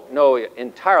don't know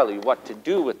entirely what to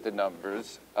do with the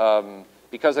numbers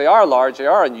because they are large, they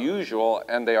are unusual,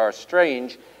 and they are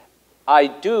strange. I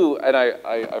do, and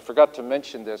I forgot to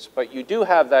mention this, but you do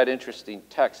have that interesting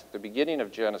text at the beginning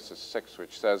of Genesis 6,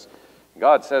 which says,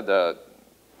 God said that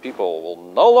people will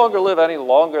no longer live any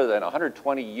longer than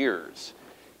 120 years.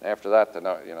 After that,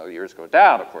 the years go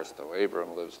down, of course, though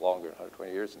Abram lives longer than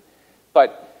 120 years.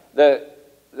 But the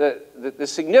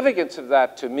significance of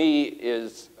that to me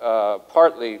is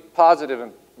partly positive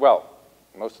and, well,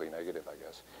 mostly negative, I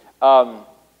guess.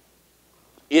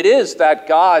 It is that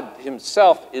God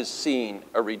himself is seeing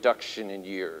a reduction in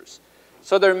years.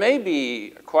 So there may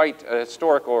be quite a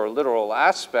historical or literal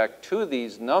aspect to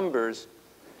these numbers,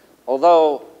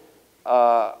 although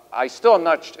I still am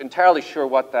not entirely sure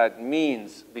what that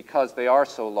means because they are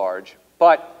so large.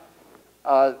 But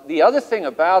the other thing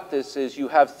about this is you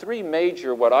have three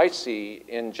major, what I see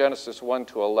in Genesis 1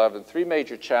 to 11, three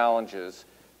major challenges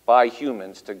by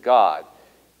humans to God.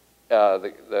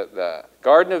 The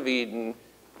Garden of Eden,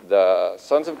 the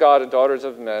sons of God and daughters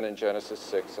of men in Genesis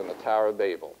 6, and the Tower of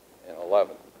Babel in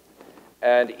 11.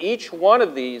 And each one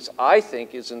of these, I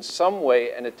think, is in some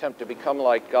way an attempt to become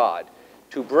like God,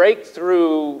 to break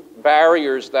through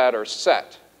barriers that are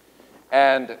set.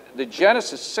 And the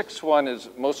Genesis 6 one is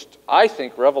most, I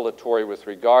think, revelatory with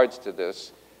regards to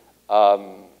this.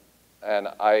 And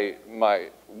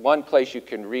one place you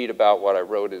can read about what I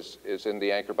wrote is in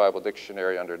the Anchor Bible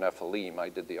Dictionary under Nephilim. I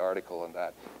did the article on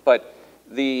that. But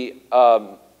in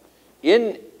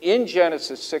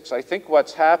Genesis 6, I think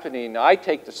what's happening, I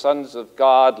take the sons of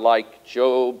God like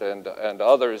Job and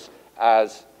others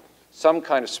as some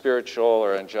kind of spiritual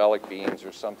or angelic beings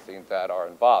or something that are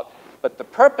involved. But the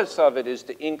purpose of it is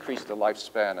to increase the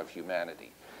lifespan of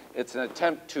humanity. It's an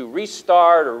attempt to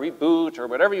restart or reboot or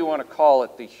whatever you want to call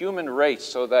it, the human race,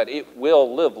 so that it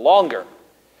will live longer.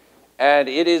 And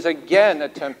it is again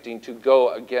attempting to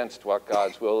go against what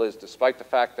God's will is, despite the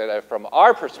fact that from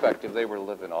our perspective, they were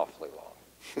living awfully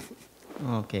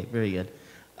long. Okay, very good.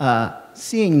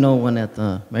 Seeing no one at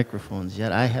the microphones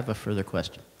yet, I have a further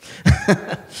question.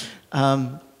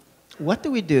 What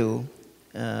do we do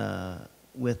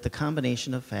with the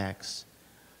combination of facts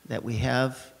that we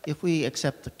have? If we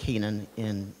accept the Canaan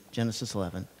in Genesis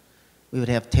 11, we would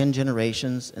have 10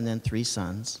 generations and then 3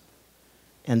 sons,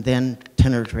 and then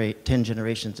 10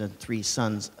 generations and 3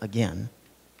 sons again,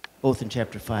 both in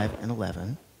chapter 5 and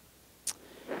 11.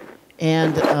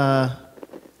 And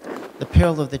the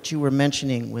parallel that you were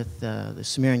mentioning with the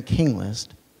Sumerian king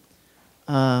list,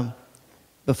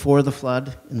 before the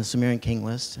flood in the Sumerian king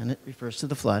list, and it refers to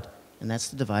the flood, and that's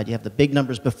the divide. You have the big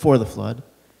numbers before the flood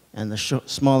and the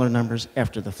smaller numbers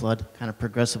after the flood, kind of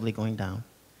progressively going down.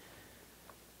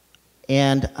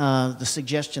 And the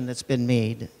suggestion that's been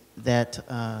made that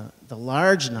the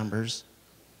large numbers,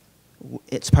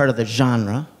 it's part of the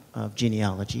genre of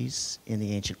genealogies in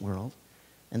the ancient world,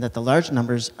 and that the large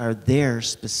numbers are there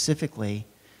specifically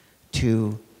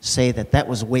to say that that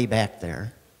was way back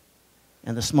there,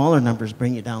 and the smaller numbers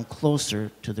bring you down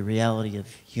closer to the reality of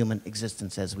human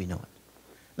existence as we know it.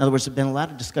 In other words, there's been a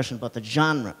lot of discussion about the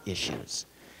genre issues.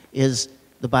 Is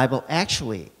the Bible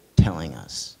actually telling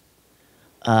us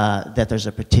that there's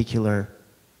a particular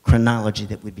chronology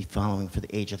that we'd be following for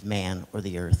the age of man or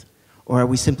the earth? Or are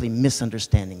we simply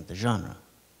misunderstanding the genre?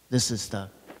 This is the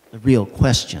real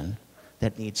question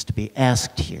that needs to be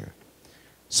asked here.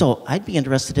 So I'd be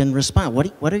interested in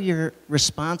response. What are your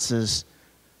responses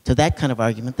to that kind of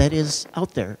argument that is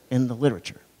out there in the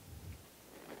literature?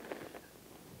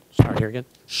 Start here again?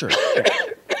 Sure.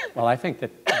 Well, I think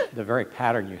that the very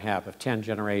pattern you have of 10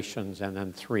 generations and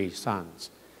then 3 sons,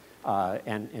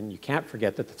 and you can't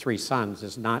forget that the 3 sons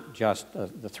is not just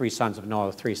the 3 sons of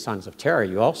Noah, the 3 sons of Terah.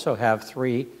 You also have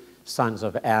 3 sons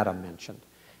of Adam mentioned.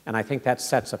 And I think that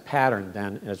sets a pattern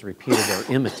then as repeated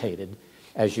or imitated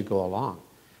as you go along.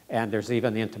 And there's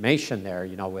even the intimation there,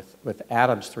 you know, with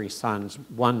Adam's 3 sons,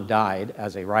 one died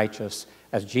as a righteous,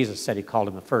 as Jesus said he called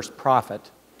him the first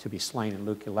prophet to be slain in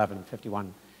Luke 11,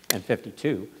 51 and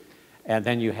 52. And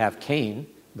then you have Cain,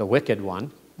 the wicked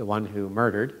one, the one who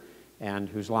murdered, and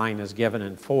whose line is given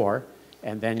in 4.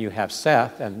 And then you have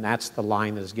Seth, and that's the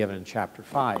line that is given in chapter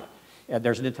 5. And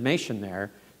there's an intimation there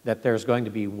that there's going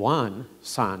to be one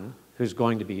son who's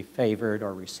going to be favored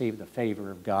or receive the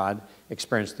favor of God,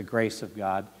 experience the grace of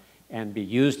God, and be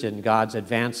used in God's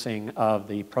advancing of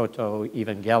the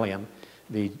proto-evangelium,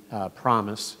 the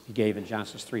promise he gave in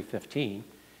Genesis 3:15.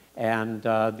 And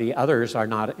the others are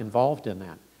not involved in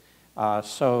that.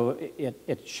 So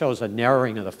it shows a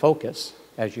narrowing of the focus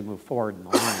as you move forward in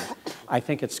the line. I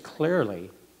think it's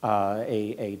clearly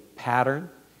a pattern.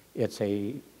 It's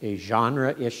a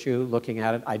genre issue looking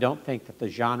at it. I don't think that the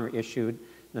genre issue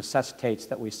necessitates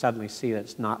that we suddenly see that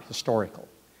it's not historical,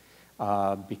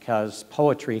 because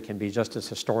poetry can be just as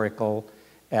historical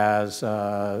as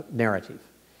narrative,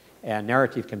 and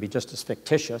narrative can be just as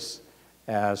fictitious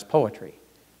as poetry.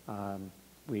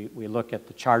 We look at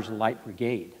the Charge of the Light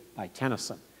Brigade by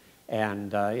Tennyson,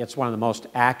 and it's one of the most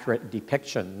accurate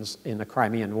depictions in the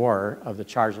Crimean War of the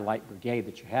Charge of the Light Brigade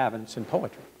that you have, and it's in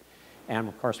poetry. And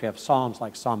of course we have Psalms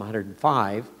like Psalm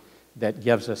 105 that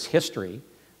gives us history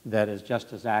that is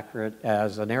just as accurate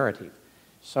as a narrative.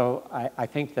 So I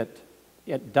think that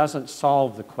it doesn't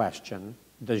solve the question.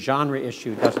 The genre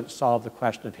issue doesn't solve the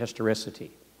question of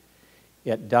historicity.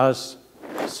 It does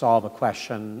solve a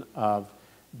question of,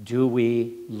 do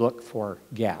we look for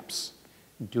gaps?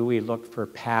 Do we look for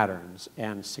patterns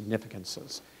and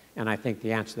significances? And I think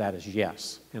the answer to that is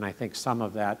yes. And I think some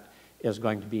of that is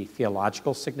going to be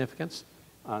theological significance.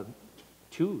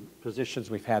 2 positions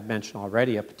we've had mentioned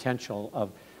already, a potential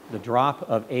of the drop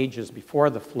of ages before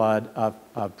the flood of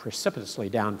precipitously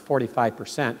down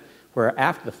 45%, where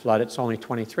after the flood it's only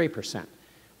 23%.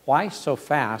 Why so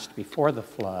fast before the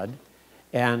flood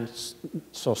and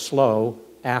so slow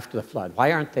after the flood?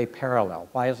 Why aren't they parallel?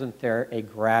 Why isn't there a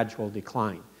gradual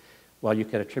decline? Well, you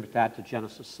could attribute that to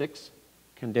Genesis 6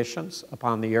 conditions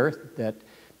upon the earth that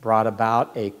brought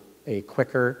about a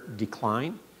quicker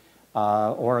decline,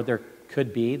 or there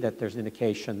could be that there's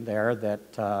indication there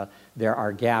that there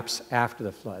are gaps after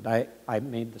the flood. I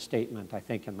made the statement, I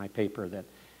think, in my paper that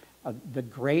the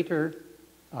greater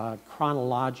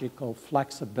chronological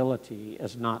flexibility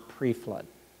is not pre-flood,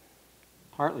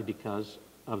 partly because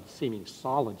of the seeming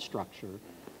solid structure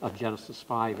of Genesis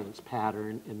 5 and its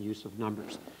pattern and use of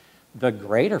numbers. The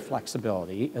greater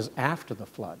flexibility is after the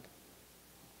flood.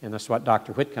 And that's what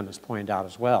Dr. Whitcomb has pointed out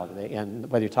as well. And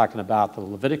whether you're talking about the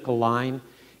Levitical line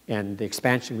and the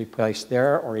expansion we placed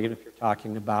there, or even if you're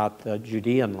talking about the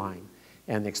Judean line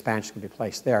and the expansion can be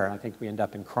placed there, I think we end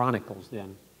up in Chronicles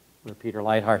then, where Peter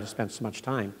Leithart has spent so much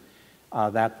time.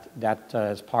 That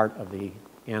is part of the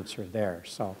answer there.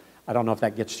 So I don't know if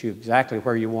that gets you exactly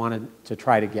where you wanted to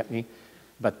try to get me,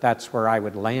 but that's where I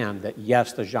would land, that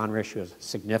yes, the genre issue is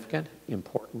significant,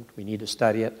 important, we need to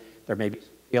study it. There may be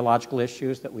theological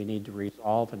issues that we need to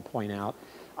resolve and point out.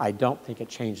 I don't think it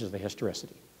changes the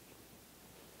historicity.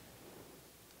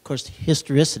 Of course,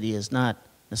 historicity is not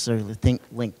necessarily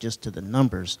linked just to the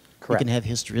numbers. Correct. You can have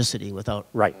historicity without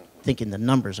Right. thinking the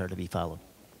numbers are to be followed.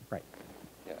 Right.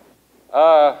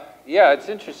 Yeah, it's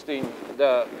interesting.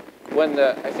 I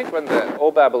think when the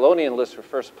Old Babylonian lists were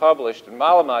first published, and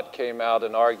Malamud came out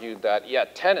and argued that,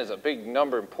 10 is a big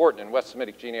number important in West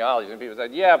Semitic genealogies. And people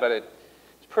said, yeah, but it's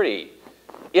pretty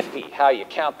iffy how you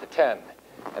count the 10.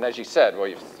 And as you said, well,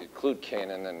 you include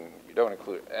Canaan and you don't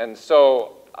include it. And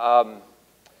so I'm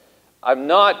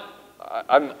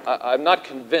not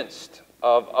convinced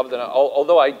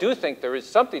although I do think there is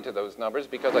something to those numbers,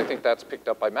 because I think that's picked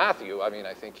up by Matthew. I mean,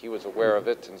 I think he was aware of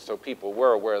it, and so people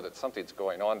were aware that something's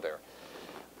going on there.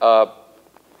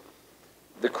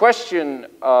 The question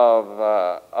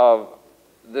of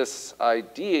this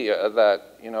idea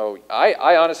that, you know,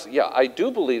 I honestly, yeah, I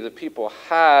do believe that people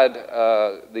had,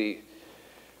 the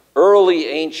early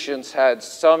ancients had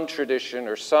some tradition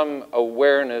or some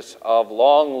awareness of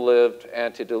long-lived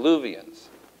antediluvians.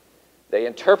 They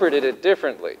interpreted it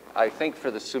differently. I think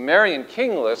for the Sumerian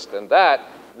king list and that,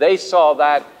 they saw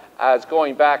that as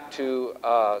going back to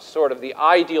sort of the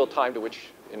ideal time to which,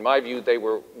 in my view, they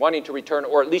were wanting to return,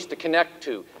 or at least to connect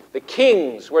to. The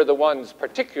kings were the ones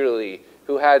particularly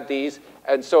who had these,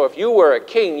 and so if you were a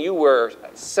king, you were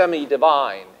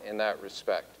semi-divine in that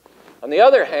respect. On the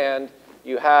other hand,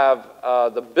 you have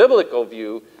the biblical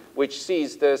view, which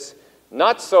sees this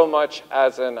not so much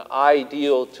as an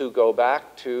ideal to go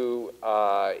back to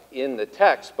in the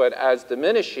text, but as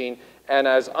diminishing and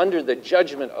as under the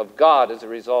judgment of God as a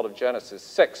result of Genesis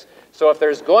 6. So if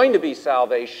there's going to be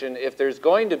salvation, if there's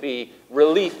going to be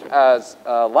relief, as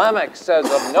Lamech says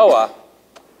of Noah,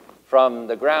 from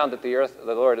the ground that the earth,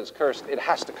 the Lord has cursed, it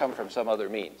has to come from some other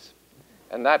means.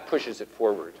 And that pushes it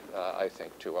forward, I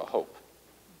think, to a hope.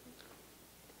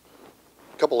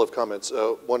 A couple of comments.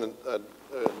 One, I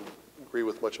agree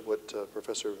with much of what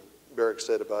Professor Barrick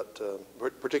said about,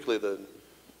 particularly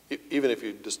even if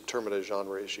you determine a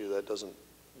genre issue, that doesn't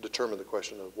determine the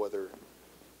question of whether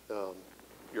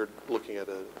you're looking at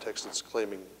a text that's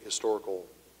claiming historical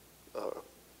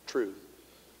truth.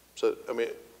 So, I mean,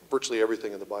 virtually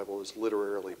everything in the Bible is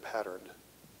literarily patterned.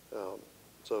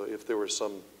 So if there was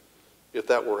if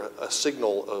that were a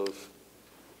signal of,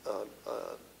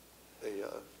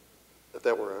 if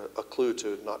that were a clue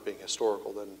to not being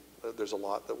historical, then there's a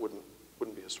lot that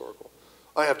wouldn't be historical.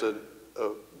 I have to,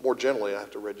 more generally, I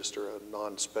have to register a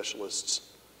non-specialist's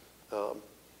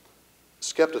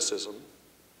skepticism,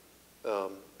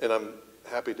 and I'm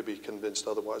happy to be convinced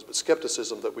otherwise, but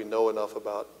skepticism that we know enough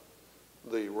about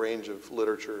the range of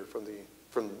literature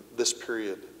from this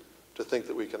period to think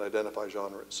that we can identify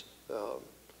genres,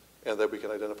 and that we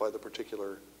can identify the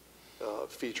particular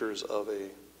features of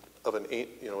an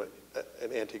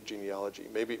antique genealogy.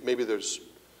 Maybe there's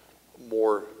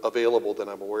more available than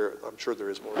I'm aware. I'm sure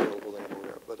there is more available than I'm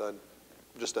aware of, but I'm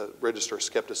just a register of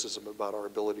skepticism about our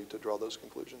ability to draw those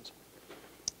conclusions.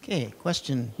 Okay,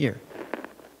 question here.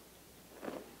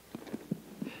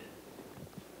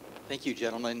 Thank you,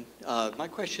 gentlemen. My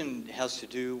question has to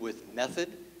do with method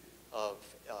of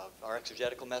our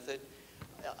exegetical method.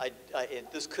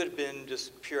 This could have been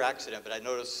just pure accident, but I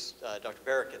noticed, Dr.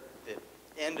 Barrick, at the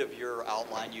end of your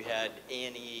outline, you had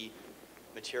A&E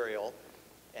material,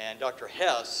 and Dr.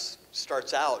 Hess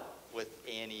starts out with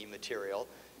A&E material,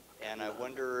 and I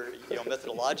wonder,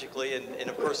 methodologically, and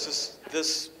of course,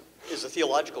 this is a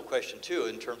theological question too,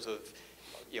 in terms of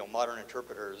modern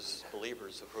interpreters,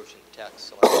 believers approaching the text.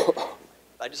 So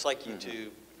I'd just like you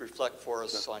to reflect for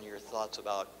us on your thoughts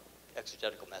about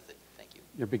exegetical method. Thank you.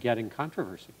 You're begetting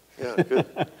controversy. Yeah,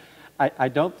 good. I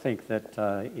don't think that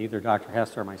either Dr.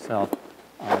 Hess or myself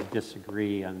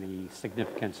disagree on the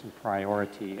significance and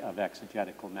priority of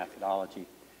exegetical methodology.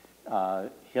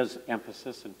 His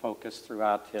emphasis and focus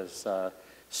throughout his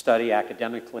study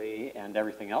academically and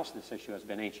everything else in this issue has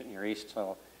been ancient Near East,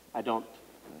 so I don't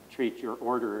treat your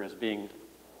order as being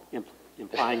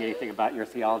implying anything about your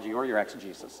theology or your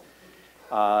exegesis.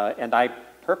 And I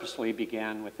purposely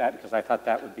began with that because I thought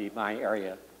that would be my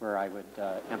area where I would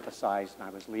emphasize, and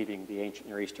I was leaving the ancient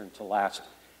Near Eastern to last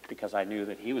because I knew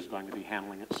that he was going to be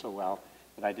handling it so well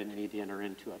that I didn't need to enter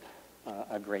into it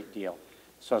a great deal.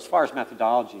 So as far as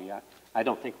methodology, I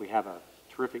don't think we have a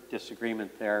terrific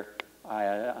disagreement there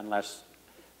unless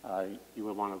you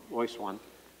would want to voice one.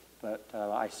 But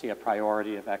I see a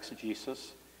priority of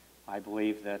exegesis. I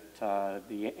believe that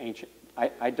the ancient,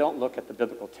 I don't look at the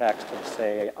biblical text and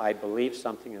say, I believe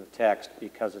something in the text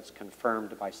because it's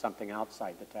confirmed by something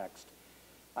outside the text.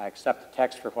 I accept the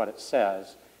text for what it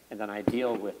says, and then I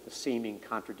deal with the seeming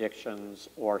contradictions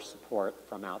or support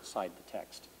from outside the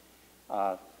text.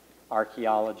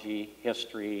 Archaeology,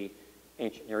 history,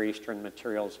 ancient Near Eastern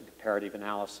materials, and comparative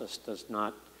analysis does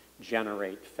not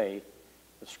generate faith.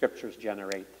 The scriptures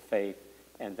generate the faith,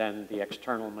 and then the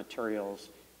external materials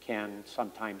can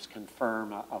sometimes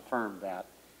affirm that,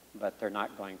 but they're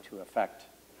not going to affect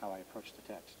how I approach the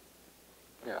text.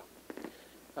 Yeah,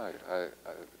 I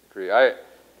agree.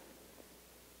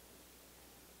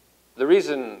 The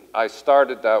reason I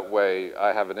started that way,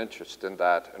 I have an interest in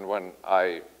that, and when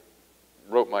I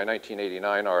wrote my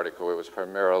 1989 article, it was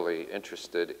primarily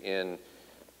interested in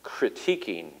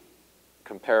critiquing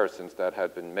comparisons that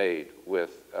had been made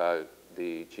with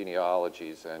the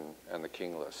genealogies and the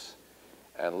king lists,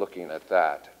 and looking at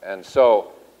that. And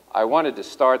so I wanted to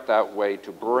start that way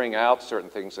to bring out certain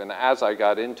things, and as I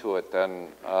got into it, then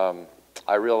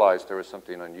I realized there was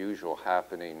something unusual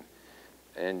happening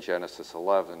in Genesis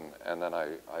 11, and then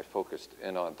I focused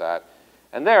in on that.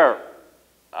 And there,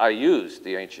 I used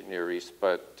the ancient Near East,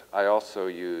 but I also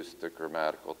used the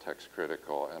grammatical, text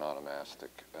critical, and onomastic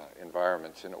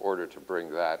environments in order to bring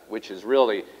that, which is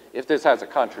really, if this has a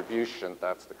contribution,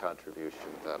 that's the contribution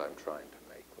that I'm trying to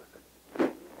make with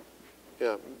it.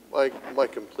 Yeah, my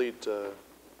complete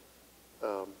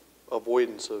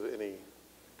avoidance of any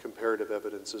comparative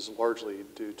evidence is largely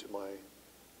due to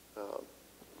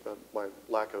my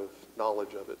lack of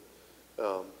knowledge of it.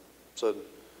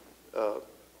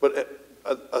 But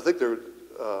I think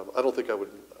I don't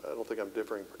think I'm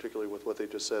differing particularly with what they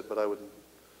just said, but I would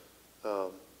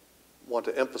want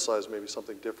to emphasize maybe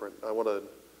something different. I want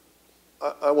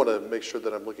to make sure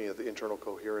that I'm looking at the internal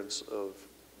coherence of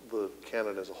the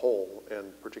canon as a whole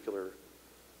and particular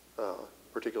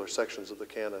sections of the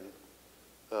canon.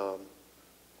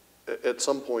 At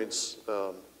some points,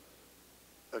 a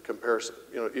comparison,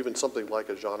 even something like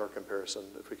a genre comparison,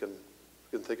 if we can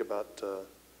think about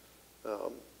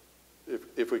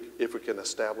if we can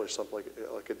establish something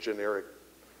like a generic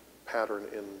pattern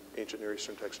in ancient Near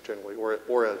Eastern texts generally,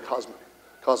 or a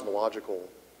cosmological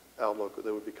outlook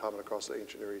that would be common across the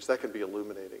ancient Near East, that can be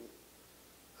illuminating.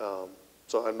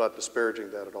 So I'm not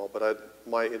disparaging that at all, but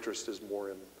my interest is more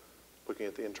in looking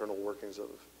at the internal workings of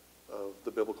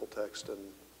the biblical text and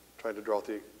trying to draw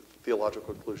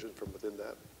theological conclusions from within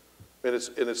that. And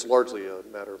it's largely a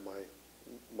matter of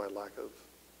my lack of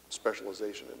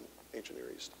specialization in ancient Near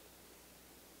East.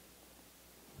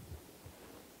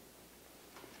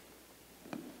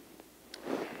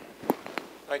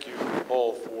 Thank you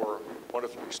all for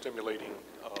wonderfully stimulating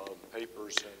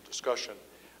papers and discussion.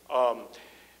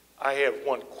 I have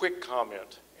one quick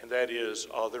comment, and that is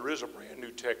there is a brand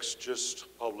new text just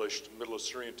published, Middle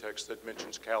Assyrian text, that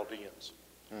mentions Chaldeans.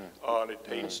 And it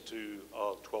dates to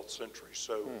 12th century.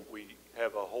 So we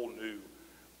have a whole new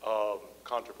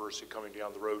controversy coming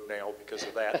down the road now because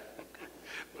of that.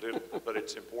 but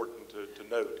it's important to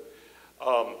note.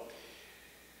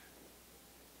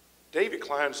 David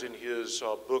Klein's in his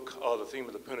book, The Theme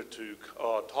of the Pentateuch,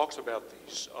 talks about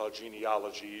these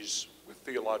genealogies with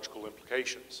theological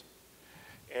implications.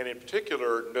 And in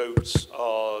particular notes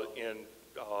in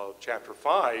chapter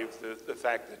 5 the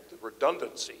fact that the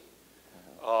redundancy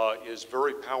is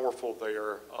very powerful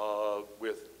there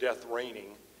with death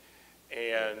reigning,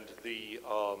 and the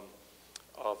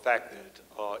fact that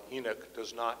Enoch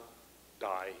does not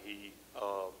die. He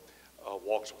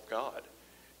walks with God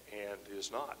and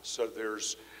is not.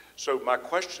 So my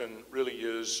question really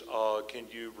is, can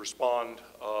you respond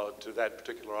to that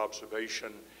particular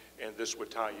observation? And this would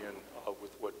tie in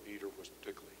with what Peter was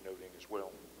particularly noting as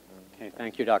well. Okay,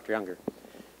 thank you, Dr. Younger.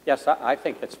 Yes, I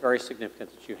think it's very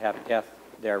significant that you have death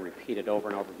there repeated over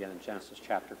and over again in Genesis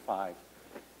chapter 5.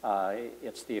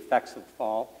 It's the effects of the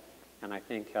fall, and I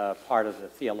think part of the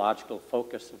theological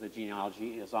focus of the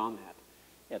genealogy is on that.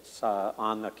 It's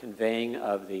on the conveying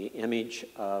of the image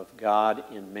of God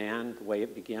in man, the way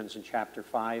it begins in chapter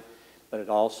 5, but it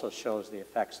also shows the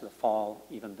effects of the fall,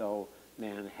 even though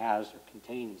man has or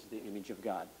contains the image of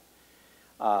God.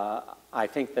 I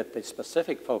think that the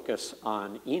specific focus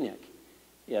on Enoch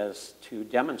is to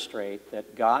demonstrate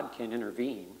that God can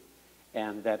intervene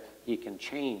and that he can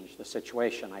change the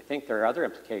situation. I think there are other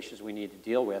implications we need to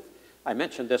deal with. I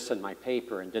mentioned this in my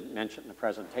paper and didn't mention it in the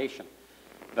presentation,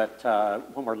 but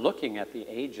when we're looking at the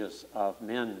ages of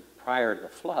men prior to the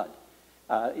flood,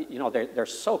 they're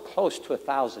so close to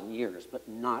 1,000 years, but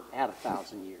not at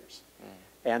 1,000 years.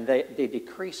 And they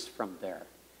decrease from there.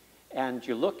 And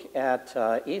you look at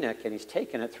Enoch, and he's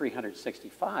taken at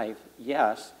 365,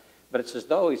 yes, but it's as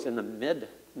though he's in the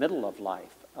middle of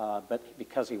life. But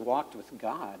because he walked with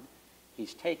God,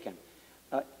 he's taken.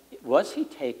 Was he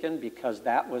taken because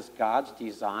that was God's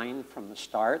design from the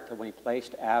start, that when he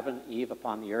placed Adam and Eve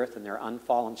upon the earth in their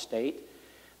unfallen state?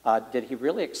 Did he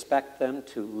really expect them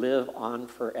to live on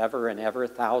forever and ever,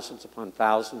 thousands upon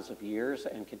thousands of years,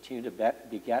 and continue to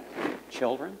beget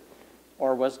children?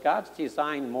 Or was God's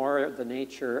design more the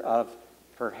nature of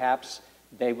perhaps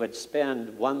they would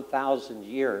spend 1,000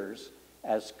 years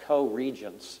as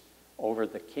co-regents over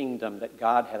the kingdom that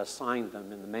God had assigned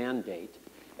them in the mandate,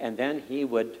 and then he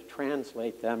would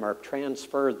translate them or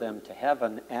transfer them to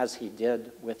heaven as he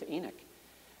did with Enoch,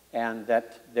 and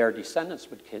that their descendants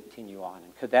would continue on?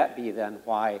 And could that be then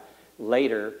why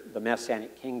later the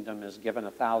Messianic kingdom is given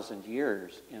 1,000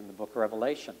 years in the book of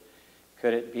Revelation?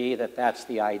 Could it be that that's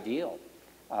the ideal?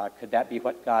 Could that be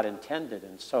what God intended?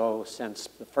 And so since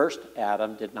the first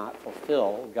Adam did not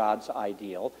fulfill God's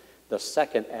ideal, the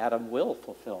second Adam will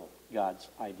fulfill God's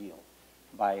ideal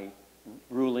by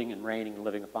ruling and reigning and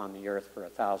living upon the earth for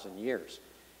 1,000 years.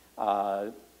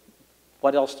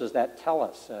 What else does that tell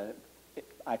us?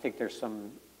 I think there's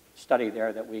some study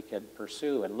there that we could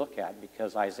pursue and look at,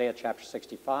 because Isaiah chapter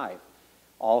 65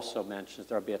 also mentions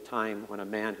there will be a time when a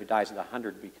man who dies at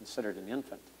 100 will be considered an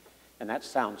infant. And that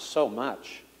sounds so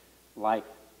much like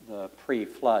the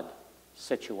pre-flood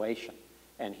situation.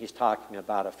 And he's talking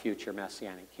about a future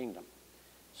messianic kingdom.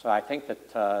 So I think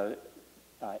that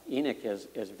Enoch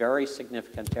is very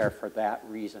significant there for that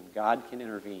reason. God can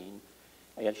intervene.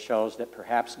 It shows that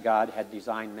perhaps God had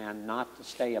designed man not to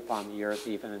stay upon the earth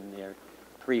even in their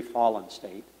pre-fallen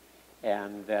state,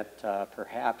 and that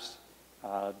perhaps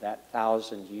that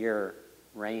 1,000-year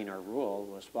reign or rule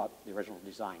was what the original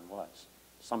design was.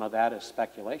 Some of that is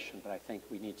speculation, but I think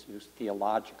we need to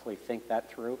theologically think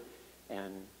that through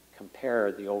and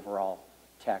compare the overall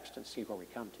text and see where we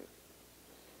come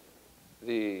to.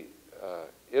 The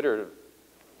iterative,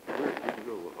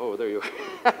 oh, there you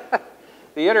are.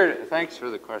 The iterative, thanks for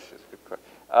the question. Good question.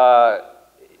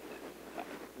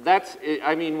 That's,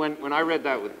 I mean, when I read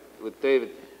that with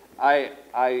David,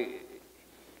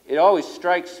 it always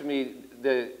strikes me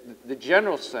the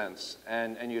general sense,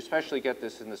 and you especially get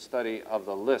this in the study of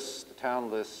the lists, the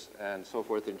town lists and so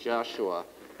forth in Joshua,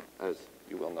 as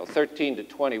you will know, 13 to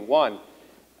 21.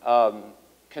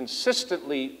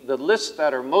 Consistently, the lists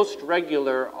that are most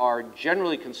regular are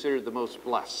generally considered the most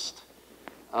blessed.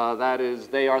 That is,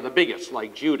 they are the biggest,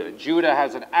 like Judah. Judah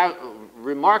has a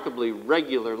remarkably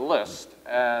regular list,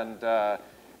 and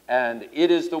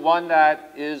it is the one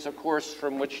that is, of course,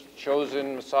 from which the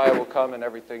chosen Messiah will come and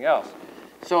everything else.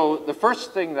 So the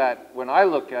first thing that, when I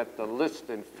look at the list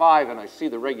in 5 and I see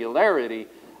the regularity,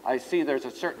 I see there's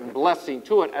a certain blessing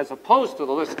to it, as opposed to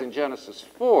the list in Genesis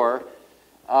 4,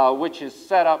 which is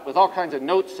set up with all kinds of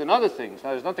notes and other things.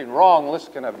 Now, there's nothing wrong. Lists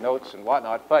can have notes and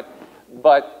whatnot, but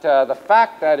the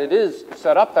fact that it is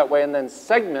set up that way and then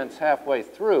segments halfway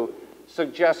through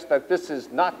suggests that this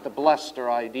is not the blessed or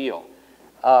ideal.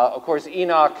 Of course,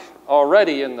 Enoch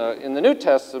already in the New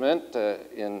Testament,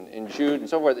 in Jude and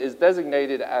so forth, is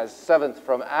designated as 7th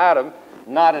from Adam,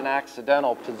 not an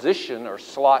accidental position or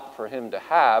slot for him to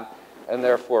have, and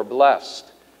therefore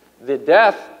blessed. The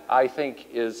death, I think,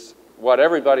 is what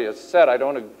everybody has said. I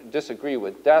don't disagree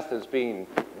with death as being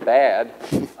bad.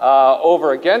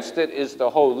 Over against it is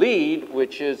the Holid,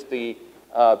 which is the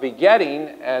begetting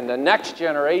and the next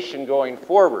generation going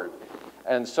forward.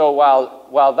 And so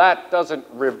while that doesn't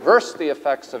reverse the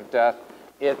effects of death,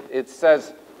 it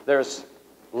says there's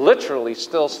literally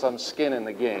still some skin in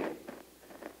the game.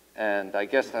 And I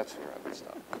guess that's where I would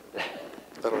stop.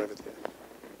 I don't have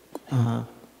anything.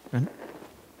 Brent?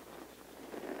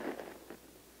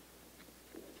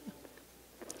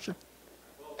 Sure.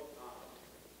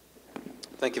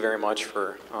 Thank you very much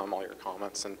for all your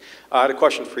comments. And I had a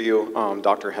question for you,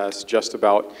 Dr. Hess, just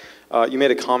about, you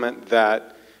made a comment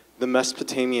that the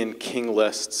Mesopotamian king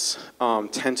lists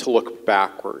tend to look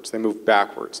backwards. They move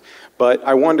backwards. But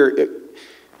I wonder,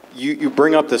 you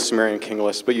bring up the Sumerian king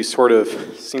list, but you sort of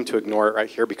seem to ignore it right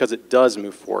here because it does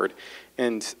move forward.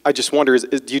 And I just wonder,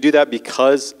 do you do that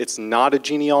because it's not a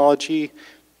genealogy,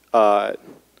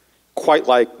 quite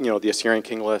like the Assyrian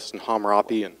king list and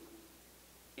Hammurabi? And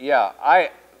Yeah,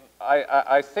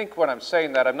 I think when I'm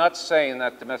saying that, I'm not saying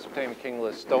that the Mesopotamian king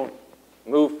lists don't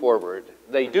move forward.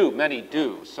 They do, many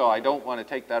do, so I don't want to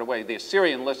take that away. The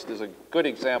Assyrian list is a good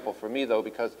example for me, though,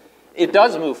 because it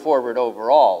does move forward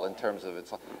overall in terms of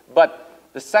its, but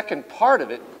the second part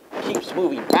of it keeps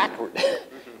moving backward.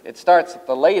 It starts at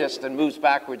the latest and moves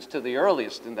backwards to the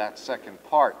earliest in that second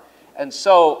part. And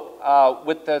so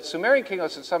with the Sumerian king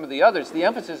list and some of the others, the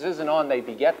emphasis isn't on they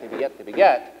beget, they beget, they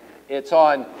beget. It's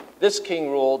on this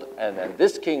king ruled, and then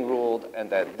this king ruled, and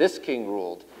then this king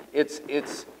ruled. It's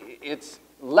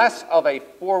less of a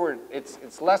forward,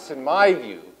 it's less, in my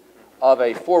view, of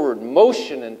a forward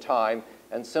motion in time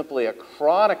and simply a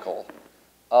chronicle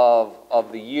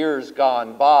of the years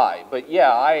gone by. But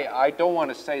yeah, I don't want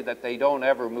to say that they don't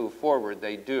ever move forward.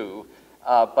 They do,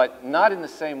 but not in the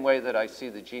same way that I see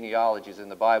the genealogies in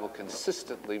the Bible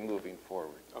consistently moving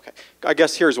forward. okay, I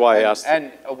guess here's why I asked.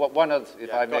 And one of,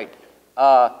 if I may,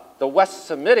 the West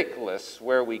Semitic lists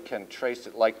where we can trace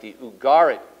it, like the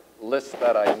Ugarit list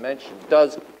that I mentioned,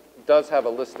 does have a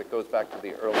list that goes back to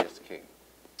the earliest king.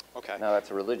 Okay. Now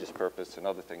that's a religious purpose and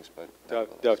other things, but Do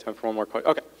I have time for one more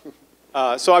question? Okay.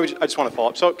 So I just want to follow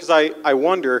up. So, because I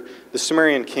wonder, the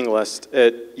Sumerian king list,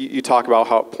 you talk about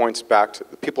how it points back to,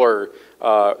 people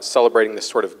are celebrating this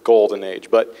sort of golden age,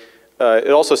 but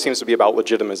it also seems to be about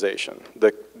legitimization.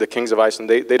 The kings of Iceland,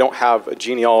 they don't have a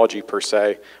genealogy per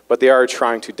se, but they are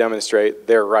trying to demonstrate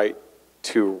their right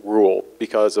to rule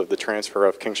because of the transfer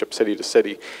of kingship city to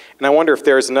city. And I wonder if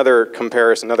there's another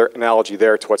comparison, another analogy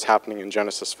there to what's happening in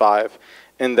Genesis 5,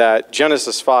 in that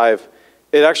Genesis 5,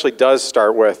 it actually does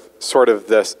start with sort of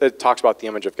this, it talks about the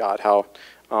image of God, how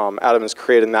Adam is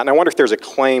created in that. And I wonder if there's a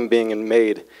claim being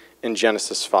made in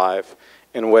Genesis 5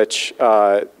 in which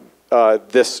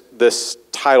this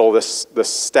title, this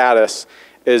status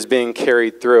is being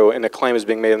carried through, and a claim is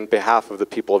being made on behalf of the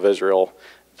people of Israel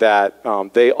that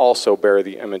they also bear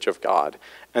the image of God.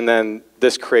 And then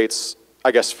this creates,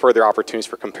 I guess, further opportunities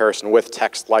for comparison with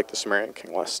text like the Sumerian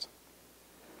king list.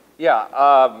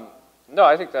 Yeah, no,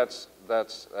 I think that's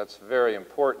very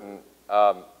important.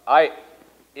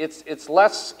 It's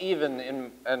less even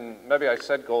in, and maybe I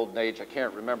said golden age, I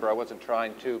can't remember, I wasn't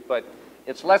trying to, but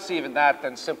it's less even that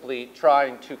than simply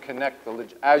trying to connect,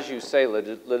 as you say,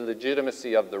 the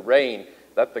legitimacy of the reign,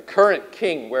 that the current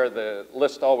king, where the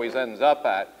list always ends up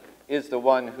at, is the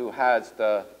one who has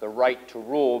the right to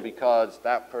rule because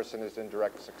that person is in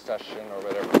direct succession or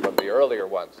whatever from the earlier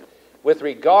ones. With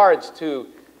regards to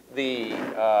the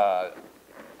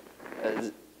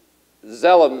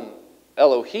Zelem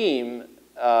Elohim,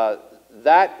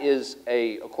 that is,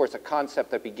 of course, a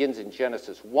concept that begins in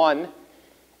Genesis 1.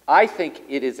 I think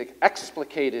it is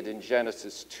explicated in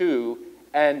Genesis 2,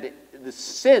 and the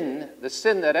sin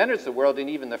that enters the world, and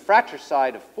even the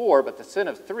fratricide of 4, but the sin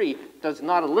of 3, does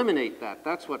not eliminate that.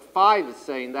 That's what 5 is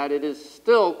saying, that it is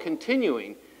still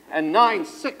continuing. And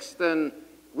 9:6 then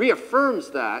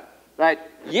reaffirms that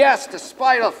yes,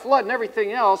 despite a flood and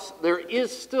everything else, there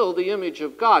is still the image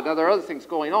of God. Now, there are other things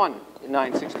going on in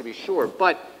 9:6 to be sure,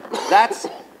 but that's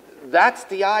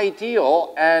the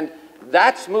ideal, and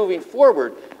that's moving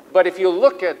forward. But if you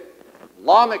look at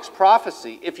Lamech's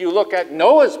prophecy, if you look at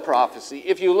Noah's prophecy,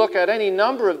 if you look at any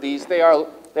number of these, they are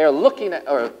looking at,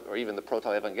 or even the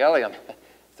Proto-Evangelium,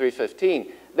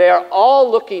 3:15, they are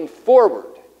all looking forward.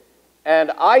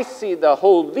 And I see the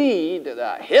whole lead,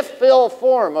 the Hifil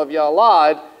form of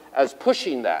Yalad, as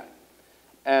pushing that.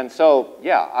 And so,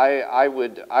 yeah, I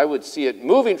would see it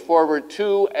moving forward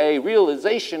to a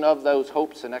realization of those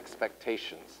hopes and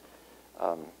expectations.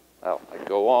 Well, I could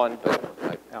go on, but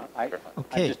I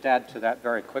just add to that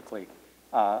very quickly.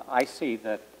 I see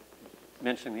that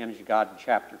mentioning the image of God in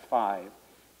chapter 5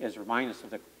 is reminding us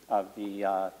of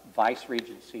the vice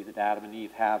regency that Adam and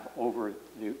Eve have over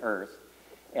the earth.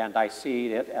 And I see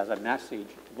it as a message,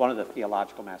 one of the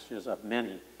theological messages of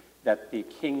many, that the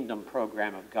kingdom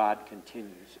program of God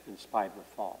continues in spite of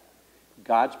the fall.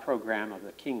 God's program of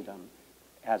the kingdom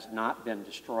has not been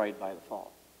destroyed by the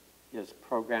fall. His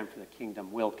program for the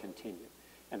kingdom will continue.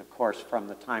 And of course, from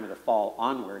the time of the fall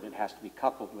onward, it has to be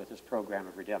coupled with his program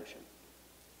of redemption.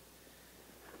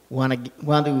 Want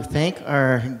to thank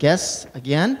our guests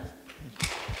again.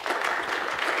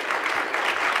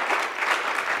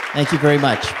 Thank you very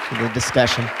much for the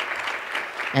discussion.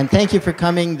 And thank you for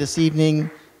coming this evening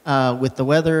with the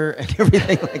weather and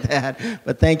everything like that.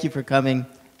 But thank you for coming,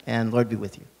 and Lord be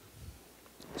with you.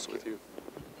 It's with you.